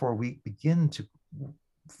 Therefore, we begin to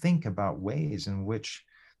think about ways in which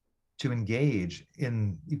to engage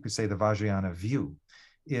in, you could say, the Vajrayana view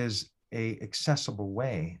is a accessible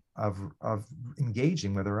way of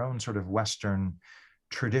engaging with our own sort of Western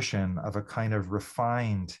tradition of a kind of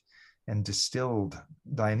refined and distilled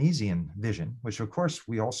Dionysian vision, which of course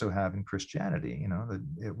we also have in Christianity.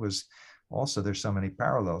 It was also, there's so many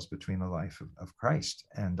parallels between the life of Christ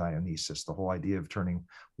and Dionysus, the whole idea of turning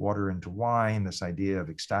water into wine, this idea of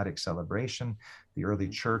ecstatic celebration, the early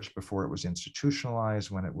church before it was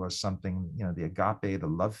institutionalized, when it was something, the agape, the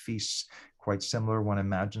love feasts, quite similar, one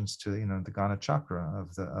imagines, to, the Gana Chakra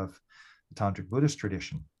of the Tantric Buddhist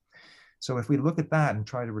tradition. So if we look at that and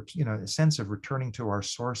try to, a sense of returning to our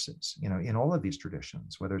sources, in all of these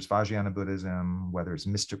traditions, whether it's Vajrayana Buddhism, whether it's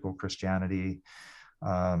mystical Christianity,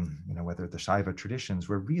 whether the Shaiva traditions,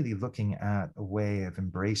 we're really looking at a way of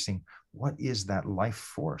embracing what is that life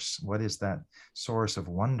force, what is that source of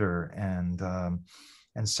wonder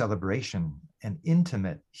and celebration and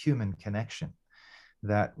intimate human connection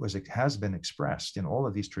that has been expressed in all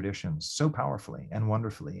of these traditions so powerfully and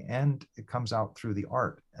wonderfully, and it comes out through the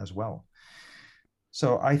art as well.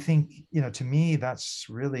 So I think, to me, that's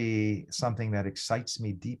really something that excites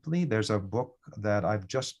me deeply. There's a book that I've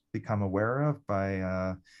just become aware of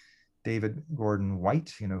by David Gordon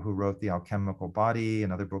White, who wrote The Alchemical Body,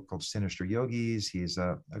 another book called Sinister Yogis. He's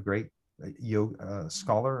a great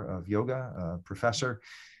scholar of yoga, professor,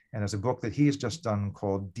 and there's a book that he's just done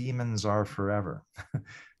called Demons Are Forever,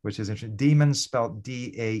 which is interesting. Demons spelled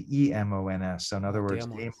Daemons. So in other words,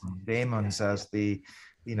 daemons as the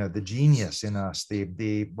genius in us,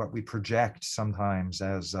 the what we project sometimes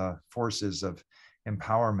as forces of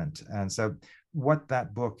empowerment. And so what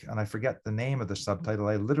that book, and I forget the name of the subtitle,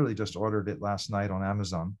 I literally just ordered it last night on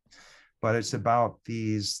Amazon, but it's about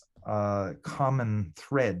these common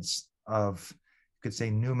threads of, you could say,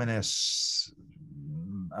 numinous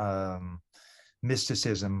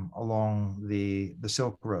mysticism along the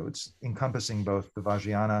Silk Roads, encompassing both the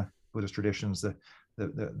Vajrayana Buddhist traditions, the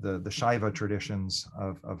Shaiva traditions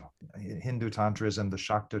of Hindu Tantrism, the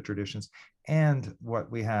Shakta traditions, and what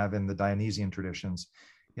we have in the Dionysian traditions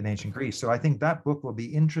in ancient Greece. So I think that book will be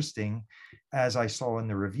interesting. As I saw in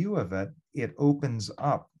the review of it, it opens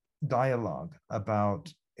up dialogue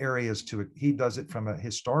about areas he does it from a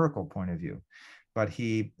historical point of view, but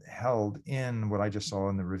he held in what I just saw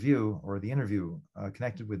in the review or the interview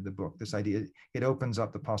connected with the book, this idea, it opens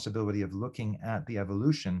up the possibility of looking at the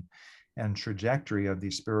evolution and trajectory of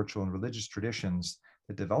these spiritual and religious traditions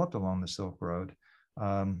that developed along the Silk Road,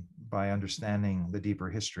 by understanding the deeper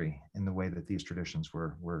history in the way that these traditions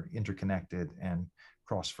were interconnected and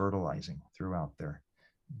cross-fertilizing throughout their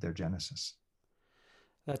genesis.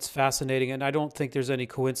 That's fascinating, and I don't think there's any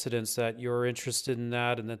coincidence that you're interested in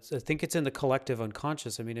that, and I think it's in the collective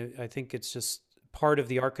unconscious. I mean, I think it's just part of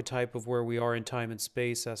the archetype of where we are in time and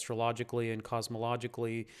space, astrologically and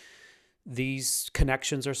cosmologically. These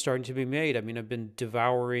connections are starting to be made. I mean, I've been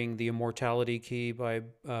devouring The Immortality Key by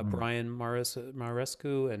Brian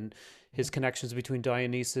Marescu and his connections between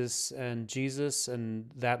Dionysus and Jesus,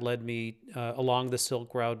 and that led me along the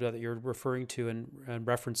Silk Road that you're referring to and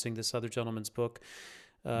referencing this other gentleman's book.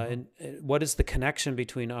 And what is the connection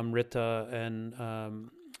between Amrita and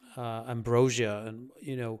Ambrosia?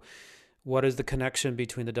 And, what is the connection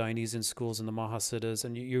between the Dionysian schools and the Mahasiddhas?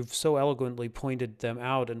 And you've so eloquently pointed them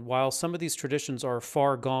out. And while some of these traditions are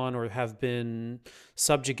far gone or have been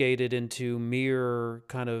subjugated into mere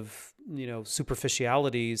kind of,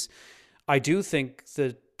 superficialities, I do think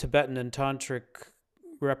the Tibetan and Tantric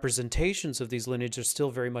representations of these lineages are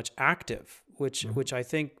still very much active, which I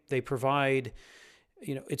think they provide.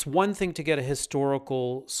 It's one thing to get a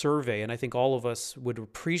historical survey, and I think all of us would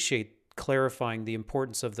appreciate clarifying the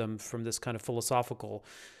importance of them from this kind of philosophical.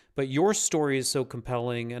 But your story is so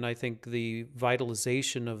compelling, and I think the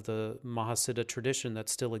vitalization of the Mahasiddha tradition that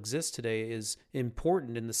still exists today is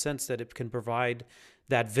important in the sense that it can provide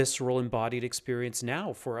that visceral embodied experience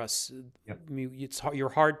now for us. Yep. I mean, you're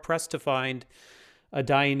hard pressed to find a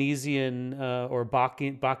Dionysian or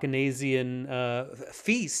Bacchanasian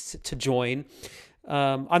feast to join.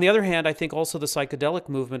 On the other hand, I think also the psychedelic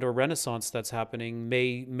movement or renaissance that's happening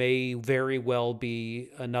may very well be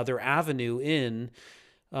another avenue in.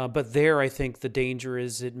 But there, I think the danger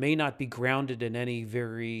is it may not be grounded in any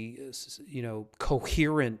very,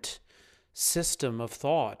 coherent system of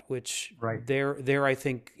thought, which Right. there I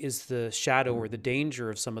think is the shadow or the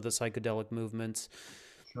danger of some of the psychedelic movements.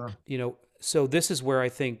 Sure. So this is where I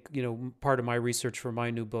think, part of my research for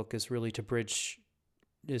my new book is really to bridge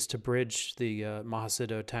the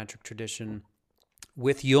Mahasiddha tantric tradition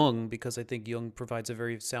with Jung, because I think Jung provides a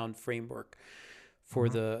very sound framework for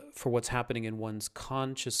what's happening in one's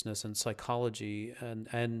consciousness and psychology,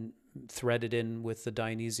 and threaded in with the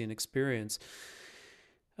Dionysian experience.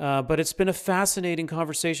 But it's been a fascinating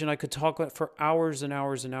conversation. I could talk for hours and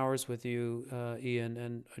hours and hours with you, Ian,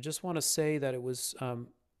 and I just want to say that it was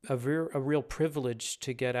a real privilege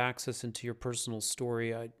to get access into your personal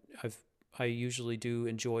story. I usually do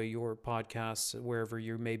enjoy your podcasts wherever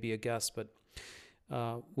you may be a guest, but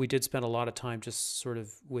we did spend a lot of time just sort of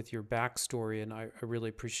with your backstory, and I really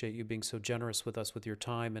appreciate you being so generous with us with your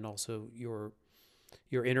time and also your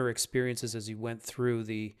inner experiences as you went through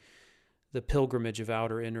the pilgrimage of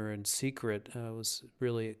outer, inner, and secret. Was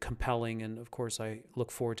really compelling, and of course I look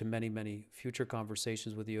forward to many, many future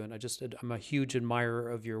conversations with you. And I'm a huge admirer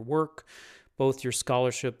of your work, both your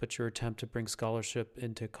scholarship, but your attempt to bring scholarship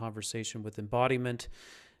into conversation with embodiment,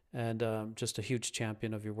 and just a huge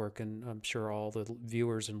champion of your work. And I'm sure all the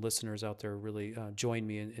viewers and listeners out there really join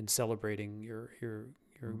me in celebrating your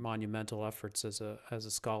monumental efforts as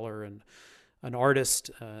a scholar and an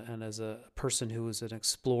artist, and as a person who is an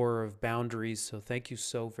explorer of boundaries. So thank you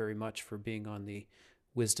so very much for being on the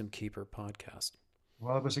Wisdom Keeper podcast.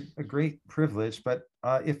 Well, it was a great privilege, but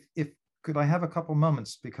if could I have a couple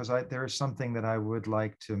moments, because there is something that I would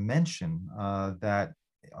like to mention that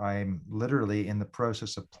I'm literally in the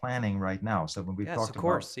process of planning right now. So when we talked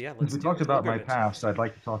about my past, I'd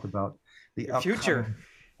like to talk about the future.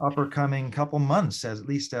 upcoming couple months, at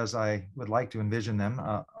least as I would like to envision them,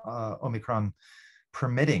 Omicron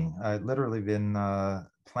permitting. I've literally been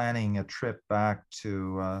planning a trip back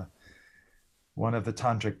to one of the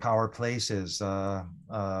tantric power places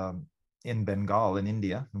in Bengal, in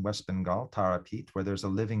India, in West Bengal, Tarapeet, where there's a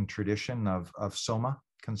living tradition of soma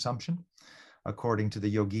consumption, according to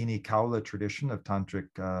the Yogini Kaula tradition of tantric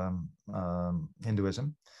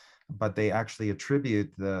Hinduism. But they actually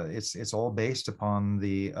attribute it's all based upon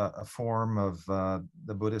the a form of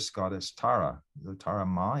the Buddhist goddess Tara, the Tara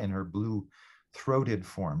Ma in her blue-throated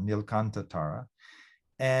form, Nilkanta Tara.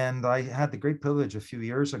 And I had the great privilege a few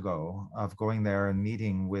years ago of going there and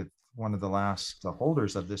meeting with one of the last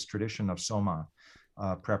holders of this tradition of soma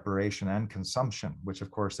preparation and consumption, which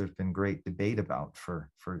of course there's been great debate about for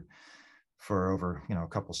for over a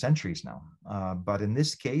couple centuries now. But in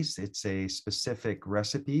this case, it's a specific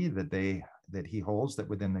recipe that he holds that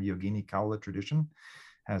within the Yogini Kaula tradition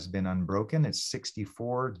has been unbroken. It's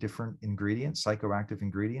 64 different ingredients, psychoactive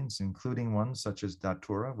ingredients, including ones such as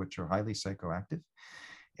datura, which are highly psychoactive.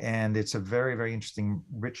 And it's a very, very interesting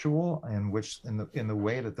ritual in which, in the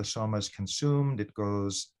way that the soma is consumed, it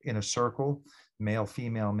goes in a circle, male,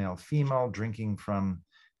 female, drinking from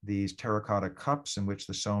these terracotta cups in which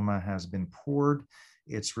the soma has been poured.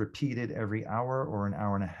 It's repeated every hour or an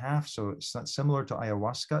hour and a half. So it's not similar to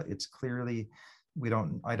ayahuasca. It's clearly,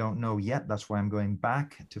 I don't know yet. That's why I'm going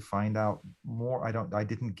back to find out more. I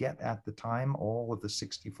didn't get at the time all of the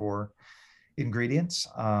 64 ingredients,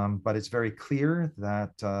 but it's very clear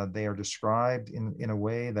that they are described in a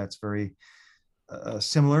way that's very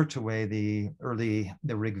similar to the way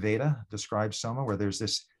the Rig Veda describes soma, where there's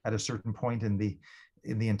this, at a certain point in the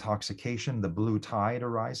intoxication, the blue tide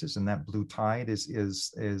arises, and that blue tide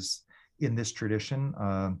is in this tradition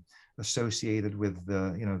associated with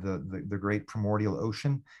the great primordial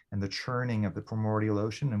ocean and the churning of the primordial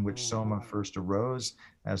ocean in which soma first arose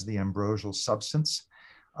as the ambrosial substance.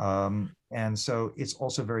 And so it's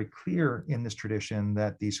also very clear in this tradition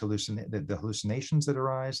that the hallucinations that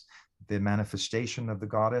arise, the manifestation of the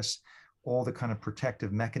goddess, all the kind of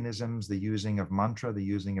protective mechanisms, the using of mantra, the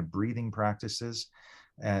using of breathing practices,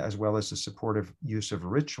 as well as the supportive use of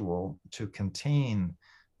ritual to contain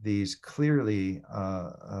these clearly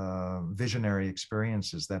visionary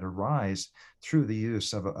experiences that arise through the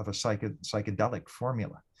use of a psychedelic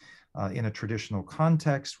formula. In a traditional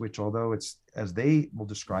context, which, although it's, as they will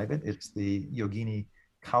describe it, it's the Yogini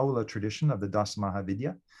Kaula tradition of the Das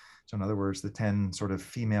Mahavidya. So in other words, the 10 sort of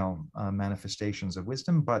female manifestations of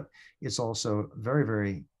wisdom, but it's also very,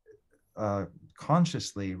 very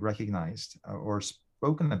consciously recognized or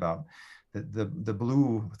spoken about that the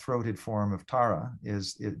blue-throated form of Tara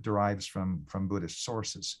it derives from Buddhist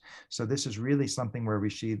sources. So this is really something where we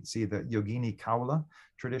see the Yogini Kaula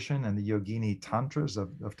tradition and the Yogini Tantras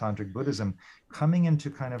of Tantric Buddhism coming into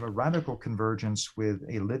kind of a radical convergence with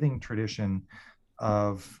a living tradition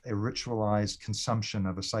of a ritualized consumption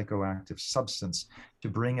of a psychoactive substance to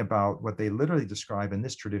bring about what they literally describe in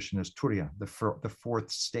this tradition as Turiya, the fourth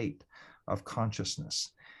state of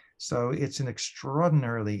consciousness. So it's an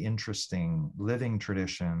extraordinarily interesting living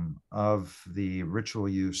tradition of the ritual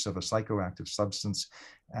use of a psychoactive substance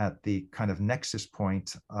at the kind of nexus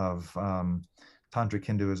point of Tantric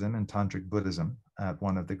Hinduism and Tantric Buddhism, at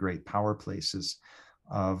one of the great power places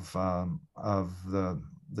of the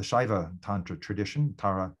Shaiva Tantra tradition,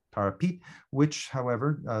 Tarapit, which,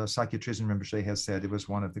 however, Sakya Trizin Rinpoche has said it was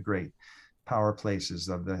one of the great power places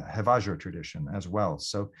of the Hevajra tradition as well.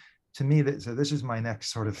 So to me, so this is my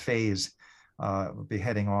next sort of phase. We'll be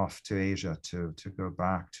heading off to Asia to go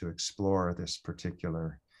back to explore this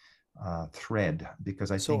particular thread,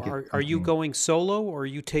 because I think. So are you going solo, or are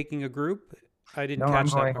you taking a group? I didn't No,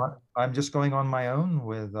 catch that. I'm just going on my own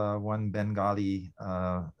with one Bengali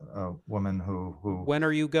woman who. When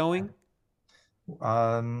are you going?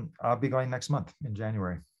 I'll be going next month in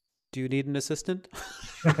January. Do you need an assistant?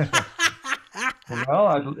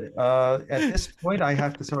 Well, at this point, I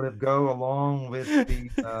have to sort of go along with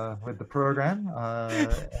the program.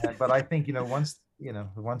 But I think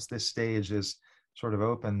once this stage is sort of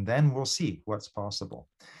open, then we'll see what's possible.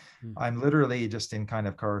 I'm literally just in kind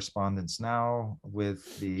of correspondence now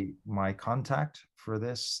with my contact for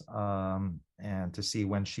this, and to see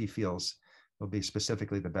when she feels will be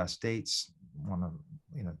specifically the best dates,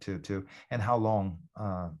 and how long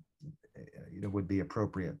would be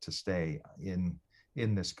appropriate to stay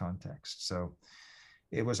in this context. So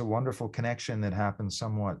it was a wonderful connection that happened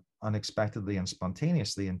somewhat unexpectedly and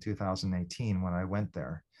spontaneously in 2018 when I went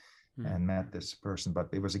there and met this person. But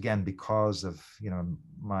it was, again, because of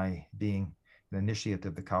my being an initiate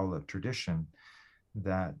of the Kaula tradition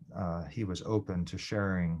that he was open to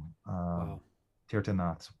sharing.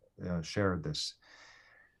 Tirthanath shared this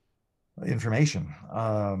information.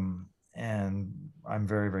 And I'm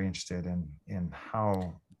very, very interested in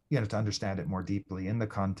how, to understand it more deeply in the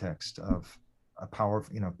context of a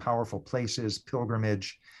powerful places,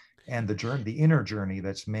 pilgrimage, and the inner journey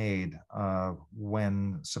that's made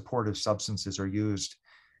when supportive substances are used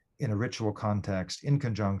in a ritual context in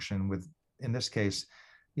conjunction with, in this case,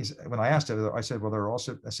 when I asked him, I said, well,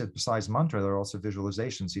 besides mantra, there are also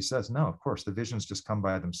visualizations. He says, no, of course, the visions just come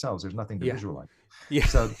by themselves. There's nothing to visualize. Yeah.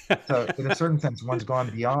 So in a certain sense, one's gone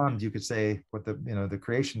beyond, you could say, what the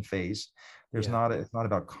creation phase. It's not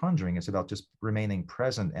about conjuring. It's about just remaining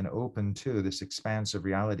present and open to this expansive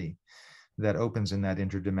reality that opens in that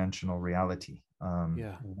interdimensional reality.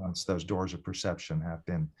 Once those doors of perception have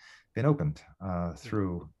been been opened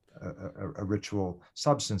through a ritual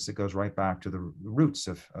substance that goes right back to the roots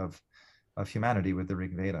of humanity with the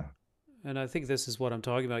Rig Veda. And I think this is what I'm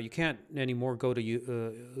talking about. You can't anymore go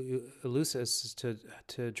to Elixirs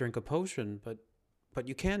to drink a potion, but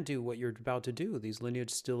you can do what you're about to do. These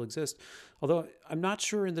lineages still exist. Although I'm not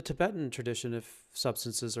sure in the Tibetan tradition if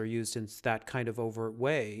substances are used in that kind of overt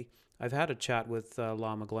way. I've had a chat with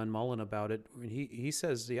Lama Glenn Mullen about it. He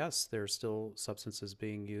says, yes, there are still substances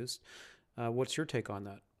being used. What's your take on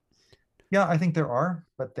that? Yeah, I think there are,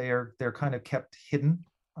 but they're kind of kept hidden.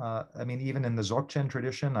 I mean, even in the Dzogchen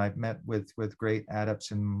tradition, I've met with great adepts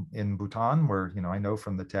in Bhutan, where I know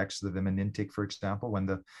from the text of the Vimanintik, for example, when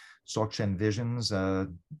the Dzogchen visions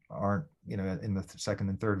aren't in the second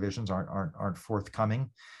and third visions aren't forthcoming.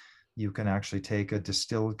 You can actually take a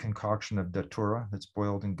distilled concoction of datura that's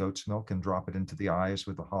boiled in goat's milk and drop it into the eyes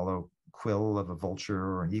with the hollow quill of a vulture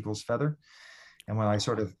or an eagle's feather. And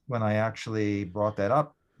when I actually brought that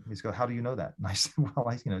up, he's go, how do you know that? And I said, well,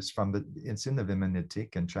 it's in the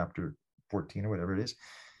Vimanintik in chapter 14 or whatever it is.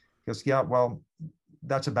 He goes, yeah, well,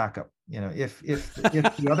 that's a backup. If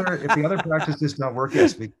the other practices don't work,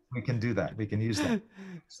 yes, we can do that. We can use that.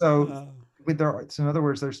 So in other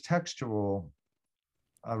words, there's textual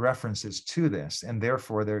references to this, and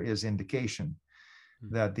therefore there is indication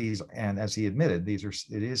that these, and as he admitted,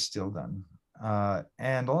 it is still done.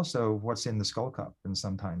 And also what's in the skull cup, and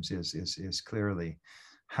sometimes is clearly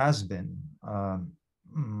has been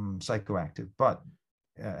psychoactive, but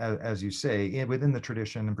as you say, within the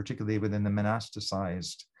tradition, and particularly within the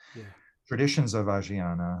monasticized traditions of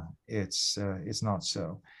Vajrayana, it's not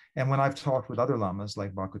so. And when I've talked with other lamas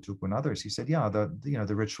like Bhakatupu and others, he said, yeah,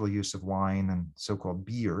 the ritual use of wine and so-called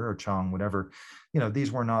beer or chang, whatever,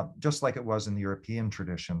 these were not just like it was in the European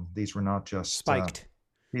tradition. These were not just spiked.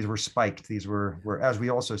 These were spiked. These were, as we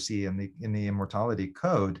also see in the immortality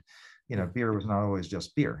code, beer was not always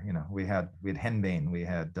just beer. We had henbane, we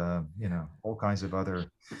had all kinds of other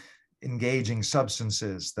engaging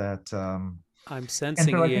substances that. I'm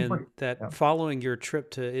sensing, Ian, that following your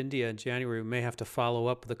trip to India in January, we may have to follow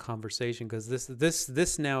up the conversation, because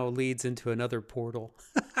this now leads into another portal.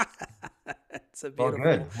 It's a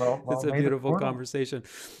beautiful, it's a beautiful conversation.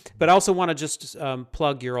 But I also want to just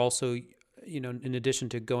plug. You're also, in addition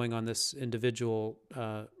to going on this individual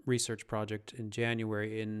research project in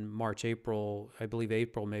January, in March, April, I believe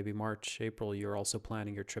March, April, you're also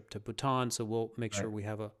planning your trip to Bhutan. So we'll make sure we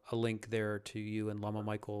have a link there to you and Lama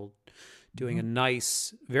Michael doing a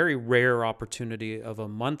nice, very rare opportunity of a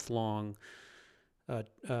month-long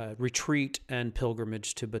retreat and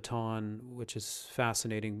pilgrimage to Bhutan, which is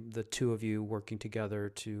fascinating. The two of you working together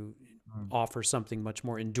to offer something much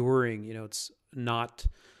more enduring. It's not,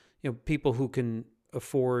 people who can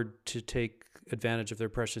afford to take advantage of their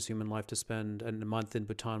precious human life to spend a month in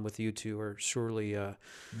Bhutan with you two are surely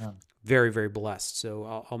very, very blessed.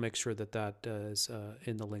 So I'll make sure that is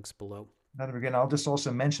in the links below. And again, I'll just also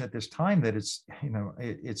mention at this time that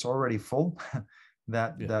it's already full,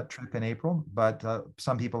 that trip in April, but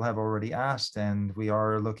some people have already asked, and we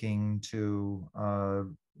are looking to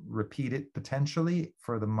repeat it potentially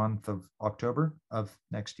for the month of October of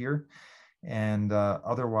next year, and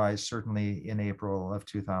otherwise certainly in April of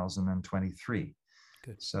 2023.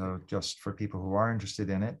 Good. So just for people who are interested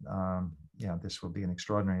in it, this will be an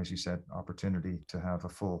extraordinary, as you said, opportunity to have a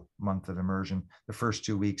full month of immersion. The first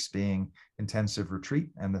 2 weeks being intensive retreat,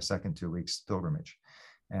 and the second 2 weeks pilgrimage,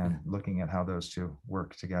 and looking at how those two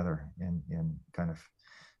work together in kind of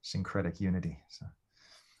syncretic unity. So,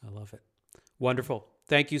 I love it. Wonderful.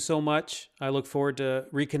 Thank you so much. I look forward to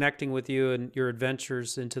reconnecting with you and your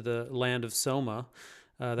adventures into the land of Soma.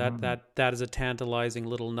 That is a tantalizing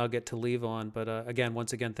little nugget to leave on. But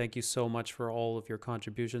once again, thank you so much for all of your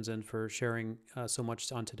contributions and for sharing so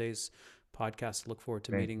much on today's podcast. Look forward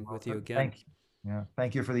to meeting with you again. Thank you.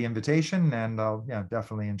 Thank you for the invitation, and I'll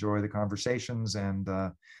definitely enjoy the conversations. And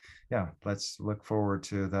let's look forward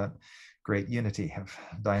to that great unity of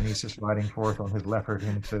Dionysus riding forth on his leopard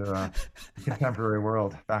into the contemporary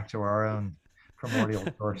world, back to our own primordial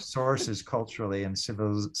sources culturally and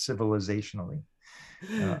civilizationally.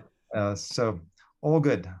 So all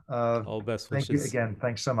good. All best wishes. Thank you again.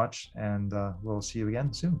 Thanks so much. And we'll see you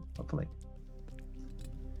again soon, hopefully.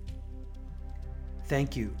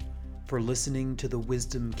 Thank you for listening to the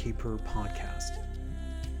Wisdom Keeper podcast.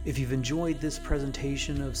 If you've enjoyed this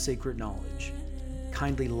presentation of sacred knowledge,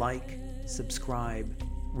 kindly like, subscribe,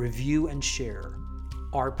 review, and share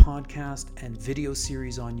our podcast and video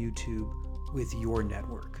series on YouTube with your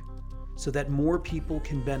network, so that more people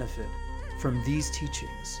can benefit from these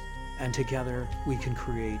teachings, and together we can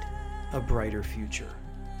create a brighter future.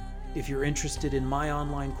 If you're interested in my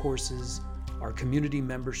online courses, our community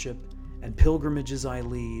membership, and pilgrimages I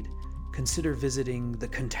lead, consider visiting the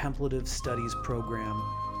Contemplative Studies program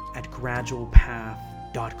at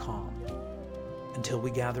gradualpath.com. Until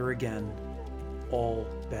we gather again, all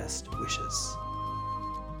best wishes.